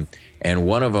time, and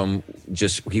one of them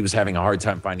he was having a hard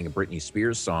time finding a Britney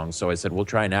Spears song. So I said, we'll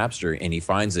try Napster. And he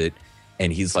finds it,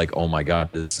 and he's like, oh my God,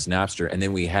 this is Napster. And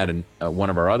then we had one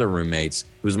of our other roommates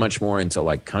who was much more into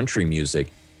like country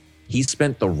music. He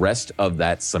spent the rest of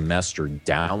that semester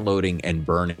downloading and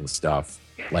burning stuff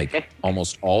like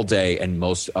almost all day and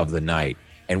most of the night.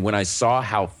 And when I saw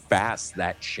how fast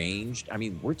that changed, I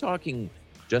mean, we're talking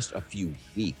just a few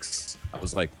weeks. I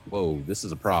was like, whoa, this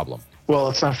is a problem. Well,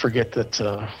 let's not forget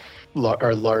that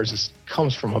Lars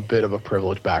comes from a bit of a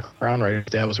privileged background, right? His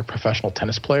dad was a professional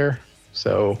tennis player.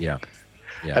 So yeah.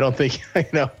 I don't think,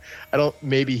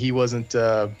 maybe he wasn't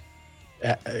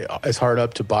as hard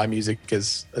up to buy music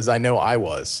as I know I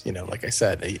was. You know, like I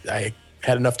said, I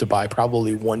had enough to buy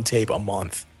probably 1 tape a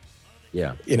month.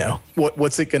 Yeah. You know,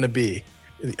 what's it going to be?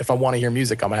 If I want to hear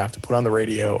music, I'm going to have to put on the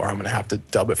radio, or I'm going to have to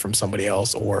dub it from somebody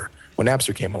else. Or when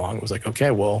Napster came along, it was like,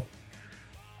 okay, well,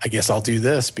 I guess I'll do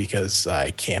this because I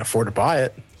can't afford to buy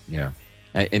it. Yeah.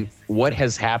 And what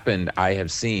has happened, I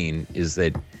have seen, is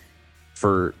that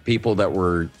for people that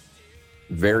were,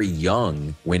 very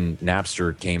young when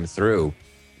Napster came through.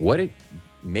 What it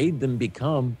made them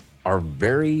become are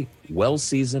very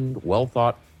well-seasoned,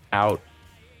 well-thought-out,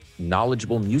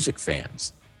 knowledgeable music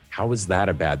fans. How is that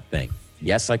a bad thing?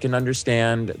 Yes, I can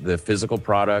understand the physical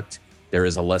product. There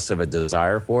is a less of a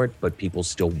desire for it, but people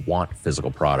still want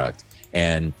physical product.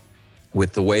 And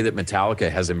with the way that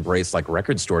Metallica has embraced like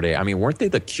Record Store Day, I mean, weren't they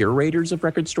the curators of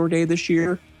Record Store Day this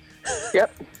year?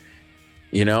 Yep.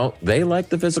 You know, they like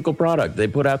the physical product. They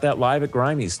put out that Live at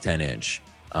Grimey's 10-inch.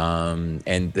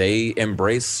 And they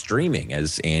embrace streaming,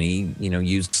 as Annie, you know,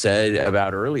 you said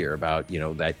about earlier about, you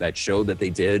know, that show that they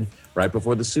did right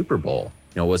before the Super Bowl.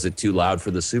 You know, was it too loud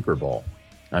for the Super Bowl?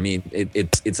 I mean,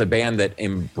 it's a band that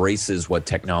embraces what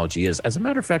technology is. As a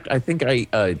matter of fact, I think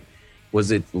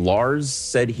was it Lars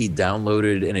said he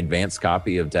downloaded an advanced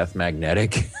copy of Death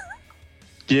Magnetic?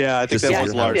 Yeah, I think that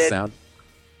was Lars. Sound.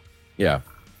 Yeah.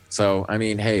 So, I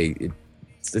mean, hey,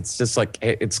 it's just like,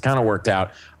 it's kind of worked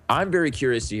out. I'm very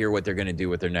curious to hear what they're going to do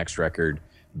with their next record,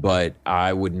 but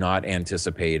I would not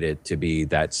anticipate it to be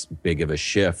that big of a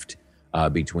shift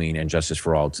between And Justice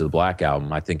for All to the Black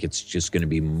Album. I think it's just going to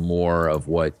be more of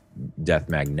what Death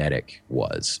Magnetic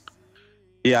was.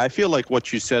 Yeah, I feel like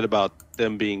what you said about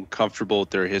them being comfortable with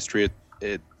their history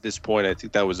at this point, I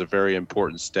think that was a very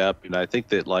important step. And I think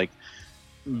that, like,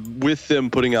 with them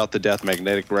putting out the Death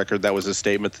Magnetic record, that was a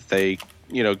statement that they,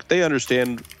 you know, they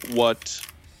understand what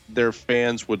their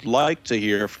fans would like to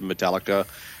hear from Metallica.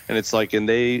 And it's like, and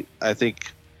they, I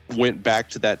think, went back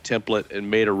to that template and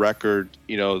made a record,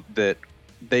 you know, that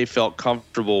they felt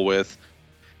comfortable with,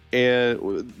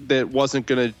 and that wasn't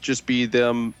going to just be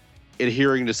them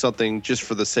adhering to something just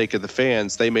for the sake of the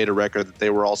fans. They made a record that they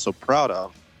were also proud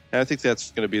of. And I think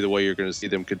that's going to be the way you're going to see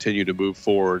them continue to move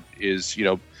forward, is, you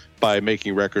know, by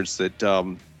making records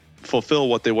that fulfill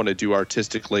what they want to do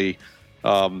artistically,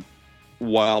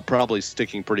 while probably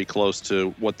sticking pretty close to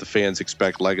what the fans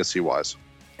expect legacy-wise.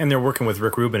 And they're working with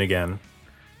Rick Rubin again.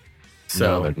 So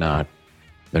No, they're not.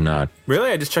 They're not.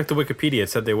 Really? I just checked the Wikipedia. It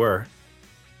said they were.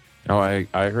 Oh, I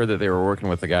heard that they were working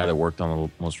with the guy that worked on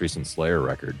the most recent Slayer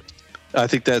record. I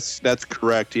think that's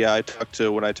correct. Yeah,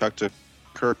 when I talked to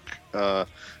Kirk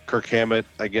Hammett,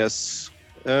 I guess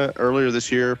earlier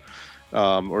this year,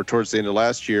 or towards the end of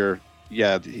last year.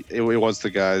 Yeah, it was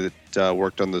the guy that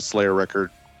worked on the Slayer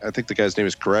record. I think the guy's name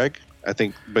is Greg. I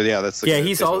think, but yeah, that's the guy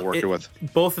he's all working with.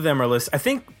 Both of them are listed. I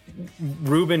think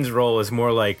Rubin's role is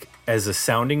more like as a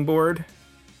sounding board.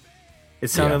 It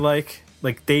sounded like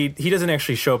he doesn't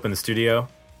actually show up in the studio.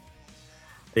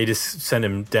 They just send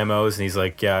him demos, and he's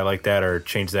like, "Yeah, I like that," or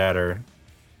 "Change that," or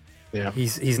Yeah.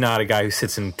 He's not a guy who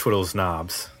sits and twiddles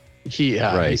knobs. He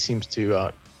seems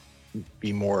to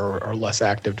be more or less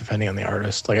active depending on the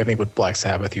artist. Like, I think with Black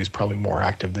Sabbath, he was probably more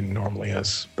active than he normally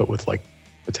is. But with like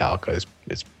Metallica,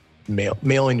 it's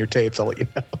mail in your tapes. I'll let you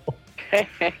know.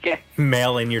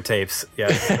 Mail in your tapes.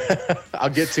 Yeah. I'll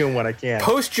get to him when I can.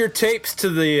 Post your tapes to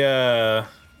the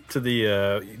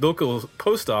local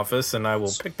post office, and I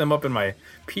will pick them up in my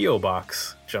P.O.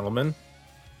 box, gentlemen.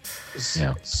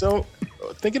 Yeah. So,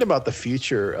 thinking about the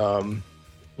future,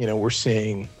 you know, we're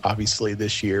seeing, obviously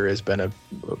this year has been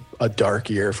a dark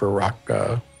year for rock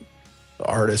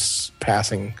artists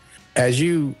passing.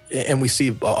 And we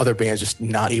see other bands just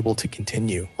not able to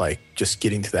continue, like just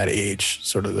getting to that age,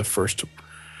 sort of the first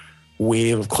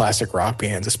wave of classic rock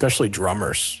bands, especially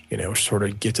drummers, you know, sort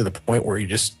of get to the point where you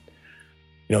just,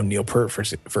 you know, Neil Peart,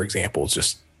 for example,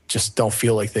 just don't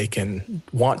feel like they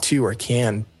want to or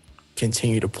can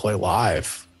continue to play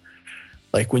live.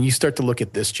 Like, when you start to look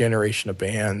at this generation of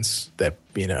bands that,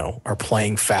 you know, are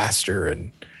playing faster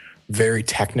and very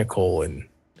technical and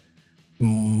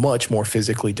much more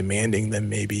physically demanding than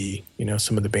maybe, you know,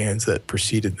 some of the bands that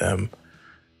preceded them,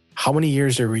 how many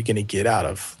years are we going to get out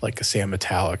of, like, a Sam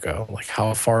Metallica? Like,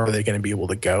 how far are they going to be able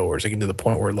to go? Or is it getting to the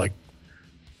point where, like,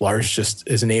 Lars just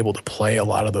isn't able to play a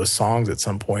lot of those songs at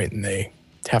some point and they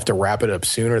have to wrap it up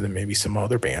sooner than maybe some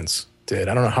other bands did?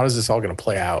 I don't know. How is this all going to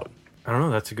play out? I don't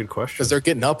know. That's a good question. Because they're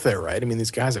getting up there, right? I mean,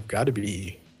 these guys have got to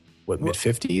be,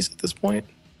 mid-50s at this point?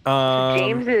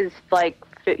 James is like,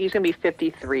 he's going to be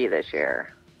 53 this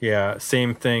year. Yeah,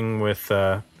 same thing with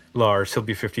Lars. He'll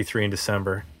be 53 in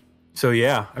December. So,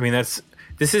 yeah, I mean, this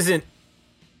isn't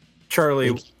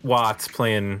Charlie Watts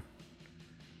playing,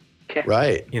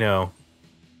 right, you know,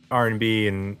 R&B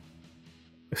and,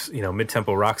 you know,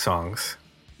 mid-tempo rock songs.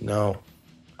 No.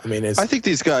 I mean, I think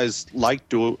these guys I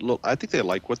think they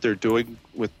like what they're doing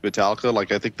with Metallica.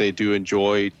 Like, I think they do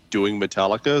enjoy doing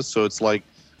Metallica. So it's like,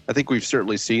 I think we've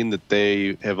certainly seen that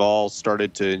they have all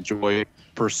started to enjoy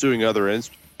pursuing other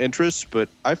interests, but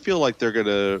I feel like they're going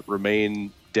to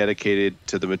remain dedicated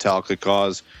to the Metallica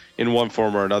cause in one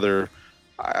form or another,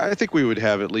 I think we would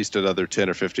have at least another 10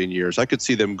 or 15 years. I could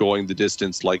see them going the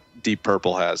distance like Deep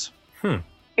Purple has. And,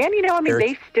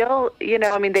 they still,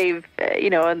 they've,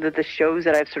 and the shows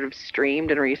that I've sort of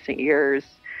streamed in recent years,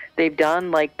 they've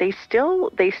done, like, they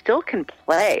still can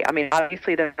play. I mean,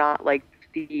 obviously they're not like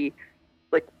the,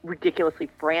 like, ridiculously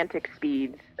frantic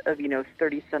speeds of,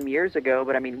 30 some years ago,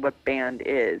 but I mean, what band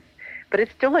is? But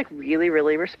it's still, like, really,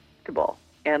 really respectable.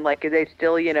 And, like, they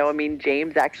still,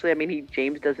 James actually,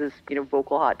 James does his,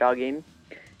 vocal hot dogging.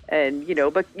 And,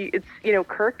 but it's,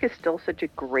 Kirk is still such a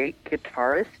great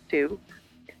guitarist, too,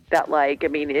 that, like,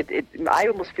 I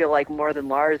almost feel like more than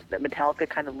Lars, that Metallica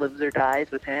kind of lives or dies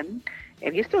with him.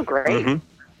 And he's still great. Mm-hmm.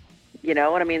 You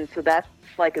know what I mean? So that's,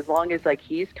 like, as long as, like,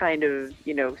 he's kind of,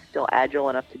 still agile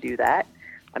enough to do that,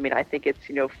 I think it's,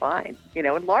 fine.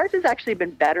 And Lars has actually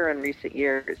been better in recent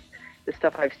years. The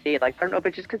stuff I've seen, like, I don't know,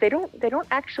 but just because they don't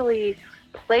actually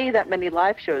play that many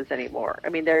live shows anymore.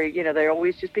 They're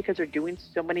always, just because they're doing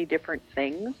so many different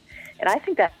things, and I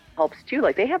think that helps too.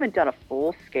 Like, they haven't done a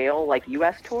full scale, like,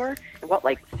 U.S. tour in what,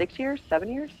 like 6 years, 7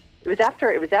 years? It was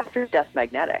after Death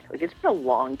Magnetic. Like, it's been a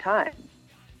long time.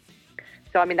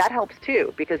 So that helps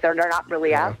too, because they're not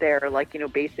really out there, like,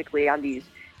 basically on these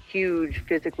huge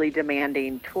physically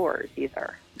demanding tours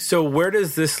either. So where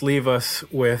does this leave us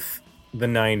with the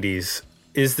 90s?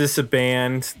 Is this a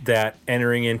band that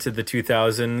entering into the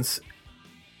 2000s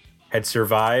had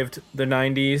survived the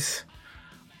 90s,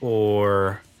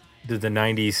 or did the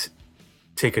 90s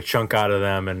take a chunk out of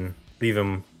them and leave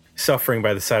them suffering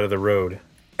by the side of the road?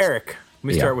 Eric, let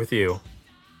me start with you.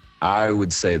 I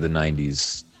would say the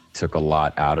 90s took a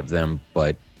lot out of them,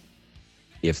 but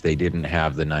if they didn't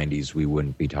have the 90s, we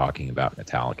wouldn't be talking about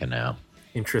Metallica now.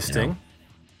 Interesting.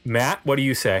 Matt, what do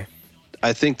you say?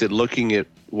 I think that looking at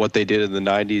what they did in the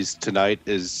 90s tonight,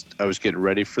 is I was getting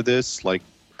ready for this. Like,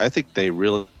 I think they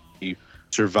really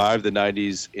survived the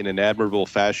 90s in an admirable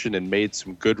fashion and made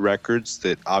some good records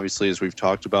that, obviously, as we've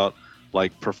talked about,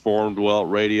 like, performed well at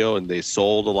radio, and they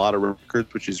sold a lot of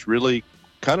records, which is really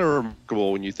kind of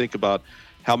remarkable when you think about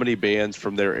how many bands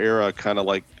from their era kind of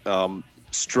like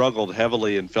struggled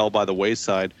heavily and fell by the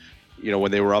wayside.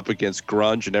 When they were up against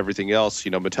grunge and everything else,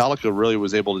 Metallica really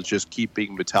was able to just keep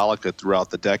being Metallica throughout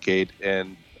the decade.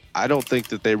 And I don't think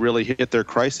that they really hit their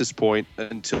crisis point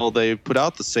until they put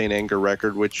out the Saint Anger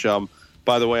record, which,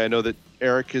 by the way, I know that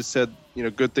Eric has said,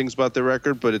 good things about the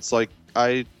record, but it's like,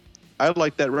 I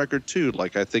like that record too.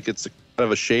 Like, I think it's kind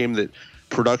of a shame that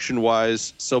production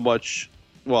wise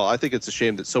I think it's a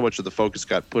shame that so much of the focus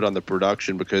got put on the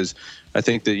production, because I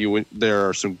think that there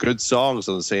are some good songs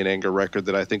on the Saint Anger record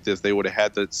that I think that if they would have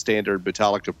had the standard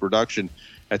Metallica production,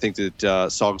 I think that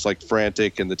songs like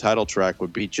Frantic and the title track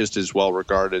would be just as well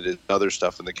regarded as other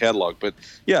stuff in the catalog. But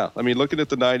yeah, looking at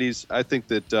the 90s, I think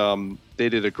that they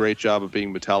did a great job of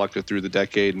being Metallica through the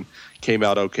decade and came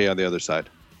out okay on the other side.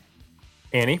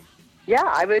 Annie? Yeah,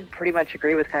 I would pretty much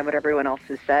agree with kind of what everyone else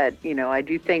has said. I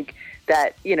do think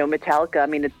that,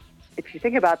 Metallica, if you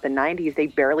think about the 90s, they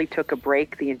barely took a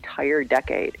break the entire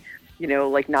decade,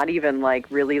 like not even like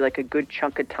really like a good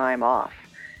chunk of time off,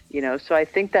 So I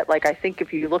think that, like,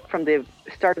 if you look from the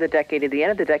start of the decade to the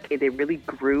end of the decade, they really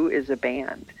grew as a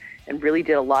band and really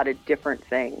did a lot of different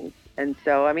things. And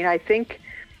so, I think,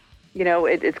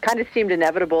 it's kind of seemed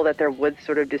inevitable that there would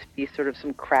sort of just be sort of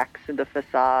some cracks in the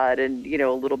facade and,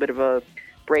 a little bit of a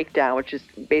breakdown, which is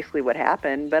basically what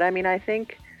happened. But I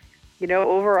think,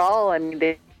 overall,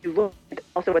 they look at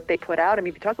also what they put out. If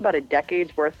you talk about a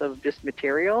decade's worth of just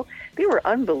material, they were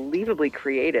unbelievably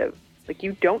creative. Like,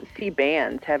 you don't see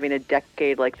bands having a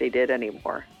decade like they did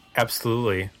anymore.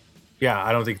 Absolutely. Yeah,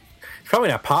 I don't think it's probably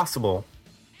not possible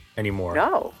anymore.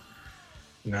 No.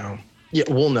 Yeah,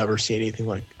 we'll never see anything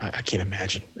like, I can't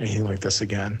imagine anything like this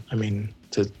again.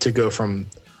 To go from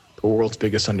the world's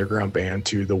biggest underground band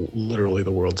to literally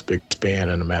the world's biggest band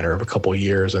in a matter of a couple of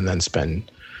years, and then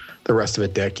spend the rest of a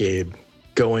decade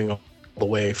going all the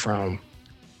way from,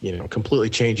 completely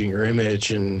changing your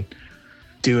image and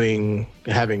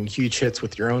having huge hits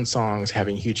with your own songs,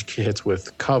 having huge hits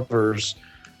with covers,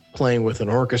 playing with an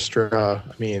orchestra.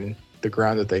 The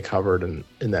ground that they covered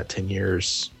in that 10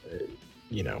 years,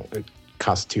 it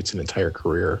constitutes an entire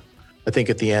career. I think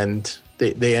at the end,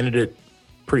 they ended it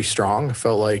pretty strong. I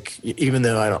felt like, even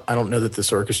though I don't know that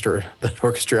that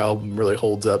orchestra album really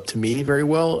holds up to me very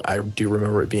well, I do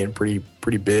remember it being pretty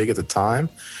big at the time,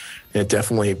 and it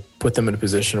definitely put them in a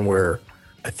position where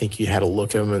I think you had to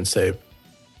look at them and say,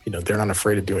 they're not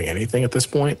afraid of doing anything at this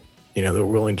point. They're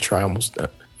willing to try almost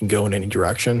and go in any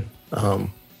direction,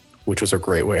 which was a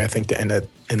great way, I think, to end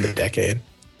the decade.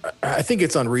 I think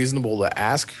it's unreasonable to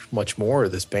ask much more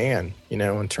of this band,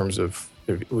 in terms of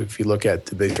if you look at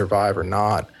did they survive or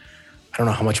not. I don't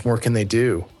know how much more can they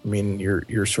do. I mean,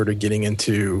 you're sort of getting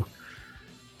into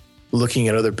looking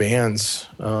at other bands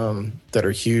that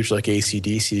are huge, like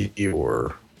AC/DC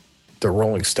or the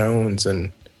Rolling Stones,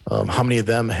 and how many of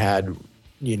them had,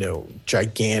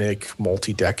 gigantic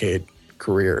multi-decade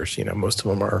careers. Most of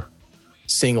them are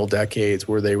single decades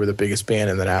where they were the biggest band,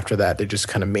 and then after that, they just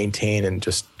kind of maintain and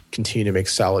just continue to make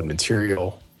solid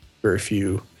material. Very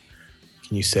few,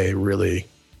 can you say, really,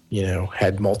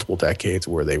 had multiple decades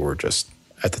where they were just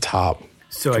at the top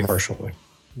commercially.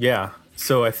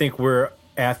 So I think we're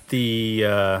at the,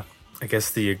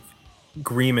 the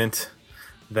agreement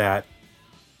that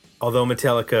although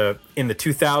Metallica in the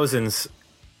 2000s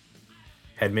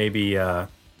had maybe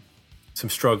some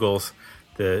struggles,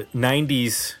 the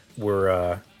 90s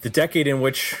were the decade in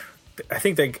which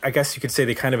I guess you could say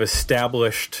they kind of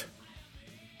established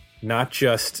not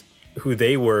just who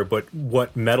they were, but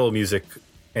what metal music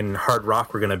and hard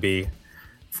rock were going to be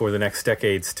for the next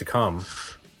decades to come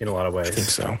in a lot of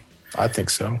ways. I think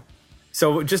so.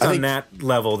 So just on that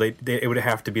level, it would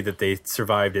have to be that they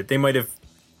survived it. They might have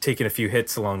taken a few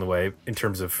hits along the way in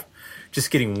terms of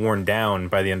just getting worn down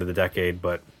by the end of the decade,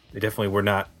 but they definitely were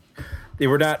not. They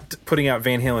were not putting out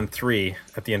Van Halen 3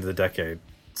 at the end of the decade.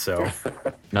 So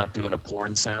Not doing a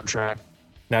porn soundtrack.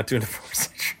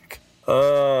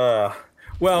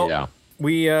 Well, Yeah.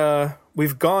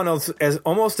 We've gone as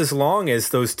almost as long as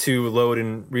those two Load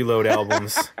and Reload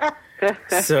albums.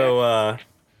 So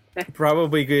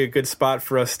probably a good spot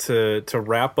for us to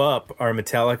wrap up our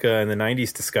Metallica in the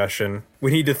 90s discussion.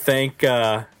 We need to thank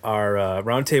our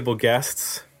roundtable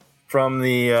guests from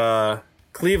the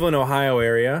Cleveland, Ohio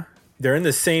area. They're in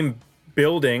the same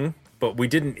building, but we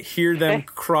didn't hear them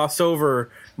cross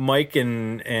over mic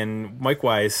and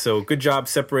mic-wise. So good job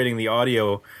separating the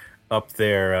audio up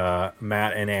there,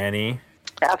 Matt and Annie.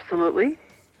 Absolutely.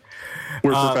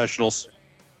 We're professionals.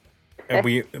 And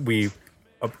we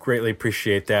greatly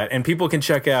appreciate that. And people can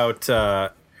check out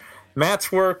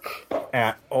Matt's work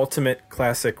at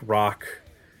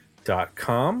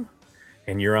ultimateclassicrock.com.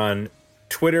 And you're on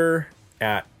Twitter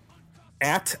at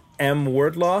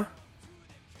 @MWordlaw.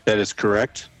 That is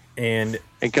correct. And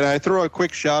can I throw a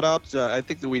quick shout out? I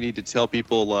think that we need to tell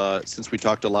people, since we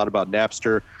talked a lot about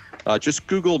Napster, just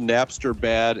Google Napster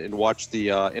bad and watch the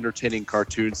entertaining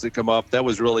cartoons that come up. That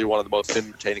was really one of the most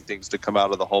entertaining things to come out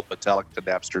of the whole Metallica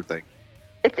Napster thing.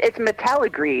 It's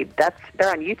Metallagreed. They're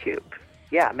on YouTube.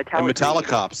 Yeah, Metallagreed. And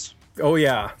Metallicops. oh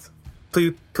yeah,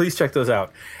 please check those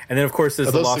out. And then of course there's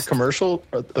Are those Lost the commercial?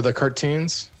 Are the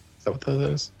cartoons? Is that what that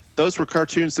is? Those were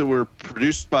cartoons that were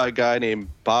produced by a guy named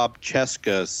Bob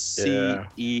Cheska,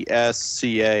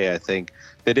 Cesca, I think.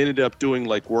 That ended up doing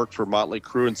work for Motley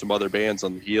Crue and some other bands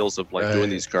on the heels of doing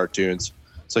these cartoons.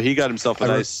 So he got himself a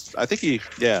nice. I think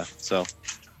So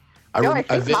I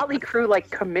think Motley Crue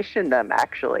commissioned them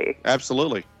actually.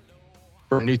 Absolutely.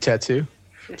 For a new tattoo.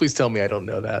 Please tell me I don't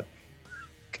know that.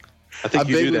 I think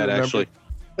you do that actually.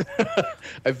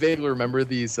 I vaguely remember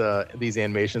these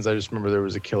animations. I just remember there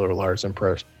was a Killer Lars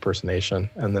impersonation,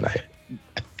 and then I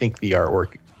think the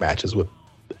artwork matches what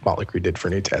Motley Crue did for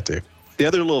a new tattoo. The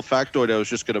other little factoid I was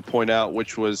just going to point out,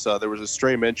 which was there was a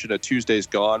stray mention of Tuesday's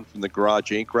Gone from the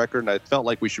Garage Inc. record, and I felt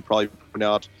like we should probably point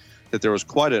out that there was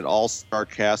quite an all-star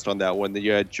cast on that one.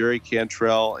 You had Jerry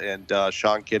Cantrell and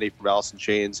Sean Kenny from Alice in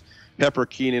Chains, Pepper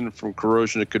Keenan from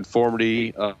Corrosion of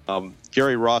Conformity,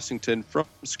 Gary Rossington from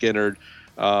Skynyrd,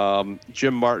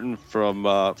 Jim Martin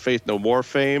from Faith No More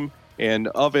fame, and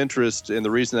of interest, and the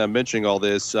reason I'm mentioning all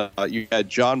this, you had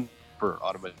John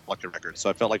on a Metallica record, so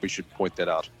I felt like we should point that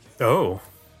out. Oh,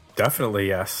 definitely,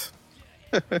 yes.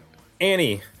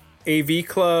 Annie, AV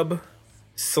Club,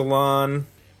 Salon,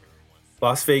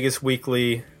 Las Vegas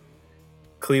Weekly,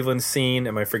 Cleveland Scene.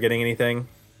 Am I forgetting anything?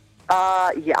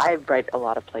 Yeah, I write a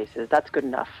lot of places. That's good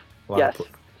enough. Yes.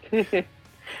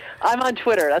 I'm on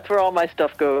Twitter. That's where all my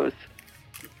stuff goes.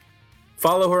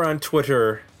 Follow her on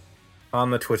Twitter,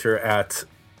 at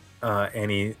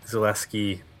Annie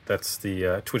Zaleski. That's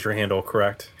the Twitter handle,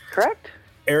 correct? Correct.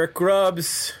 Eric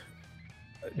Grubbs,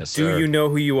 Yes, Do sir. You Know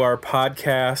Who You Are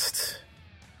podcast,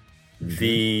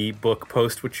 the book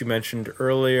post which you mentioned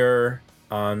earlier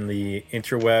on the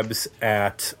interwebs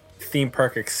at Theme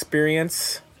Park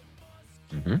Experience.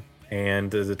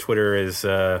 And the Twitter is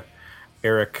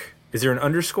Eric. Is there an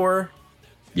underscore?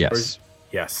 Yes.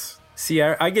 Yes. See,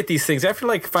 I get these things after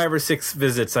 5 or 6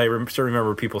 visits. I start to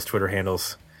remember people's Twitter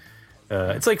handles.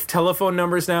 It's like telephone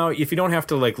numbers now. If you don't have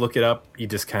to look it up, you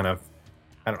just kind of.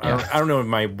 I don't know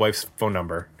my wife's phone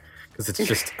number because it's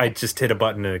just I just hit a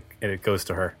button and it goes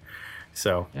to her.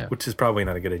 So, Yeah. which is probably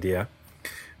not a good idea.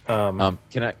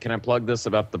 Can I plug this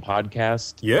about the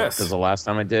podcast? Yes. Because the last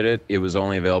time I did it, it was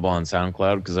only available on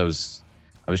SoundCloud because I was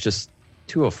just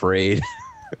too afraid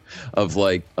of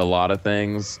like a lot of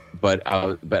things. But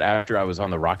after I was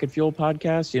on the Rocket Fuel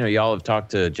podcast, y'all have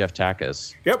talked to Jeff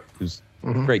Takis. Yep. Who's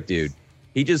a great dude.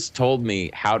 He just told me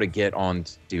how to get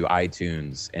onto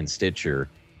iTunes and Stitcher.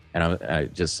 And I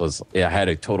had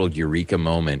a total eureka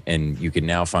moment. And you can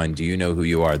now find Do You Know Who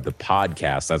You Are? The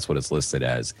podcast. That's what it's listed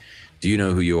as. Do You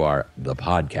Know Who You Are? The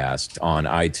podcast on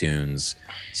iTunes,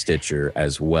 Stitcher,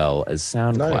 as well as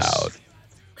SoundCloud. Nice.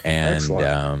 And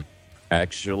Excellent.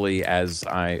 actually, as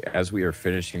we are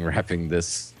wrapping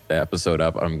this episode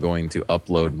up, I'm going to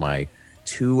upload my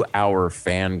 2-hour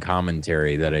fan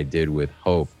commentary that I did with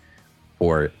Hope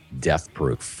for Death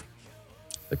Proof,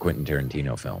 the Quentin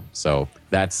Tarantino film. So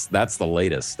that's the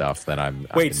latest stuff that I'm.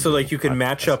 Wait, so like you can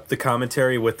match up the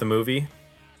commentary with the movie?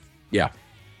 Yeah.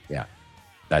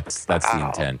 That's the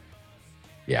intent.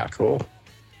 Yeah. Cool.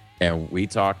 And we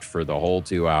talked for the whole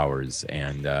 2 hours,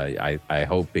 and I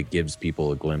hope it gives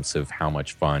people a glimpse of how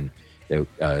much fun that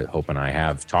Hope and I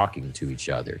have talking to each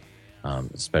other,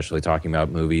 especially talking about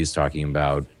movies, talking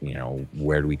about,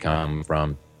 where do we come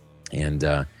from. And,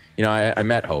 I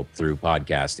met Hope through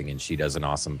podcasting, and she does an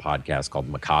awesome podcast called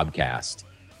Macabrecast.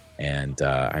 And,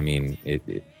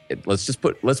 let's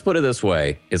put it this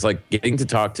way. It's like getting to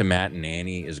talk to Matt and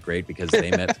Annie is great because they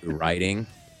met through writing.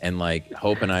 And like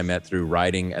Hope and I met through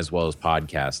writing as well as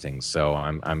podcasting. So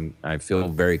I feel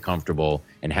very comfortable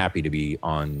and happy to be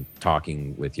on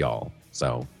talking with y'all.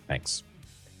 So thanks.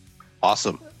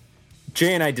 Awesome.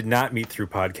 Jay and I did not meet through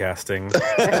podcasting.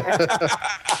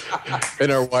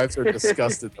 And our wives are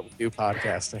disgusted that we do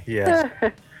podcasting.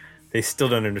 Yeah. They still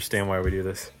don't understand why we do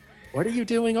this. What are you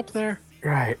doing up there?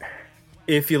 Right.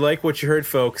 If you like what you heard,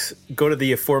 folks, go to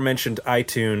the aforementioned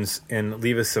iTunes and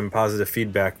leave us some positive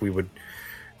feedback. We would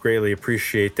greatly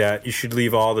appreciate that. You should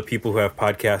leave all the people who have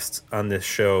podcasts on this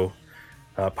show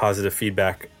positive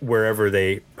feedback wherever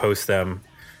they post them.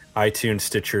 iTunes,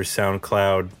 Stitcher,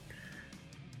 SoundCloud,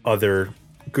 other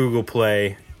Google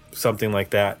Play, something like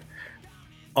that.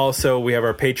 Also, we have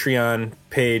our Patreon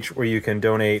page where you can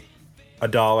donate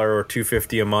 $1 or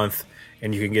 $2.50 a month,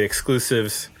 and you can get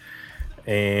exclusives.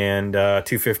 And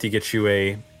 $2.50 gets you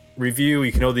a review.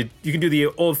 You can do the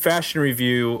old-fashioned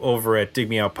review over at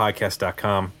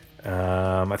digmeoutpodcast.com.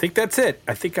 I think that's it.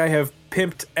 I think I have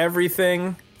pimped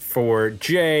everything for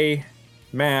Jay,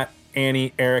 Matt,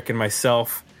 Annie, Eric, and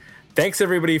myself. Thanks,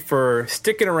 everybody, for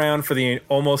sticking around for the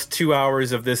almost 2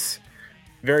 hours of this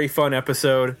very fun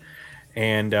episode.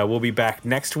 And we'll be back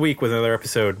next week with another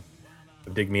episode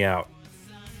of Dig Me Out.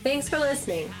 Thanks for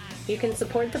listening. You can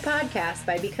support the podcast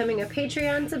by becoming a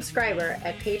Patreon subscriber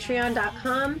at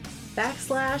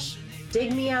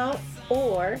patreon.com/digmeout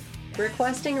or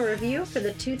requesting a review for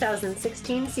the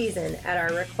 2016 season at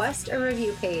our Request a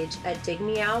Review page at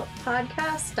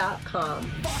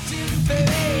digmeoutpodcast.com. Watching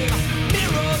fame,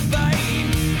 mirrored by